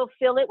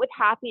 fulfill it with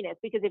happiness.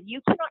 Because if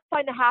you cannot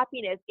find the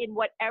happiness in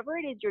whatever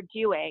it is you're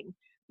doing,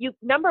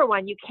 number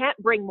one, you can't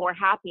bring more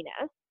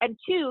happiness. And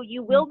two,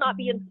 you will not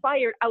be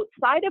inspired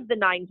outside of the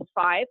 9 to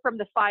 5, from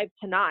the 5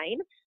 to 9,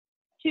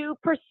 to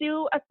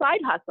pursue a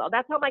side hustle.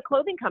 That's how my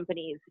clothing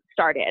companies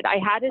started. I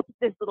had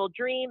this little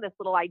dream, this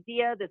little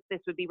idea,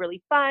 this would be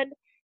really fun.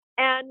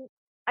 And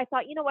I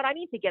thought, you know what, I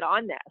need to get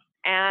on this.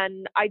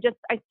 And I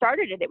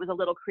started it. It was a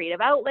little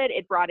creative outlet.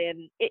 It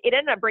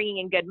ended up bringing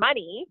in good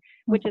money,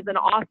 which is an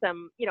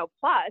awesome, you know,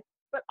 plus.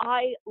 But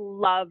I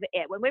love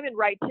it. When women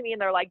write to me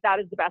and they're like, that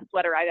is the best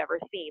sweater I've ever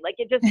seen. Like,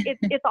 it's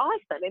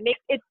awesome.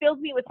 It fills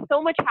me with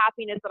so much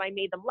happiness that I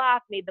made them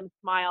laugh, made them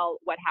smile,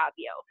 what have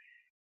you.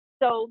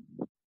 So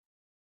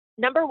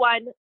number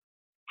one,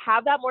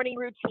 have that morning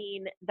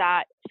routine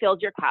that fills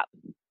your cup.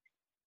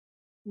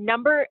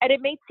 And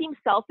it may seem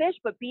selfish,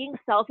 but being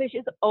selfish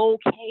is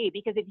okay,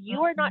 because if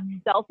you are not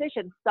selfish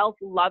and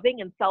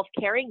self-loving and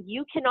self-caring,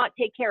 you cannot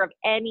take care of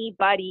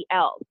anybody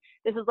else.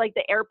 This is like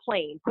the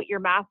airplane. Put your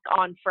mask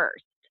on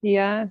first.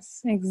 Yes,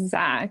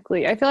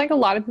 exactly. I feel like a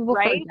lot of people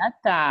forget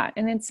that.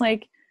 And it's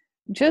like,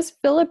 just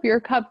fill up your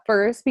cup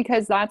first,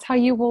 because that's how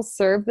you will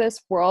serve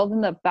this world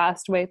in the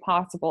best way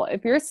possible.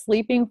 If you're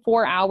sleeping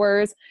 4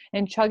 hours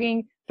and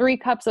chugging 3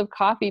 cups of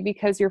coffee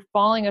because you're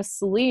falling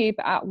asleep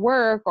at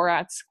work or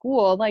at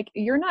school, like,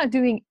 you're not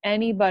doing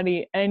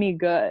anybody any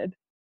good.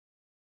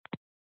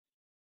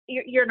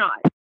 You're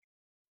not.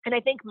 And I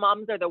think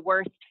moms are the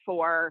worst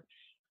for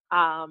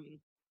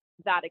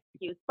that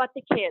excuse. But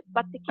the kids.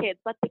 The kids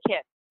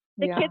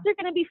are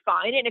going to be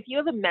fine. And if you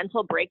have a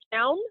mental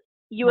breakdown,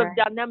 you have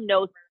done them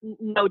no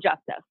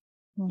justice.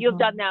 You have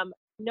done them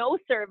no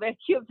service.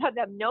 You have done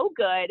them no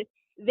good.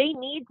 They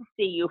need to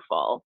see you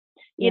full.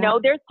 You know,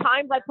 there's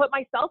times I put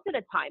myself in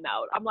a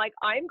timeout. I'm like,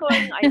 I'm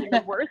in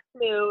the worst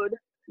mood.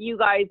 You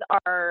guys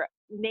are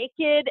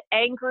naked,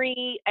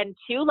 angry, and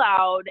too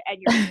loud, and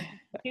you're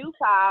too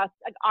fast.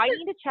 Like, I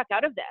need to check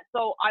out of this.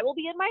 So I will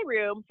be in my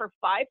room for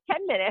 5-10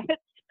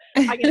 minutes.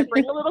 I'm going to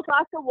bring a little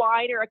glass of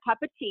wine or a cup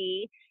of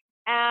tea.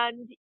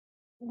 And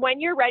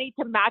when you're ready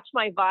to match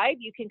my vibe,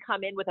 you can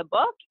come in with a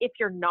book. If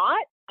you're not,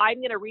 I'm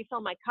going to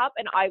refill my cup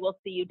and I will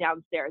see you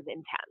downstairs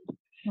in 10.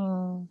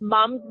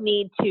 Moms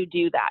need to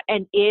do that.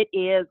 And it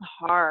is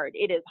hard.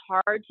 It is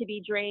hard to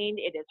be drained.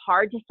 It is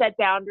hard to set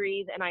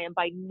boundaries. And I am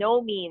by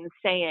no means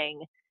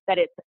saying that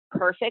it's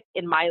perfect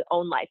in my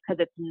own life,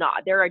 because it's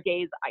not. There are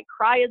days I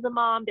cry as a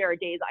mom. There are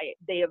days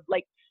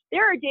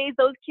there are days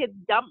those kids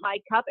dump my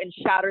cup and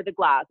shatter the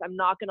glass. I'm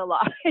not going to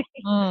lie.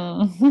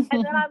 And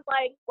then I'm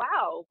like,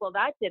 wow, well,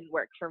 that didn't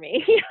work for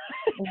me.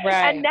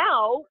 And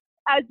now,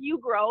 as you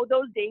grow,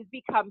 those days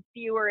become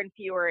fewer and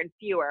fewer and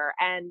fewer.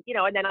 And, you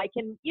know, and then I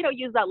can, you know,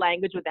 use that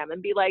language with them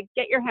and be like,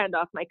 get your hand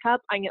off my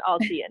cup. I'll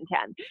see you in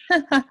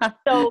 10.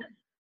 So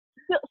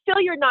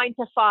fill your 9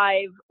 to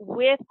 5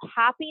 with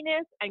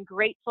happiness and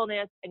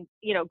gratefulness and,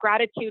 you know,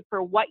 gratitude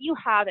for what you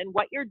have and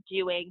what you're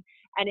doing.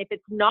 And if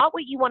it's not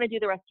what you want to do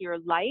the rest of your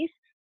life,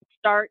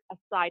 start a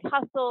side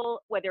hustle,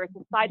 whether it's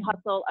a side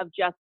hustle of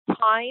just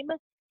time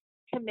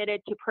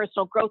committed to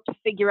personal growth to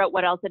figure out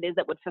what else it is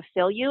that would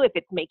fulfill you. If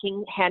it's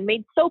making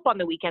handmade soap on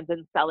the weekends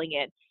and selling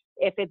it,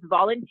 if it's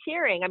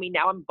volunteering. I mean,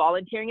 now I'm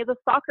volunteering as a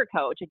soccer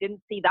coach. I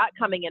didn't see that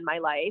coming in my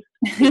life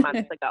 2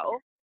 months ago.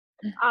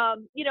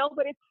 You know,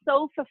 but it's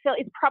so fulfilling.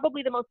 It's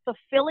probably the most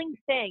fulfilling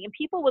thing. And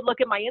people would look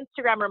at my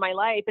Instagram or my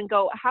life and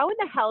go, how in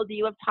the hell do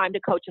you have time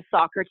to coach a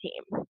soccer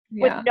team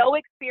with no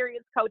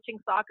experience coaching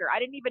soccer? I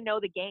didn't even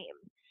know the game.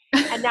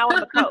 And now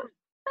I'm a coach.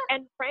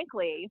 And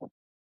frankly,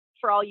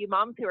 for all you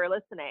moms who are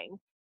listening,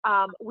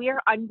 we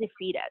are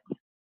undefeated.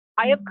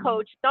 I have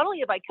coached, not only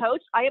have I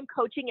coached, I am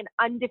coaching an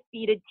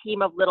undefeated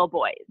team of little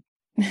boys.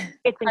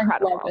 It's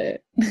incredible. I love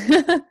it.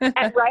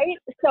 And, right?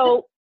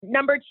 So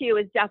number 2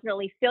 is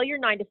definitely fill your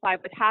 9 to 5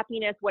 with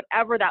happiness,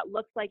 whatever that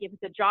looks like. If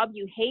it's a job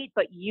you hate,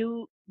 but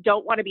you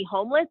don't want to be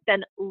homeless,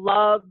 then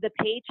love the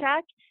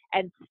paycheck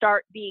and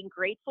start being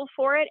grateful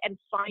for it and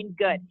find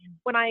good.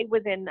 When I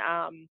was in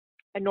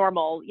a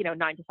normal,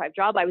 9 to 5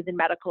 job. I was in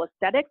medical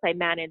aesthetics. I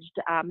managed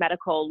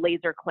medical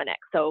laser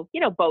clinics. So,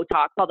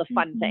 Botox, all the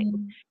fun things.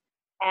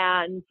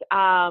 And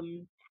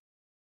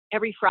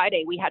every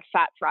Friday we had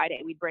Fat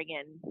Friday. We'd bring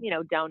in,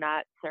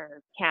 donuts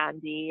or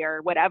candy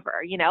or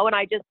whatever, and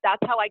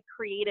that's how I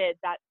created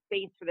that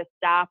space for the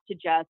staff to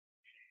just,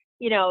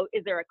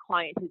 is there a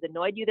client who's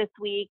annoyed you this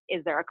week?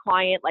 Is there a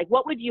client, like,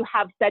 what would you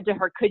have said to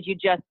her? Could you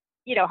just,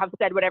 have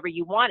said whatever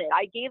you wanted?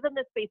 I gave them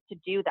the space to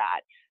do that.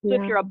 So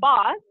if you're a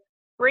boss,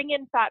 bring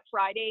in Fat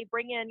Friday,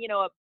 bring in,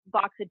 a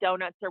box of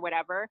donuts or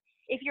whatever.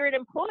 If you're an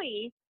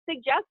employee,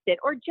 suggest it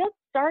or just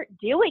start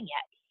doing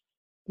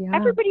it. Yeah.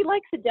 Everybody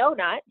likes a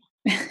donut.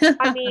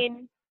 I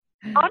mean,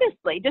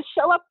 honestly, just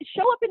show up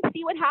and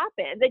see what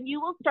happens, and you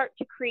will start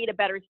to create a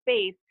better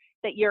space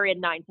that you're in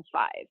 9 to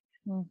 5.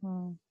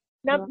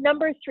 Mm-hmm.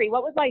 Number 3,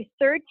 what was my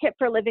third tip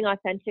for living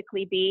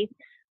authentically? Be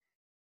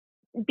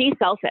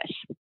selfish.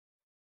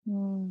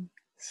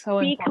 So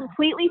be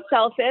completely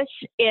selfish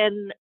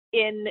in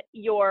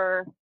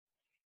your,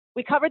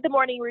 we covered the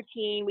morning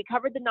routine, we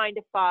covered the 9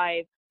 to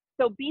 5.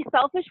 So be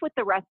selfish with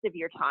the rest of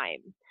your time.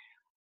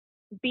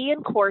 Be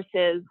in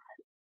courses,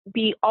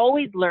 be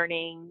always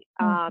learning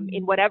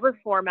in whatever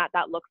format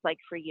that looks like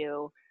for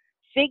you.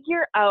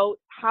 Figure out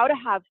how to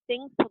have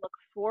things to look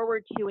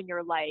forward to in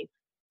your life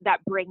that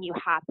bring you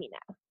happiness,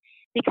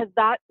 because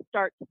that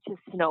starts to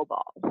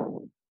snowball.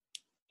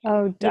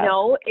 Oh,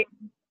 definitely.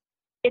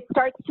 It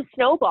starts to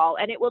snowball,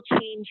 and it will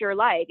change your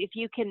life. If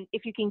you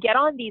can get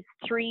on these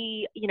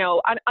 3,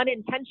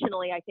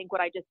 unintentionally, I think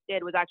what I just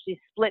did was actually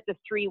split the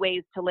 3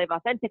 ways to live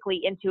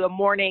authentically into a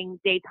morning,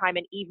 daytime,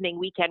 and evening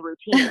weekend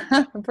routine.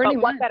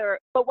 What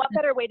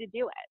better way to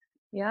do it?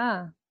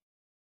 Yeah.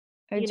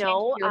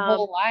 Your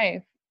whole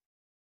life.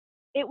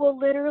 It will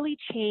literally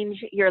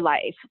change your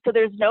life. So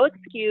there's no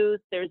excuse.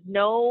 There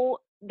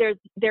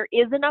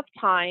is enough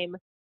time.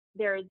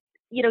 There's,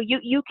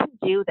 you can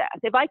do this.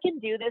 If I can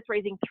do this,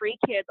 raising 3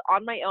 kids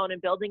on my own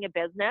and building a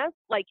business,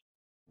 like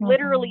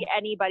literally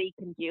anybody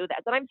can do this.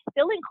 And I'm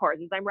still in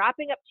courses. I'm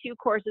wrapping up 2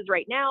 courses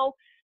right now.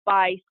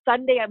 By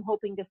Sunday, I'm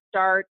hoping to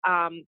start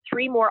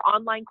 3 more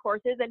online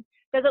courses. And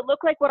does it look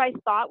like what I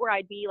thought, where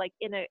I'd be like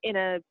in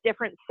a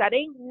different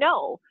setting?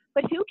 No,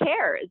 but who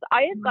cares?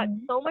 I have got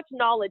so much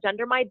knowledge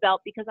under my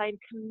belt because I'm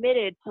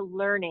committed to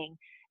learning.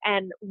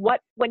 And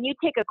when you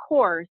take a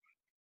course,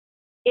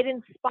 it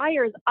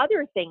inspires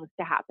other things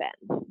to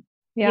happen.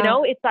 Yeah.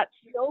 It's that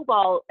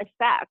snowball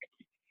effect.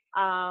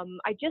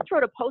 I just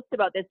wrote a post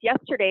about this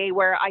yesterday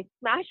where I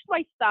smashed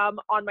my thumb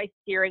on my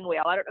steering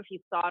wheel. I don't know if you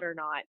saw it or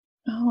not.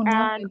 Oh, no,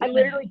 and I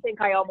literally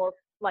think I almost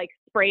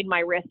sprained my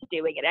wrist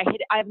doing it.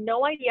 I have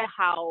no idea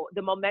how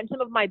the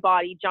momentum of my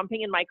body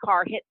jumping in my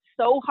car hit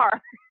so hard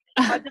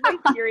onto my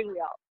steering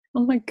wheel.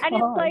 Oh my God. And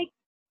it's like,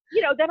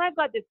 then I've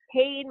got this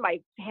pain, my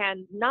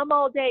hand's numb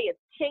all day, it's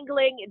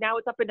tingling, and now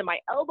it's up into my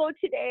elbow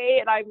today.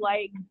 And I'm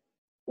like,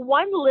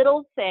 one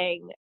little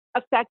thing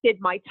affected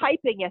my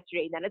typing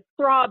yesterday, and then it's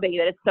throbbing,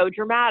 then it's so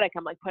dramatic.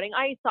 I'm like putting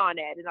ice on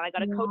it, and then I got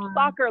to coach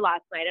soccer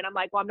last night, and I'm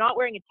like, well, I'm not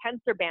wearing a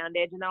tensor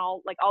bandage, and then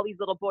all these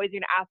little boys are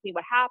gonna ask me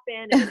what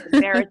happened, and it's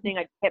embarrassing.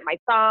 I hit my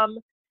thumb,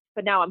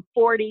 but now I'm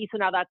 40, so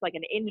now that's like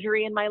an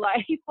injury in my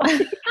life.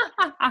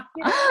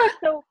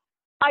 So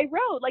I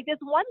wrote this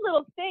one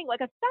little thing,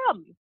 like a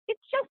thumb.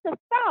 It's just a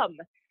thumb,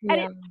 and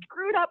it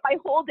screwed up my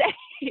whole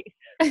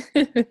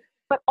day.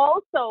 But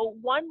also,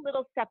 one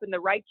little step in the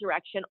right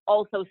direction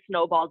also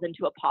snowballs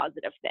into a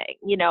positive thing.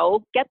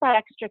 Get that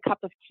extra cup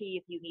of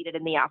tea if you need it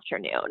in the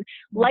afternoon.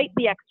 Light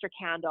the extra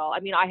candle.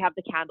 I mean, I have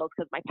the candles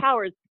because my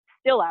power is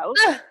still out,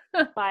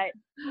 but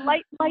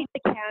light the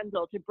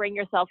candle to bring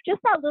yourself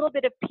just that little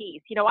bit of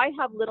peace. I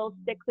have little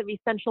sticks of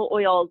essential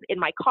oils in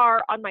my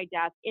car, on my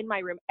desk, in my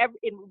room,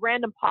 in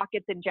random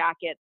pockets and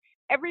jackets.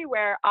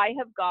 Everywhere I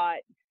have got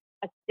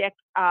a stick,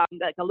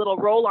 like a little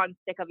roll-on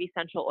stick of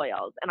essential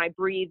oils, and I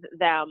breathe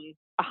them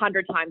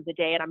 100 times a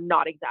day, and I'm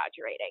not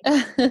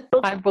exaggerating.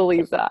 I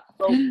believe that.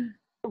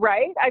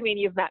 Right? I mean,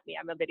 you've met me.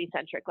 I'm a bit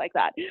eccentric like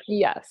that.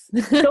 Yes.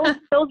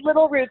 those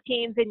little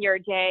routines in your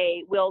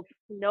day will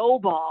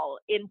snowball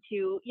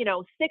into,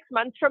 6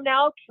 months from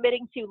now,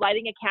 committing to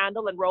lighting a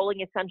candle and rolling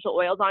essential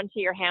oils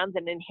onto your hands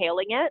and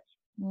inhaling it.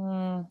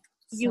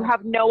 You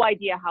have no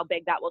idea how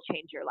big that will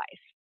change your life.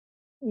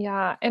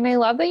 Yeah. And I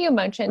love that you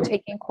mentioned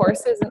taking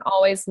courses and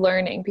always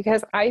learning,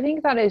 because I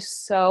think that is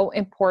so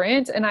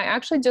important. And I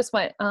actually just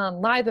went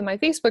live in my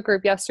Facebook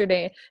group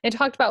yesterday and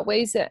talked about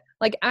ways that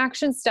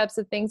action steps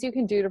of things you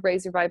can do to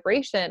raise your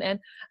vibration. And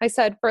I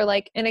said, for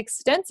an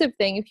extensive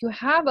thing, if you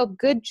have a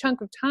good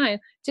chunk of time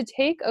to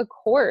take a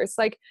course,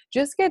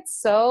 just get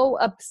so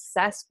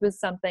obsessed with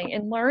something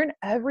and learn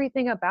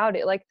everything about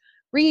it.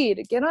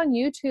 Read, get on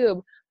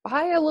YouTube,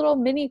 buy a little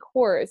mini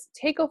course,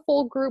 take a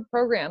full group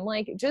program,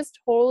 just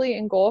totally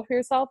engulf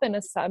yourself in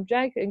a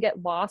subject and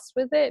get lost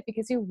with it,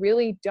 because you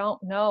really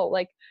don't know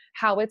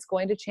how it's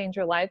going to change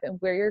your life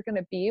and where you're going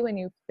to be when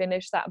you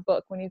finish that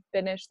book, when you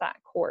finish that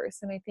course.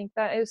 And I think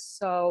that is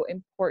so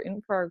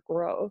important for our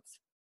growth.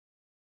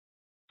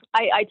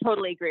 I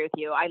totally agree with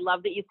you. I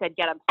love that you said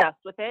get obsessed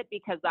with it,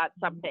 because that's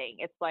something.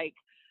 It's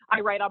I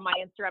write on my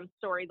Instagram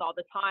stories all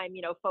the time,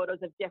 you know, photos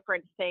of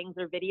different things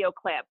or video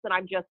clips. And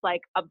I'm just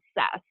like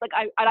obsessed. Like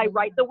I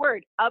write the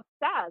word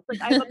obsessed. Like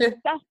I'm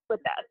obsessed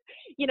with this,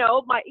 you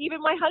know, even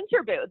my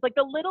hunter boots, like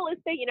the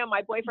littlest thing, you know,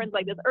 my boyfriend's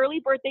like, this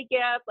early birthday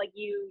gift, like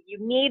you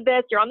need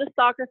this, you're on the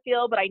soccer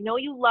field, but I know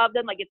you love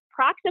them. Like it's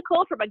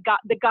practical from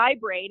the guy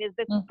brain. Is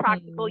this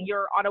practical?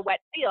 You're on a wet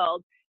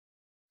field.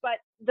 But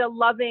the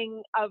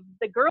loving of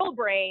the girl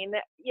brain,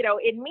 you know,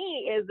 in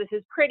me is, this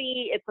is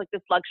pretty. It's like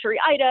this luxury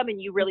item and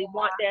you really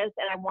want this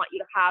and I want you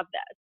to have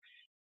this.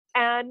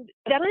 And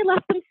then I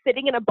left them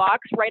sitting in a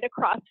box right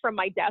across from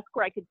my desk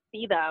where I could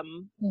see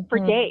them for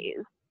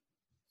days,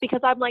 because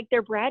I'm like,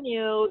 they're brand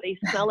new. They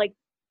smell like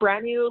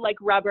brand new, like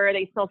rubber.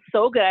 They smell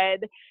so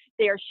good.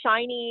 They're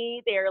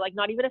shiny. They're like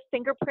not even a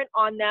fingerprint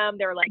on them.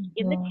 They're like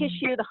in the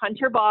tissue, the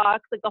hunter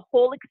box, like the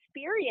whole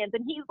experience.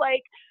 And he's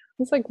like,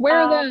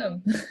 wear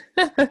them.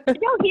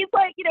 He's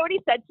like, you know what he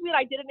said to me? And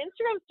I did an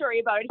Instagram story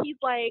about it. He's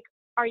like,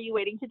 are you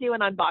waiting to do an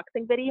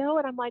unboxing video?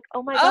 And I'm like,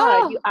 oh my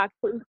God, you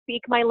actually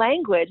speak my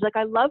language. Like,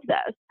 I love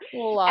this.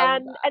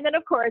 And then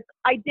of course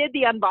I did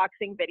the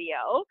unboxing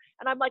video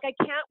and I'm like, I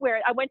can't wear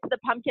it. I went to the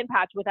pumpkin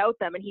patch without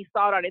them and he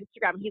saw it on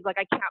Instagram. He's like,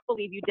 I can't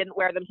believe you didn't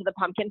wear them to the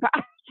pumpkin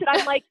patch. And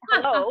I'm like,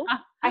 hello,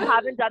 I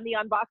haven't done the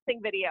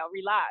unboxing video.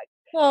 Relax.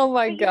 Oh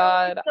my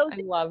God.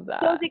 I love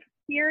that. Those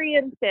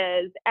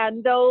experiences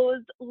and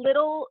those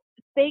little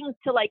things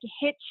to like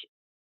hitch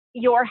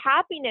your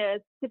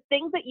happiness to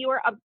things that you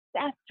are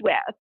obsessed with.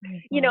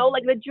 You know,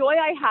 like the joy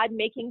I had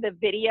making the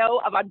video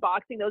of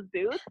unboxing those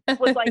boots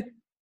was like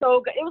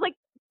so good. It was like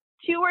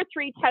 2 or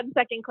 3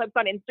 10-second clips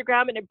on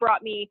Instagram and it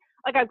brought me,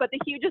 like, I've got the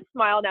hugest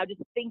smile now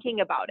just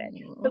thinking about it.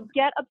 So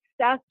get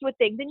obsessed with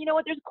things. And you know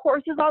what? There's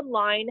courses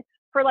online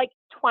for like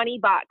 $20.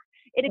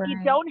 And if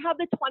you don't have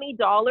the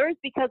 $20,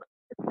 because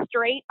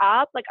straight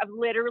up, like I've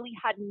literally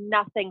had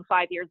nothing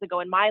 5 years ago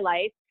in my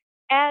life.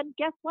 And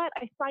guess what?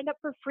 I signed up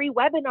for free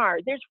webinars.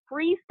 There's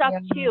free stuff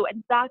too.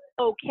 And that's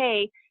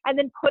okay. And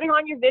then put it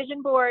on your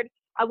vision board.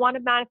 I want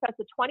to manifest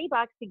the $20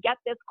 to get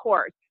this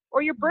course.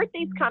 Or your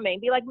birthday's coming.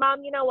 Be like,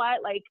 Mom, you know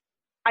what? Like,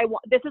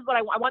 this is what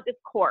I want. I want this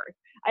course.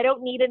 I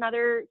don't need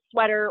another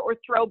sweater or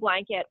throw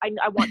blanket.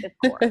 I want this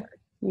course.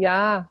 You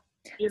know?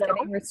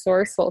 Getting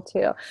resourceful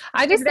too.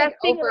 I just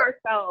investing in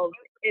ourselves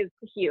is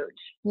huge.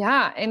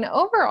 Yeah. And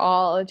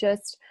overall,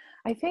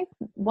 I think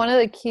one of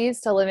the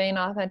keys to living an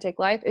authentic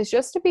life is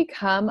just to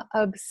become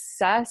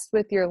obsessed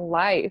with your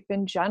life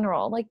in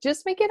general. Like,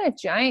 just make it a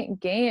giant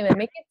game and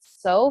make it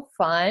so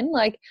fun.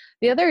 Like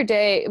the other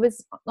day, it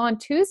was on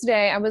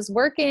Tuesday, I was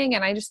working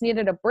and I just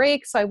needed a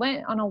break. So I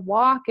went on a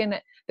walk and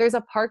there's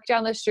a park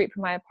down the street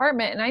from my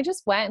apartment. And I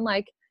just went and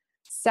like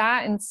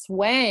sat and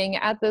swang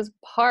at this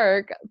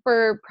park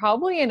for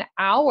probably an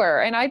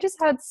hour. And I just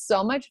had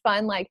so much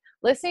fun, like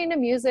listening to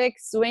music,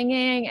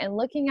 swinging and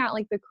looking at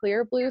like the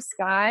clear blue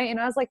sky. And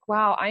I was like,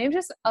 wow, I am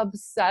just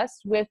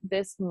obsessed with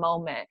this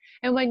moment.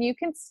 And when you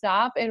can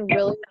stop and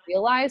really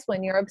realize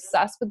when you're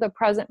obsessed with the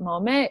present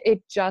moment,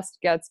 it just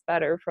gets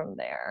better from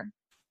there.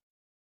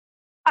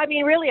 I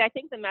mean, really, I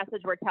think the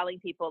message we're telling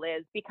people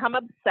is become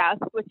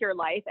obsessed with your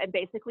life and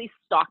basically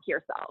stalk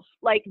yourself.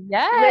 Like,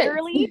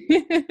 literally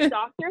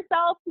stalk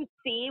yourself to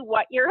see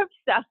what you're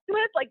obsessed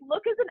with. Like,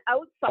 look as an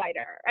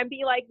outsider and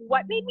be like,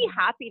 what made me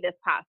happy this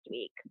past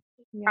week?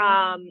 You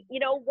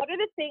know, what are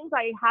the things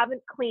I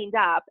haven't cleaned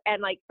up?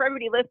 And like, for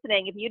everybody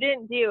listening, if you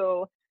didn't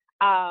do,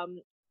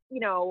 you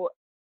know,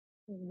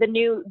 the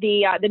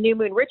new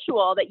moon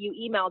ritual that you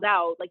emailed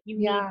out, like you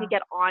need to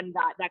get on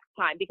that next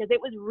time, because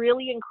it was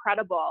really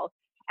incredible.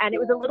 And it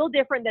was a little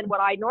different than what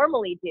I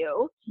normally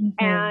do.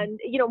 And,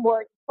 you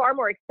know, far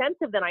more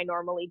extensive than I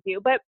normally do.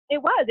 But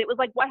it was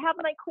like, what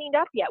haven't I cleaned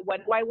up yet?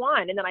 What do I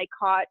want? And then I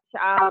caught,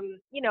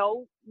 you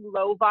know,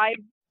 low vibe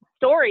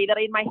story that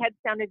in my head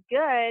sounded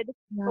good.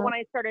 But when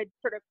I started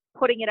sort of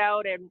putting it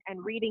out and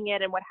reading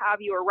it and what have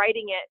you, or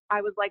writing it,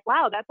 I was like,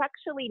 wow, that's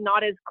actually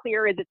not as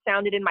clear as it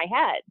sounded in my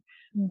head.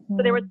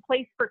 So there was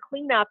place for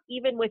cleanup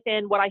even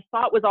within what I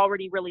thought was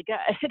already really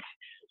good.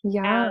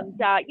 And,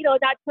 you know,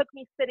 that took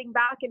me sitting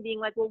back and being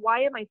like, well,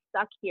 why am I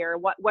stuck here?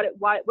 What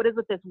is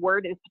with this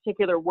word, this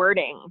particular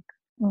wording?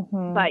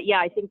 But yeah,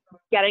 I think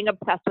getting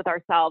obsessed with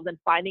ourselves and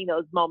finding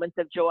those moments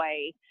of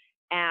joy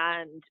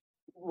and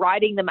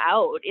riding them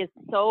out is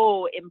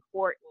so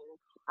important.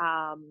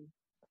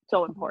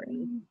 So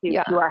important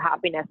to our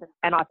happiness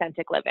and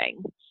authentic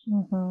living.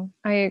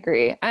 I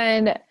agree.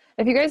 And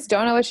if you guys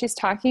don't know what she's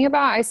talking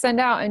about, I send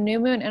out a new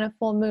moon and a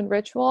full moon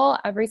ritual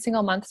every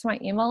single month to my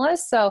email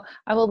list. So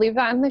I will leave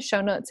that in the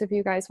show notes if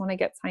you guys want to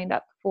get signed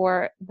up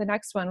for the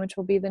next one, which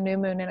will be the new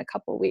moon in a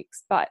couple of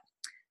weeks. But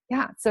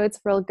yeah, so it's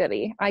real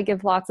goody. I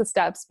give lots of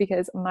steps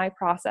because my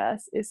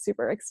process is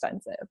super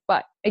extensive,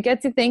 but it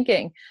gets you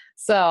thinking.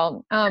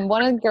 So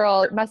one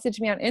girl messaged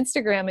me on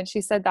Instagram and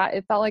she said that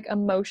it felt like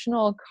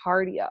emotional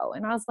cardio.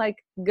 And I was like,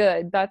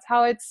 good. That's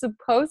how it's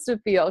supposed to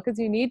feel, because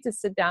you need to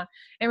sit down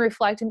and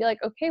reflect and be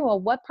like, okay, well,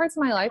 what parts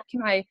of my life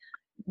can I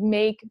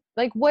make,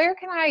 like, where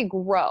can I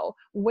grow?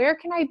 Where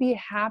can I be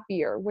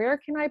happier? Where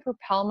can I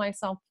propel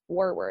myself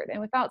forward?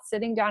 And without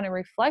sitting down and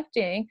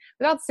reflecting,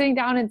 without sitting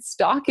down and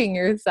stalking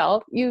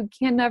yourself, you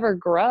can never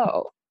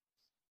grow.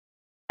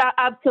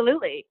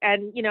 Absolutely.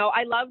 And,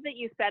 I love that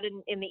you said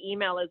in the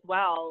email as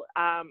well,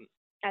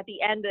 at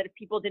the end, that if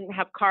people didn't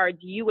have cards,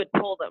 you would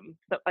pull them.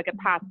 So like a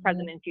past,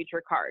 present, and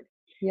future card.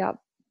 Yep.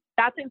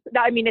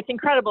 It's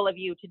incredible of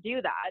you to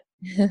do that,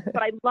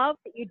 but I love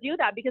that you do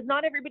that, because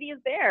not everybody is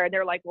there. And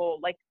they're like, well,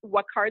 like,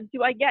 what cards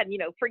do I get?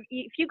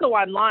 If you go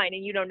online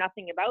and you know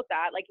nothing about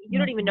that, like, you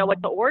don't even know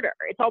what to order.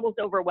 It's almost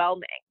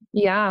overwhelming.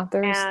 Yeah.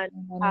 And,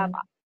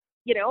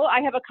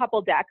 I have a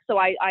couple decks, so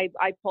I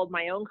pulled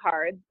my own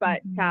cards,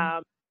 but,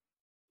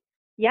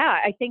 yeah,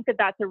 I think that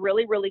that's a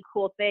really, really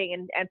cool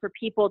thing. And for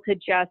people to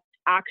just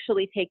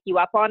actually take you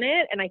up on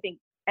it. And I think,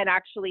 and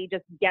actually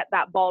just get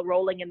that ball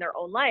rolling in their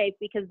own life,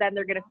 because then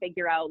they're going to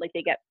figure out, like,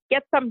 they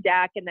get some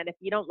deck. And then if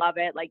you don't love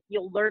it, like,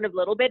 you'll learn a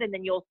little bit, and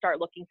then you'll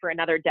start looking for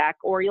another deck,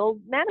 or you'll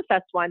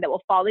manifest one that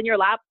will fall in your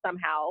lap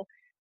somehow.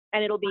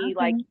 And it'll be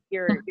like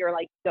your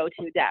like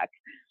go-to deck.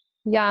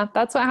 Yeah,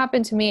 that's what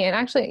happened to me. And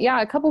actually,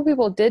 yeah, a couple of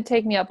people did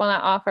take me up on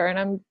that offer, and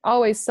I'm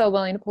always so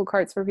willing to pull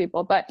cards for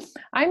people, but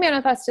I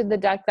manifested the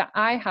deck that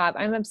I have.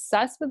 I'm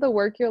obsessed with the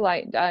Work Your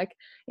Light deck,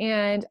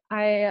 and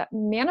I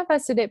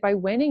manifested it by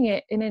winning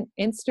it in an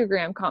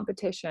Instagram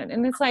competition.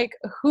 And it's like,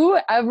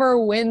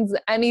 whoever wins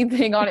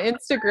anything on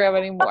Instagram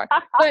anymore?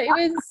 But it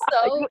was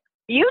so...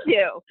 You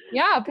do.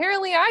 Yeah,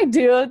 apparently I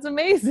do. It's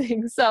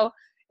amazing. So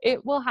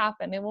it will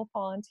happen. It will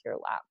fall into your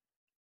lap.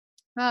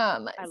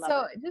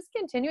 So just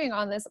continuing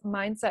on this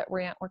mindset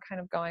rant we're kind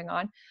of going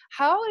on,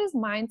 how does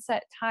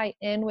mindset tie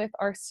in with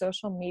our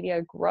social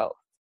media growth?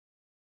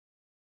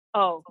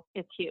 Oh,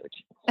 it's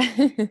huge.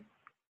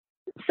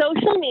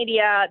 Social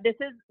media, this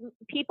is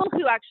people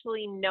who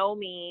actually know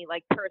me,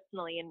 like,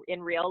 personally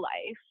in real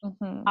life.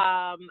 Mm-hmm.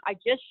 I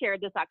just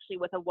shared this actually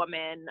with a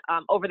woman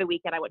over the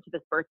weekend. I went to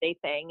this birthday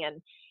thing,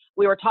 and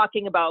we were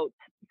talking about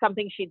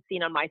something she'd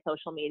seen on my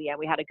social media, and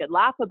we had a good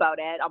laugh about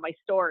it on my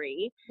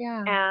story.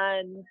 Yeah.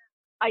 And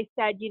I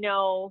said,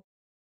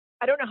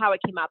 I don't know how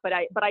it came up, but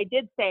I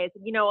did say,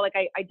 like,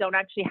 I don't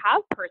actually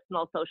have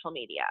personal social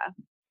media.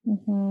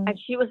 Mm-hmm. And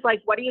she was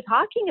like, what are you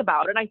talking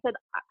about? And I said,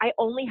 I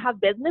only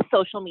have business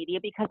social media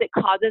because it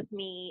causes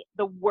me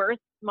the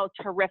worst, most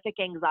horrific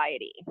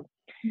anxiety.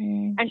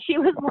 Mm-hmm. And she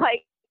was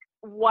like,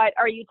 what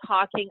are you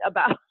talking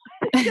about?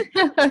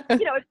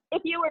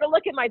 If you were to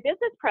look at my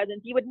business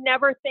presence, you would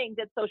never think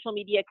that social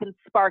media can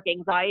spark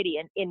anxiety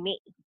in me.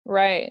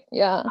 Right.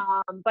 Yeah.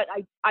 But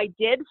I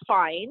did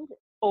find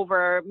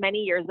over many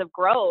years of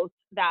growth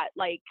that,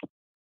 like,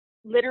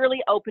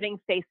 literally opening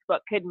Facebook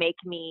could make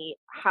me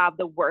have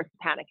the worst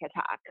panic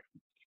attack.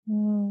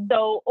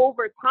 So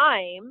over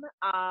time,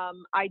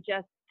 I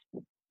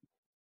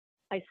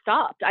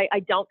stopped. I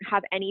don't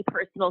have any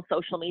personal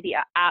social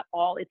media at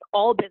all. It's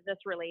all business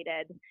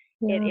related.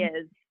 Yeah. It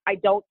is. I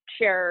don't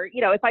share,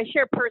 if I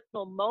share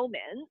personal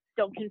moments,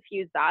 don't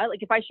confuse that.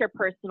 Like, if I share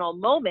personal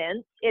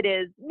moments, it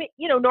is,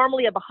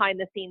 normally a behind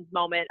the scenes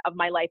moment of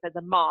my life as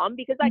a mom,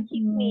 because that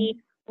keeps me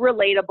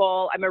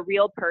relatable. I'm a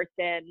real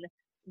person.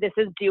 This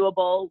is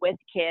doable with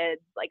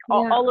kids. Like,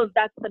 all of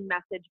that's the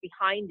message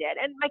behind it.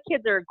 And my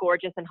kids are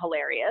gorgeous and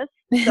hilarious.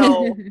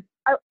 So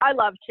I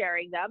love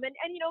sharing them, and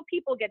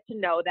people get to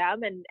know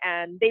them,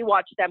 and they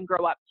watch them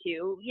grow up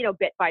too,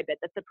 bit by bit.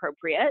 That's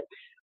appropriate.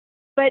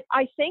 But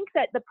I think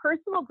that the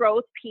personal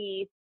growth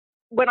piece,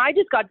 when I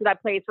just got to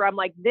that place where I'm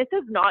like, this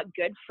is not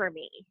good for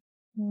me.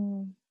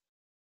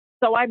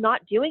 So I'm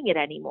not doing it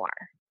anymore.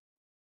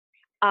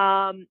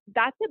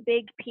 That's a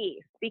big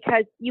piece,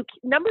 because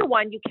number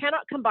one, you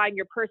cannot combine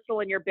your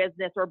personal and your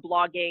business or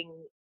blogging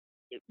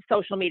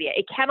social media.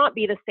 It cannot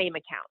be the same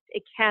account.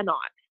 It cannot.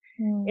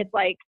 It's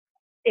like,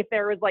 if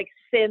there was like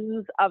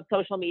sins of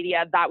social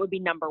media, that would be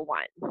number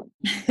one.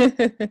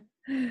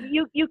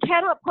 You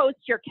cannot post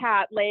your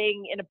cat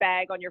laying in a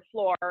bag on your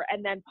floor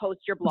and then post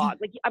your blog.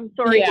 Like, I'm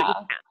sorry, that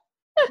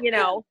you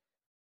can't,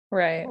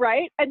 Right.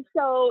 Right. And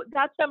so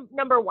that's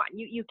number one.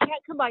 You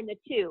can't combine the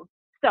two.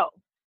 So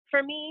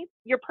for me,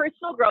 your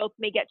personal growth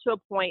may get to a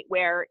point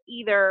where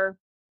either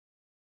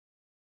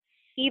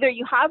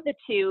you have the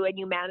two and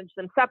you manage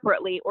them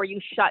separately, or you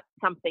shut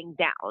something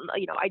down.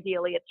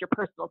 Ideally it's your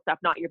personal stuff,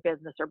 not your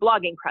business or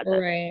blogging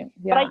presence. Right.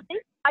 Yeah.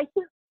 But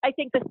I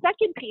think the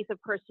second piece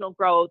of personal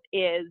growth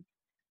is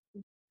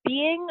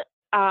being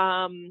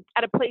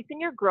at a place in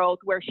your growth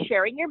where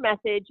sharing your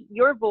message,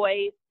 your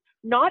voice,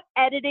 not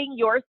editing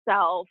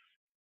yourself,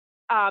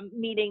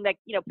 meaning that,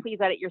 please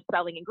edit your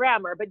spelling and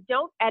grammar, but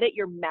don't edit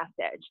your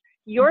message.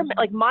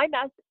 Like, my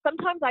message,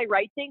 sometimes I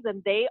write things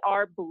and they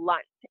are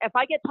blunt. If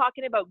I get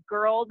talking about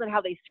girls and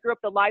how they screw up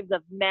the lives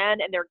of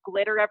men and their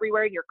glitter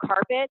everywhere in your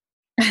carpet,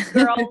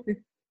 girl,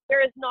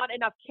 there is not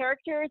enough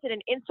characters in an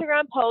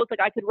Instagram post. Like,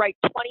 I could write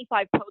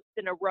 25 posts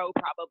in a row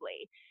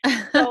probably.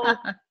 So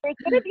there's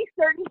going to be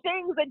certain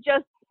things that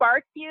just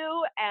spark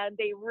you, and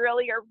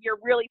you're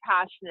really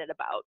passionate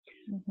about.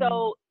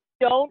 So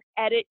don't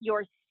edit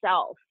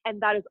yourself.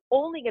 And that is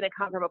only going to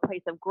come from a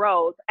place of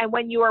growth. And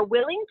when you are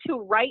willing to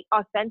write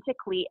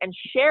authentically and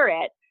share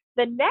it,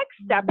 the next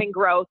step in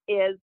growth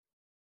is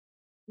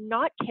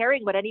not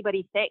caring what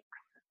anybody thinks.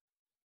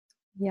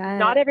 Yeah.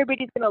 Not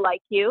everybody's going to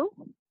like you.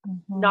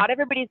 Mm-hmm. Not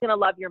everybody's going to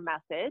love your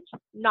message.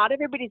 Not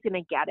everybody's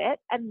going to get it.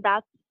 And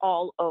that's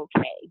all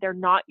okay. They're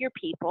not your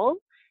people.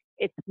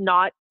 It's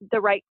not the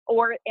right,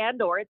 or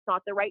it's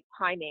not the right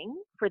timing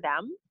for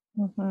them.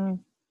 Mm-hmm.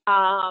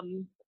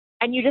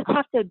 And you just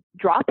have to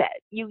drop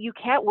it. You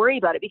can't worry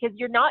about it, because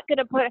you're not going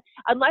to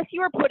unless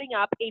you are putting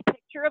up a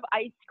picture of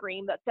ice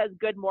cream that says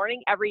good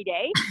morning every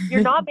day,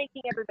 you're not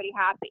making everybody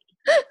happy.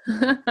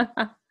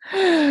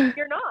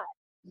 You're not.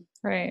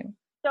 Right.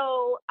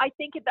 So I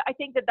think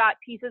that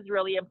piece is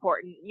really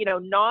important,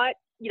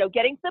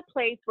 getting to the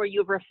place where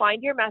you've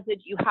refined your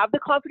message, you have the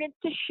confidence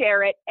to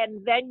share it,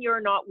 and then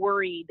you're not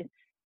worried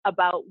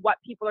about what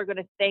people are going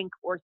to think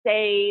or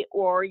say,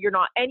 or you're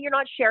not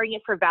sharing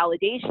it for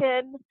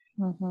validation.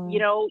 Mm-hmm.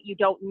 You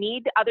don't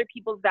need other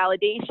people's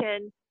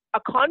validation. A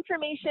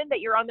confirmation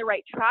that you're on the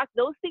right track,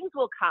 those things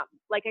will come.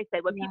 Like I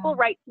said, when people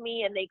write to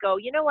me and they go,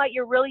 you know what,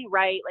 you're really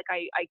right. Like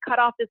I cut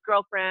off this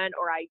girlfriend,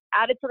 or I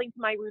added something to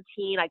my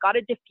routine. I got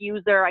a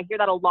diffuser. I hear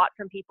that a lot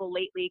from people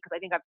lately, because I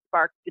think I've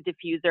sparked the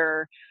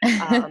diffuser.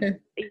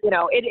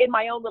 In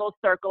my own little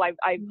circle, I've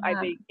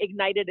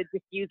ignited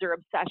a diffuser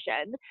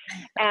obsession.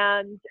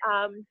 And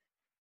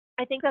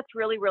I think that's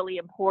really, really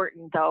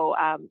important, though,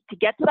 to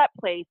get to that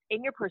place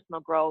in your personal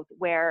growth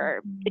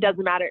where it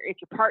doesn't matter if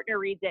your partner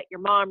reads it,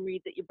 your mom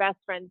reads it, your best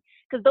friend,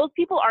 because those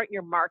people aren't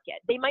your market.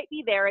 They might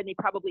be there and they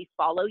probably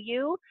follow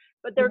you,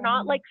 but they're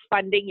not like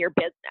funding your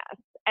business.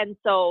 And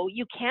so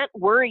you can't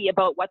worry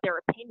about what their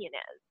opinion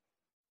is.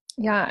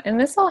 Yeah. And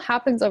this all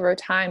happens over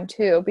time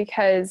too,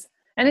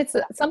 and it's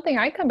something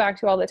I come back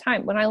to all the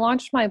time. When I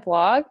launched my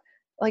blog,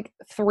 like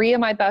 3 of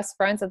my best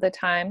friends at the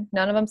time,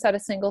 none of them said a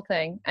single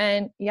thing.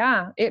 And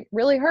yeah, it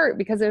really hurt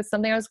because it was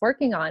something I was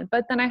working on.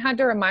 But then I had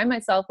to remind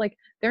myself, like,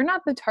 they're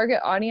not the target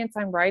audience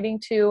I'm writing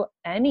to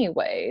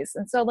anyways.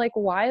 And so like,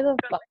 why the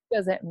fuck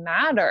does it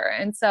matter?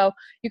 And so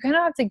you kind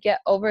of have to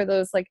get over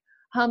those like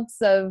humps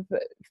of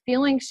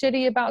feeling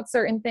shitty about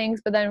certain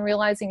things, but then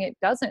realizing it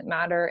doesn't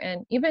matter.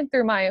 And even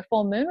through my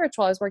full moon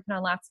ritual I was working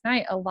on last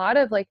night, a lot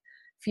of like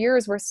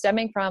fears were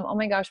stemming from, oh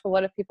my gosh, but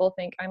what if people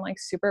think I'm like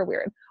super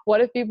weird?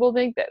 What if people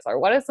think this? Or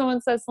what if someone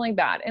says something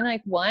bad? And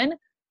like, 1,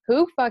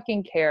 who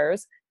fucking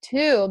cares?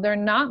 2, they're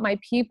not my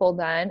people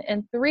then.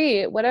 And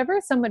 3, whatever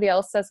somebody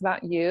else says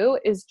about you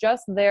is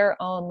just their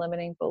own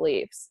limiting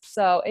beliefs.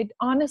 So it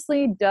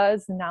honestly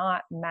does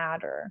not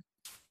matter.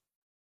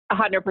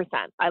 100%.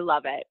 I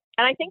love it.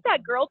 And I think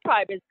that girl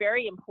tribe is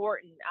very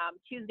important.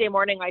 Tuesday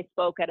morning, I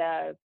spoke at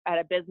a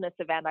business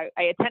event.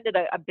 I attended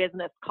a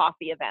business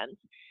coffee event.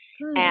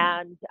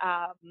 And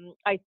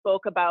I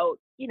spoke about,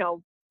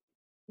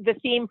 the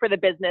theme for the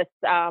business,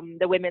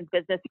 the women's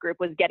business group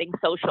was getting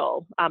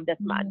social this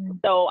month.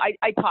 So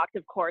I talked,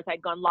 of course,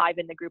 I'd gone live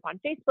in the group on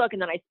Facebook,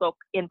 and then I spoke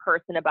in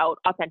person about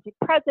authentic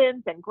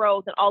presence and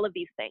growth and all of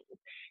these things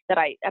that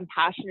I am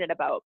passionate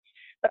about.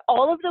 But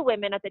all of the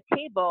women at the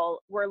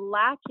table were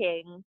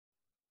lacking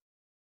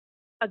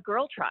a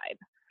girl tribe.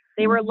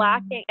 They were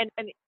lacking, and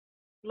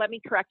let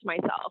me correct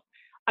myself.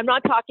 I'm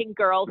not talking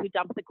girl who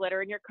dumps the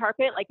glitter in your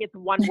carpet. Like, it's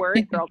one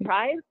word, girl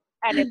tribe,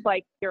 and it's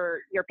like your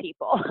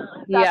people.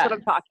 That's what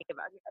I'm talking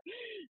about here.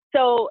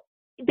 So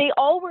they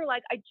all were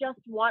like, I just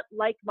want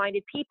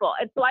like-minded people.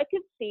 And so I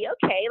could see,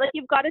 okay, like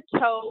you've got a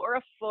toe or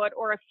a foot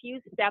or a few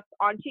steps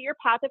onto your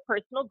path of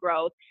personal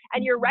growth,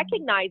 and you're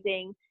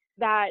recognizing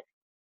that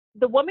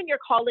the woman you're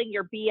calling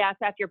your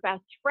BFF, your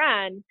best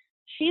friend,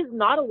 she's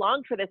not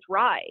along for this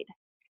ride.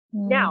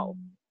 Now,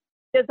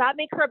 does that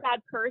make her a bad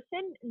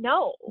person?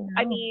 No.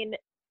 I mean,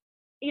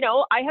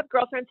 I have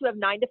girlfriends who have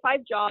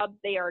 9-to-5 jobs.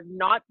 They are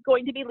not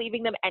going to be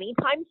leaving them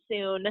anytime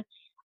soon.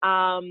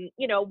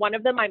 One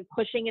of them I'm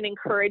pulling and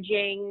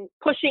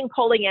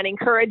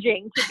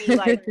encouraging to be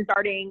like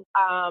starting,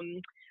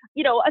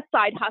 a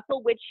side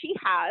hustle, which she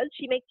has.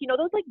 She makes,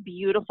 those like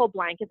beautiful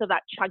blankets of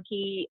that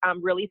chunky,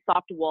 really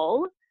soft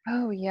wool.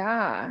 Oh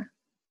yeah.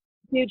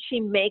 Dude, she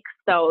makes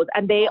those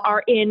and they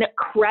are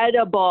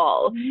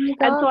incredible. And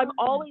so I'm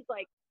always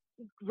like,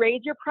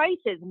 raise your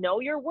prices,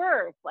 know your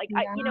worth. Like,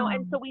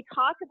 and so we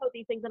talk about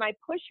these things and I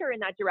push her in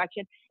that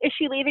direction. Is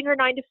she leaving her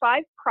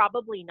 9-to-5?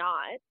 Probably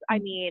not. I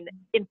mean,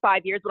 in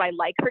 5 years, would I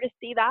like her to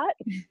see that?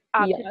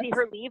 To see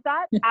her leave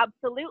that?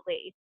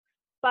 Absolutely.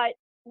 But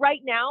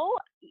right now,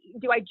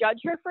 do I judge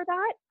her for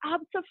that?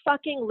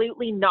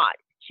 Abso-fucking-lutely not.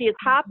 She is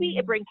happy.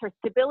 It brings her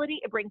stability.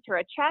 It brings her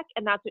a check.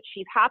 And that's what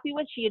she's happy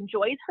with. She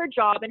enjoys her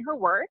job and her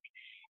work.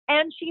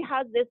 And she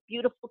has this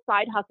beautiful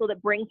side hustle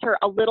that brings her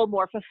a little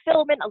more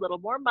fulfillment, a little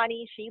more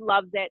money. She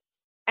loves it.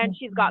 And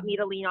she's got me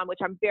to lean on, which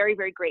I'm very,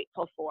 very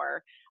grateful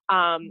for,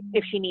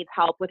 if she needs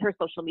help with her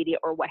social media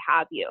or what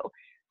have you.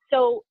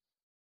 So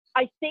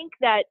I think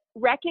that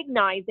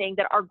recognizing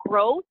that our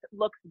growth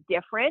looks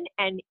different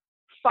and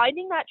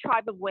finding that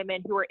tribe of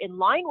women who are in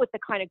line with the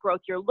kind of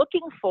growth you're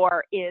looking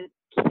for is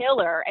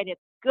killer, and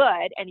it's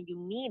good and you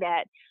need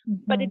it,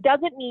 but it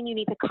doesn't mean you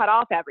need to cut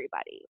off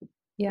everybody.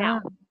 Yeah.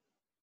 Now,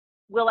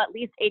 will at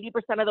least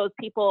 80% of those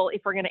people,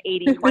 if we're going to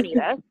 80-20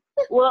 this,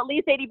 will at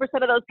least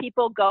 80% of those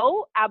people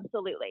go?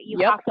 Absolutely. You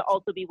have to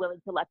also be willing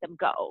to let them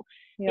go,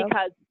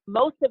 because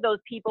most of those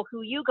people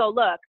who you go,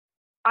 look,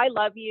 I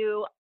love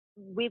you,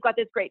 we've got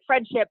this great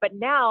friendship, but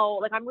now,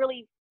 like, I'm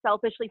really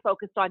selfishly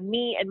focused on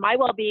me and my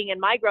well-being and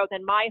my growth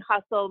and my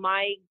hustle,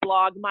 my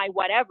blog, my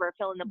whatever,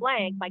 fill in the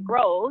blank, my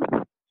growth.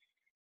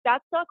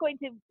 That's not going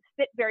to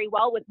fit very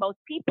well with most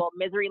people.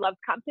 Misery loves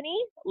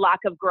company. Lack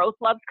of growth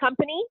loves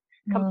company.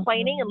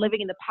 Complaining and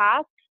living in the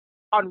past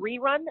on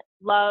rerun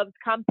loves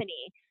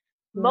company.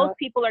 Most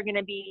people are going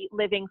to be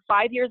living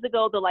 5 years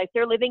ago, the life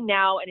they're living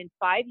now, and in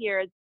 5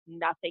 years,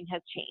 nothing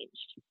has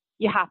changed.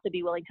 You have to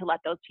be willing to let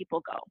those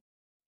people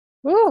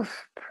go. Ooh,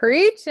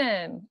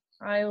 preaching.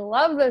 I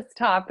love this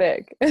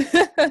topic.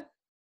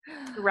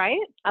 Right?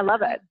 I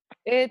love it.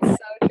 It's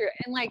so true.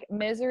 And like,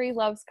 misery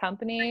loves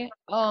company.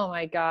 Oh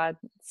my God.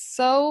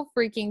 So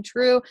freaking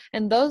true.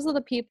 And those are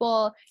the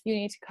people you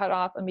need to cut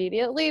off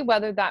immediately,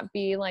 whether that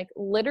be like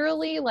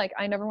literally, like,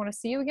 I never want to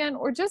see you again,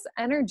 or just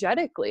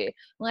energetically.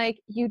 Like,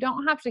 you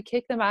don't have to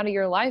kick them out of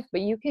your life,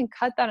 but you can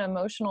cut that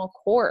emotional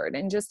cord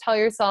and just tell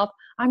yourself,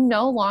 I'm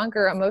no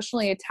longer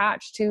emotionally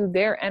attached to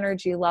their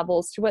energy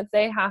levels, to what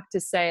they have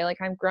to say.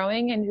 Like, I'm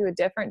growing into a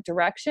different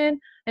direction,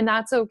 and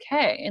that's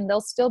okay. And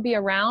they'll still be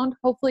around.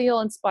 Hopefully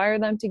you'll inspire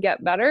them to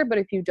get better. But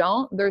if you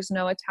don't, there's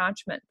no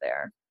attachment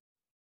there.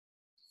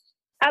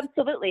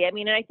 Absolutely. I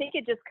mean, and I think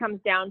it just comes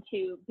down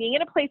to being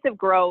in a place of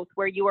growth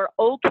where you are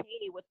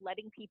okay with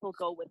letting people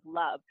go with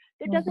love.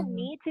 There doesn't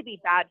need to be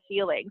bad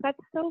feelings. That's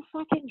so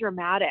fucking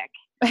dramatic.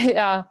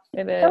 Yeah,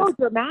 it is. So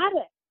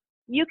dramatic.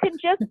 You can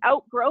just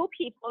outgrow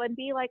people and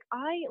be like,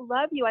 I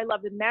love you. I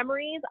love the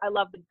memories. I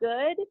love the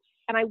good.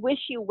 And I wish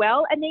you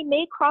well. And they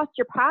may cross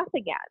your path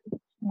again.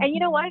 And you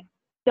know what?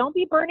 Don't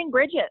be burning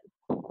bridges.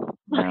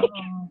 Like,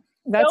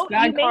 that's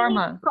bad karma. You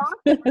may need to cross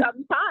it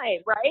sometime,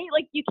 right?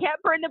 Like, you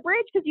can't burn the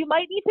bridge because you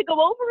might need to go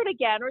over it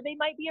again, or they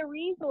might be a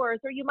resource,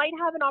 or you might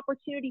have an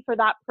opportunity for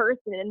that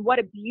person. And what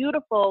a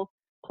beautiful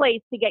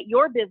place to get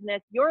your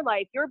business, your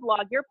life, your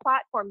blog, your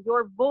platform,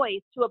 your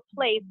voice to a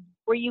place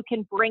where you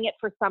can bring it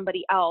for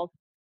somebody else,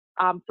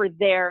 for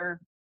their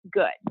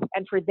good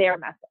and for their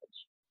message.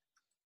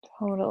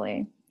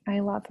 Totally.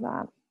 I love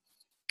that.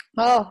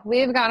 Oh,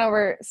 we've gone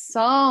over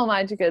so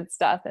much good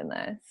stuff in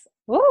this.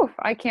 Woo,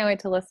 I can't wait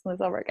to listen to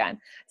this over again.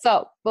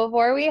 So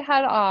before we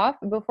head off,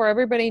 before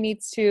everybody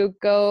needs to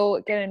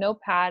go get a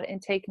notepad and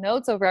take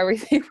notes over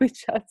everything we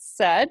just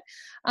said,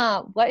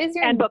 what is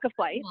your and book a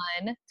flight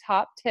one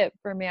top tip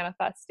for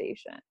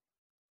manifestation?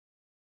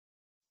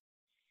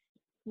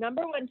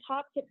 Number one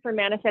top tip for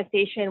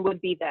manifestation would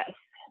be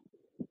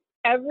this.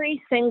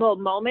 Every single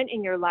moment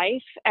in your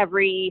life,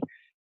 every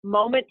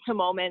moment to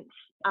moment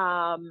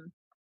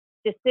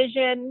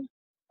decision,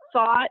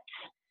 thought,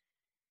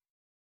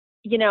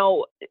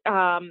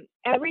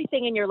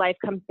 everything in your life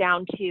comes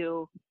down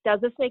to,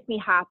 does this make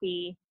me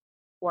happy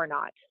or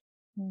not?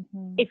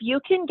 If you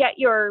can get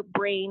your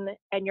brain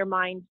and your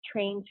mind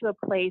trained to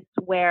a place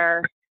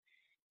where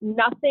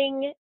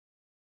nothing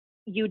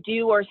you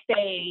do or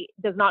say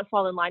does not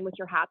fall in line with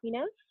your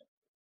happiness,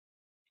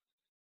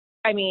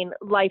 I mean,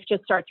 life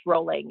just starts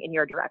rolling in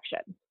your direction.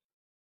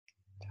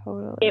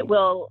 Totally. It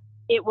will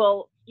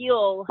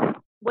feel,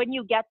 when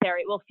you get there,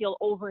 it will feel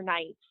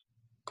overnight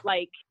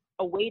like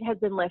a weight has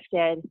been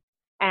lifted,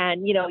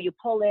 and, you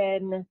pull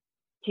in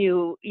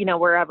to,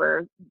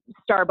 wherever,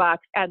 Starbucks,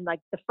 and like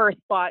the first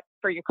spot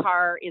for your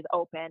car is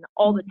open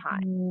all the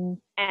time.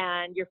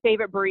 And your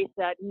favorite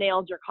barista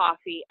nails your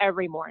coffee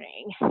every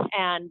morning,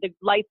 and the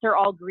lights are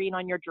all green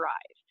on your drive,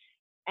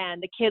 and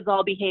the kids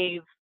all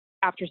behave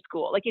after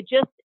school. Like, it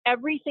just,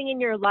 everything in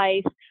your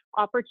life,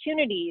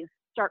 opportunities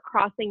start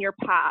crossing your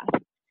path.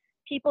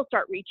 People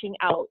start reaching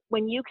out.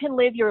 When you can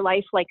live your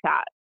life like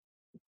that,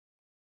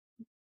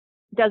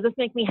 does this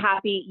make me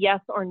happy?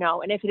 Yes or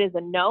no? And if it is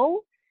a no,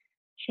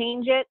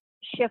 change it,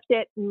 shift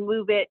it,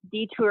 move it,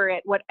 detour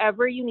it,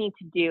 whatever you need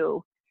to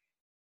do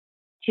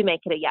to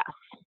make it a yes.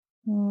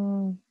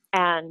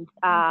 And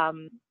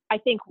I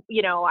think,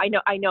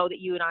 I know that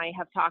you and I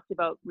have talked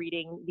about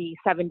reading the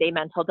 7-Day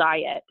Mental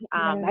Diet.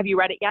 Have you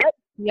read it yet?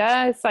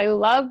 Yes, I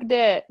loved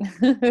it.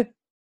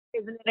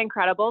 Isn't it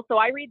incredible? So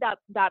I read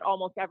that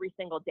almost every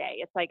single day.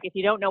 It's like, if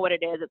you don't know what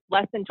it is, it's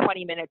less than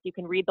 20 minutes. You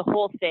can read the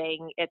whole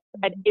thing.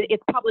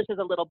 It's published as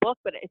a little book,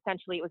 but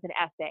essentially it was an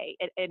essay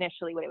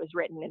initially when it was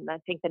written in, I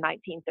think, the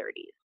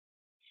 1930s.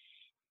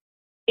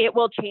 It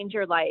will change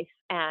your life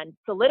and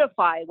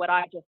solidify what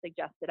I just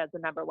suggested as the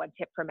number one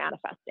tip for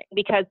manifesting,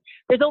 because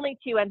there's only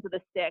two ends of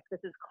the stick. This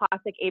is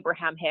classic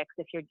Abraham Hicks.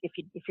 If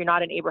you're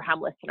not an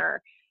Abraham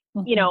listener,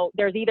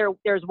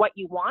 there's what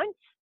you want,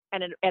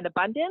 and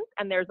abundance,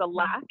 and there's a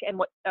lack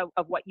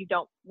of what you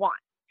don't want.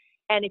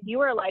 And if you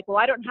are like, well,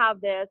 I don't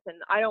have this, and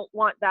I don't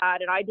want that,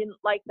 and I didn't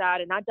like that,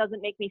 and that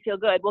doesn't make me feel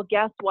good, well,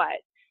 guess what?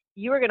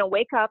 You are going to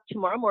wake up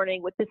tomorrow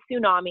morning with this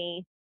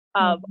tsunami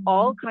of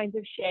all kinds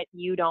of shit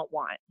you don't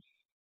want.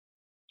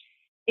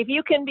 If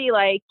you can be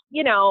like,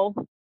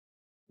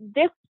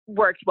 this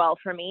worked well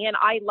for me and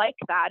I like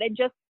that, and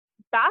just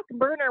back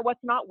burner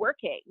what's not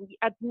working.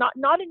 Not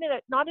in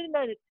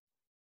a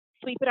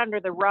sweep it under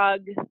the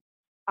rug,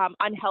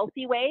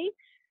 unhealthy way,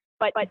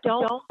 but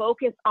don't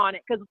focus on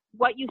it, because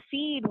what you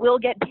feed will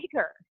get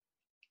bigger.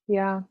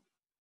 Yeah.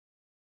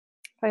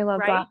 I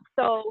love that.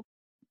 So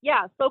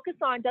yeah, focus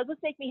on, does this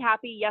make me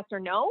happy? Yes or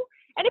no?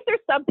 And if there's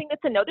something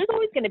that's a no, there's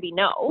always going to be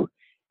no.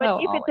 But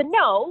if always. it's a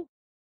no,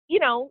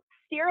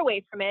 steer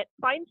away from it.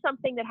 Find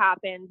something that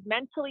happens.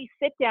 Mentally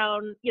sit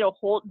down,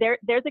 hold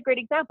there's a great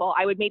example.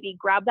 I would maybe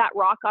grab that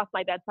rock off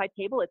my bedside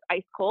table. It's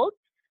ice cold.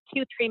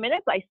 2-3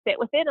 minutes, I sit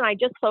with it and I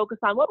just focus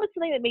on what was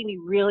something that made me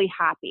really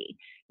happy.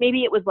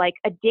 Maybe it was like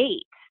a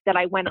date that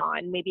I went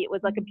on. Maybe it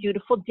was like a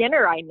beautiful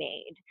dinner I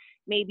made.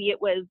 Maybe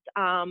it was,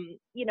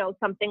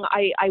 something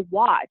I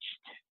watched.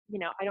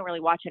 I don't really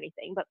watch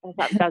anything, but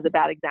that was a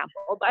bad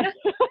example. But,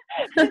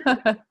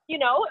 it's,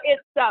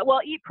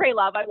 Eat, Pray,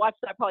 Love. I watch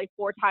that probably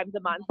 4 times a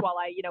month while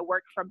I,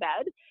 work from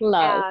bed.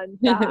 Love. And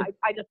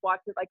I just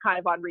watch it like kind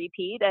of on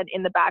repeat and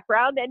in the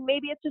background. And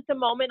maybe it's just a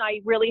moment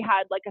I really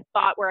had like a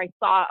thought where I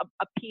saw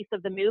a piece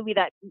of the movie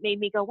that made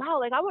me go, wow,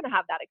 like I want to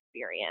have that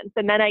experience.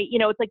 And then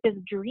it's like this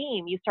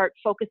dream. You start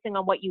focusing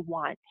on what you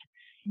want.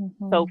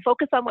 So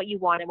focus on what you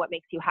want and what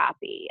makes you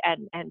happy,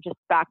 and just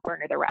back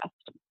burner the rest.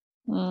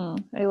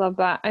 I love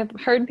that. I've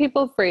heard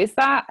people phrase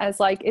that as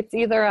like, it's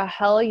either a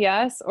hell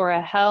yes or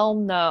a hell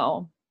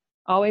no.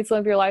 Always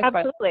live your life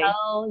by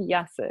hell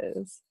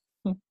yeses.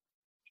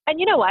 And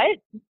you know what?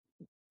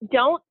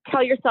 Don't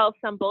tell yourself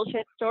some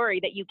bullshit story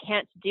that you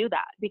can't do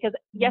that, because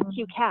yes,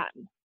 you can.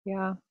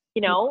 Yeah.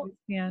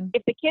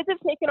 If the kids have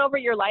taken over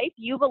your life,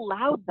 you've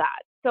allowed that.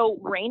 So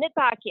rein it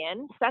back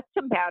in, set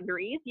some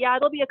boundaries. Yeah,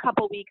 it'll be a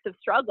couple weeks of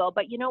struggle,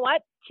 but you know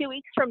what? 2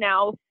 weeks from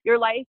now, your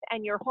life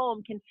and your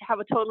home can have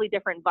a totally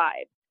different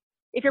vibe.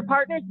 If your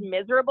partner's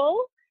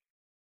miserable,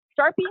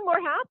 start being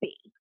more happy.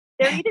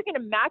 They're either going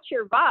to match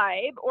your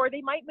vibe or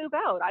they might move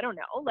out. I don't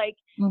know. Like,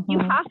 you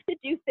have to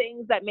do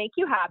things that make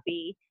you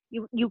happy.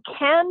 You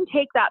can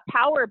take that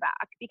power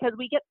back, because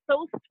we get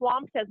so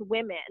swamped as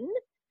women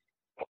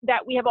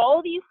that we have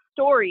all these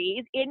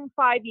stories in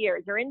 5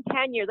 years or in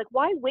 10 years. Like,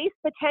 why waste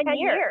the 10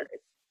 years?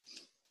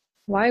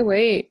 Why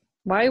wait?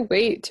 Why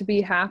wait to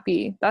be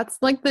happy? That's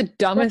like the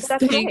dumbest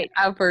thing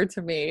ever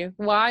to me.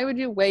 Why would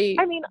you wait?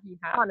 I mean,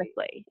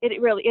 honestly,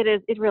 it really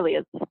is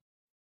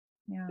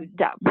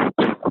dumb.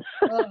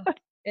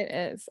 It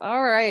is.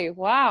 All right.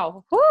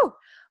 Wow. Whew.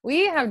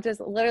 We have just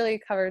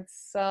literally covered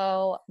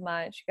so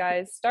much,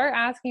 guys. Start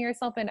asking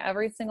yourself in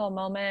every single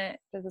moment,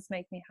 does this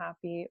make me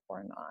happy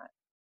or not?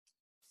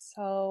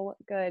 So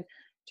good.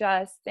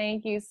 Jess,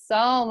 thank you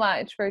so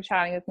much for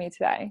chatting with me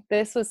today.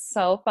 This was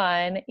so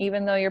fun,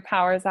 even though your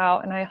power's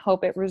out, and I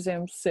hope it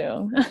resumes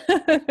soon.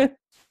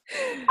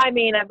 I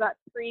mean, I've got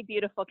 3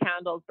 beautiful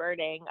candles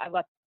burning. I've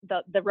got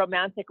the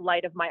romantic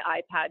light of my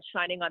iPad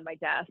shining on my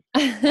desk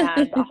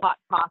and a hot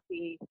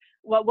coffee.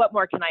 What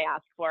more can I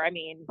ask for? I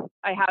mean,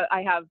 I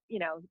have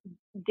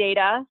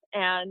data,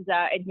 and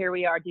here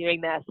we are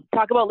doing this.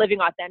 Talk about living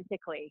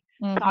authentically.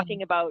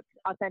 Talking about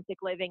authentic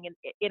living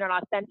in an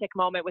authentic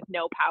moment with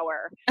no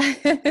power.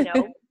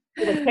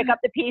 We just pick up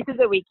the pieces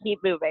and we keep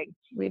moving.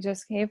 We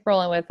just keep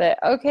rolling with it.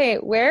 Okay,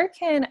 where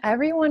can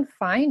everyone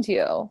find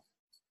you?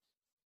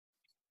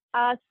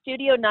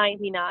 Studio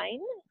 99.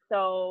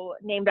 So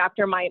named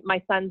after my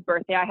son's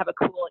birthday. I have a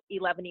cool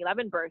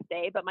 11/11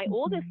 birthday, but my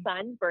oldest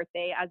son's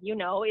birthday, as you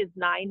know, is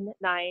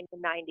 9/9/99.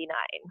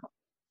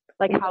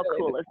 Like, how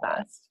cool is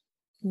that?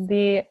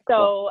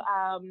 So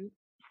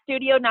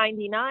Studio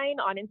 99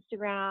 on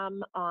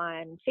Instagram,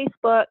 on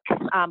Facebook.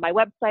 My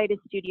website is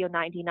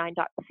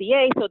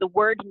studio99.ca. So the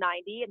word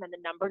 90 and then the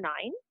number 9.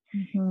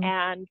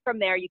 And from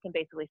there, you can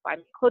basically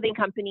find clothing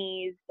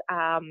companies.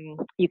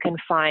 You can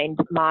find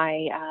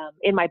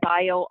in my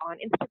bio on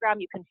Instagram,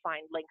 you can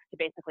find links to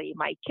basically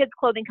my kids'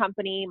 clothing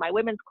company, my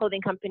women's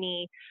clothing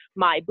company,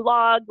 my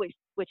blog, which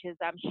is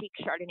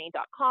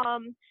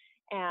chicchardonnay.com.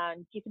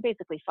 And you can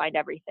basically find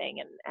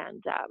everything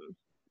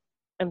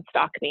and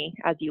stalk me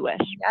as you wish.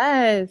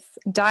 Yes.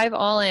 Dive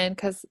all in,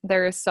 because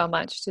there is so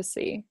much to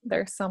see.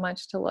 There's so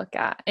much to look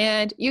at.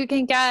 And you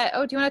can do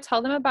you want to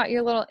tell them about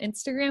your little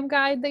Instagram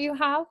guide that you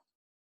have?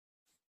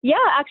 Yeah,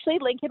 actually,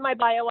 link in my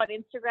bio on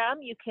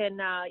Instagram. You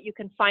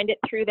can find it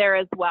through there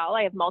as well.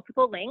 I have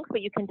multiple links, but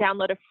you can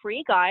download a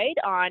free guide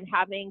on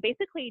having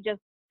basically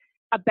just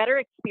a better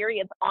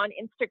experience on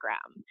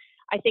Instagram.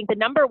 I think the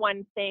number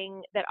one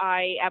thing that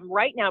I am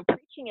right now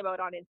preaching about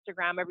on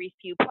Instagram every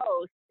few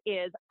posts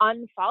is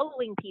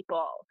unfollowing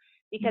people.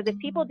 Because if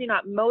people do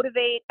not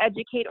motivate,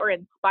 educate, or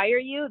inspire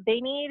you, they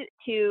need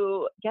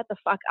to get the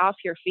fuck off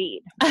your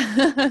feed.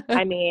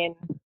 I mean,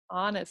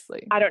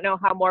 honestly, I don't know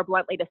how more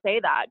bluntly to say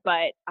that,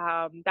 but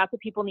that's what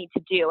people need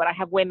to do. And I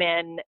have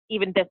women,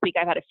 even this week,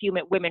 I've had a few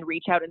women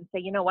reach out and say,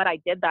 you know what, I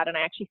did that and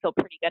I actually feel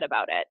pretty good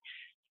about it.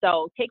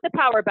 So take the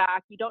power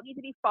back. You don't need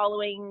to be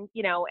following,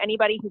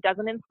 anybody who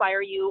doesn't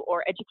inspire you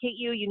or educate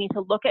you. You need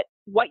to look at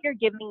what you're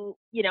giving,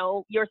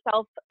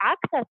 yourself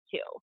access to.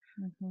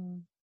 Mm-hmm.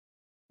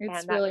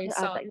 It's and really that's,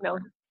 so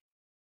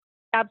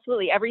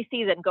absolutely. Every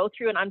season, go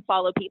through and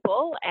unfollow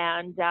people.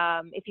 And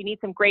if you need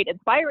some great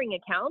inspiring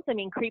accounts,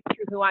 creep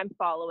through who I'm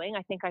following.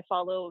 I think I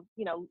follow,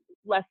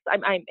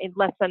 I'm in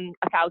less than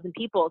 1,000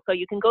 people. So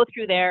you can go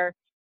through there.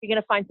 You're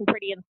going to find some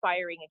pretty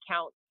inspiring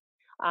accounts.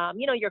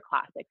 Your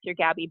classics, your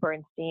Gabby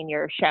Bernstein,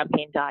 your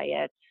Champagne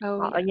Diet,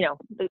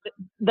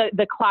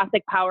 the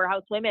classic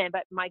powerhouse women,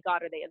 but my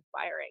God, are they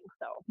inspiring.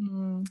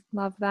 So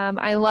love them.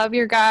 I love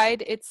your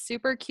guide. It's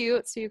super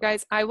cute. So you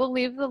guys, I will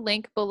leave the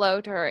link below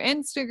to her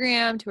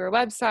Instagram, to her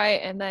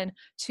website, and then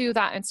to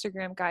that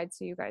Instagram guide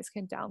so you guys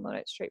can download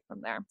it straight from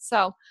there.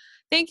 So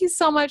thank you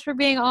so much for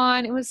being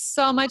on. It was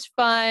so much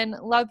fun.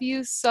 Love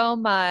you so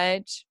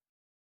much.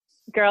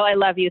 Girl, I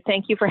love you.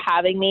 Thank you for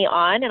having me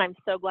on. And I'm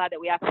so glad that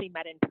we actually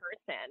met in person.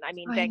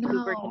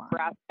 Vancouver to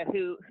Nebraska,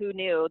 who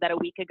knew that a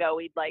week ago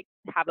we'd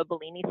have a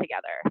Bellini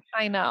together.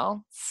 I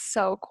know.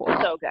 So cool.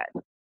 So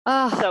good.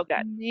 Oh, so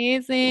good.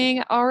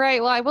 Amazing. All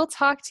right. Well, I will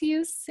talk to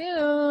you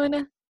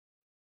soon.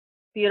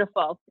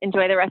 Beautiful.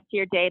 Enjoy the rest of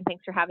your day. And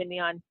thanks for having me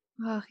on.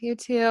 Oh, you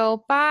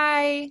too.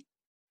 Bye.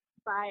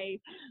 Bye.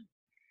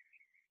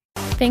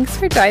 Thanks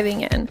for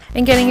diving in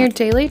and getting your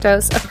daily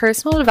dose of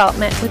personal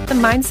development with the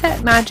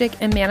Mindset, Magic,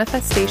 and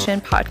Manifestation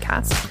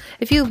podcast.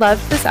 If you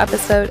loved this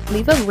episode,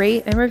 leave a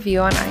rate and review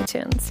on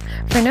iTunes.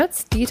 For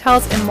notes,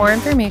 details, and more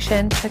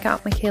information, check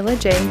out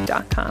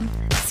michaelaj.com.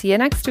 See you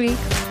next week.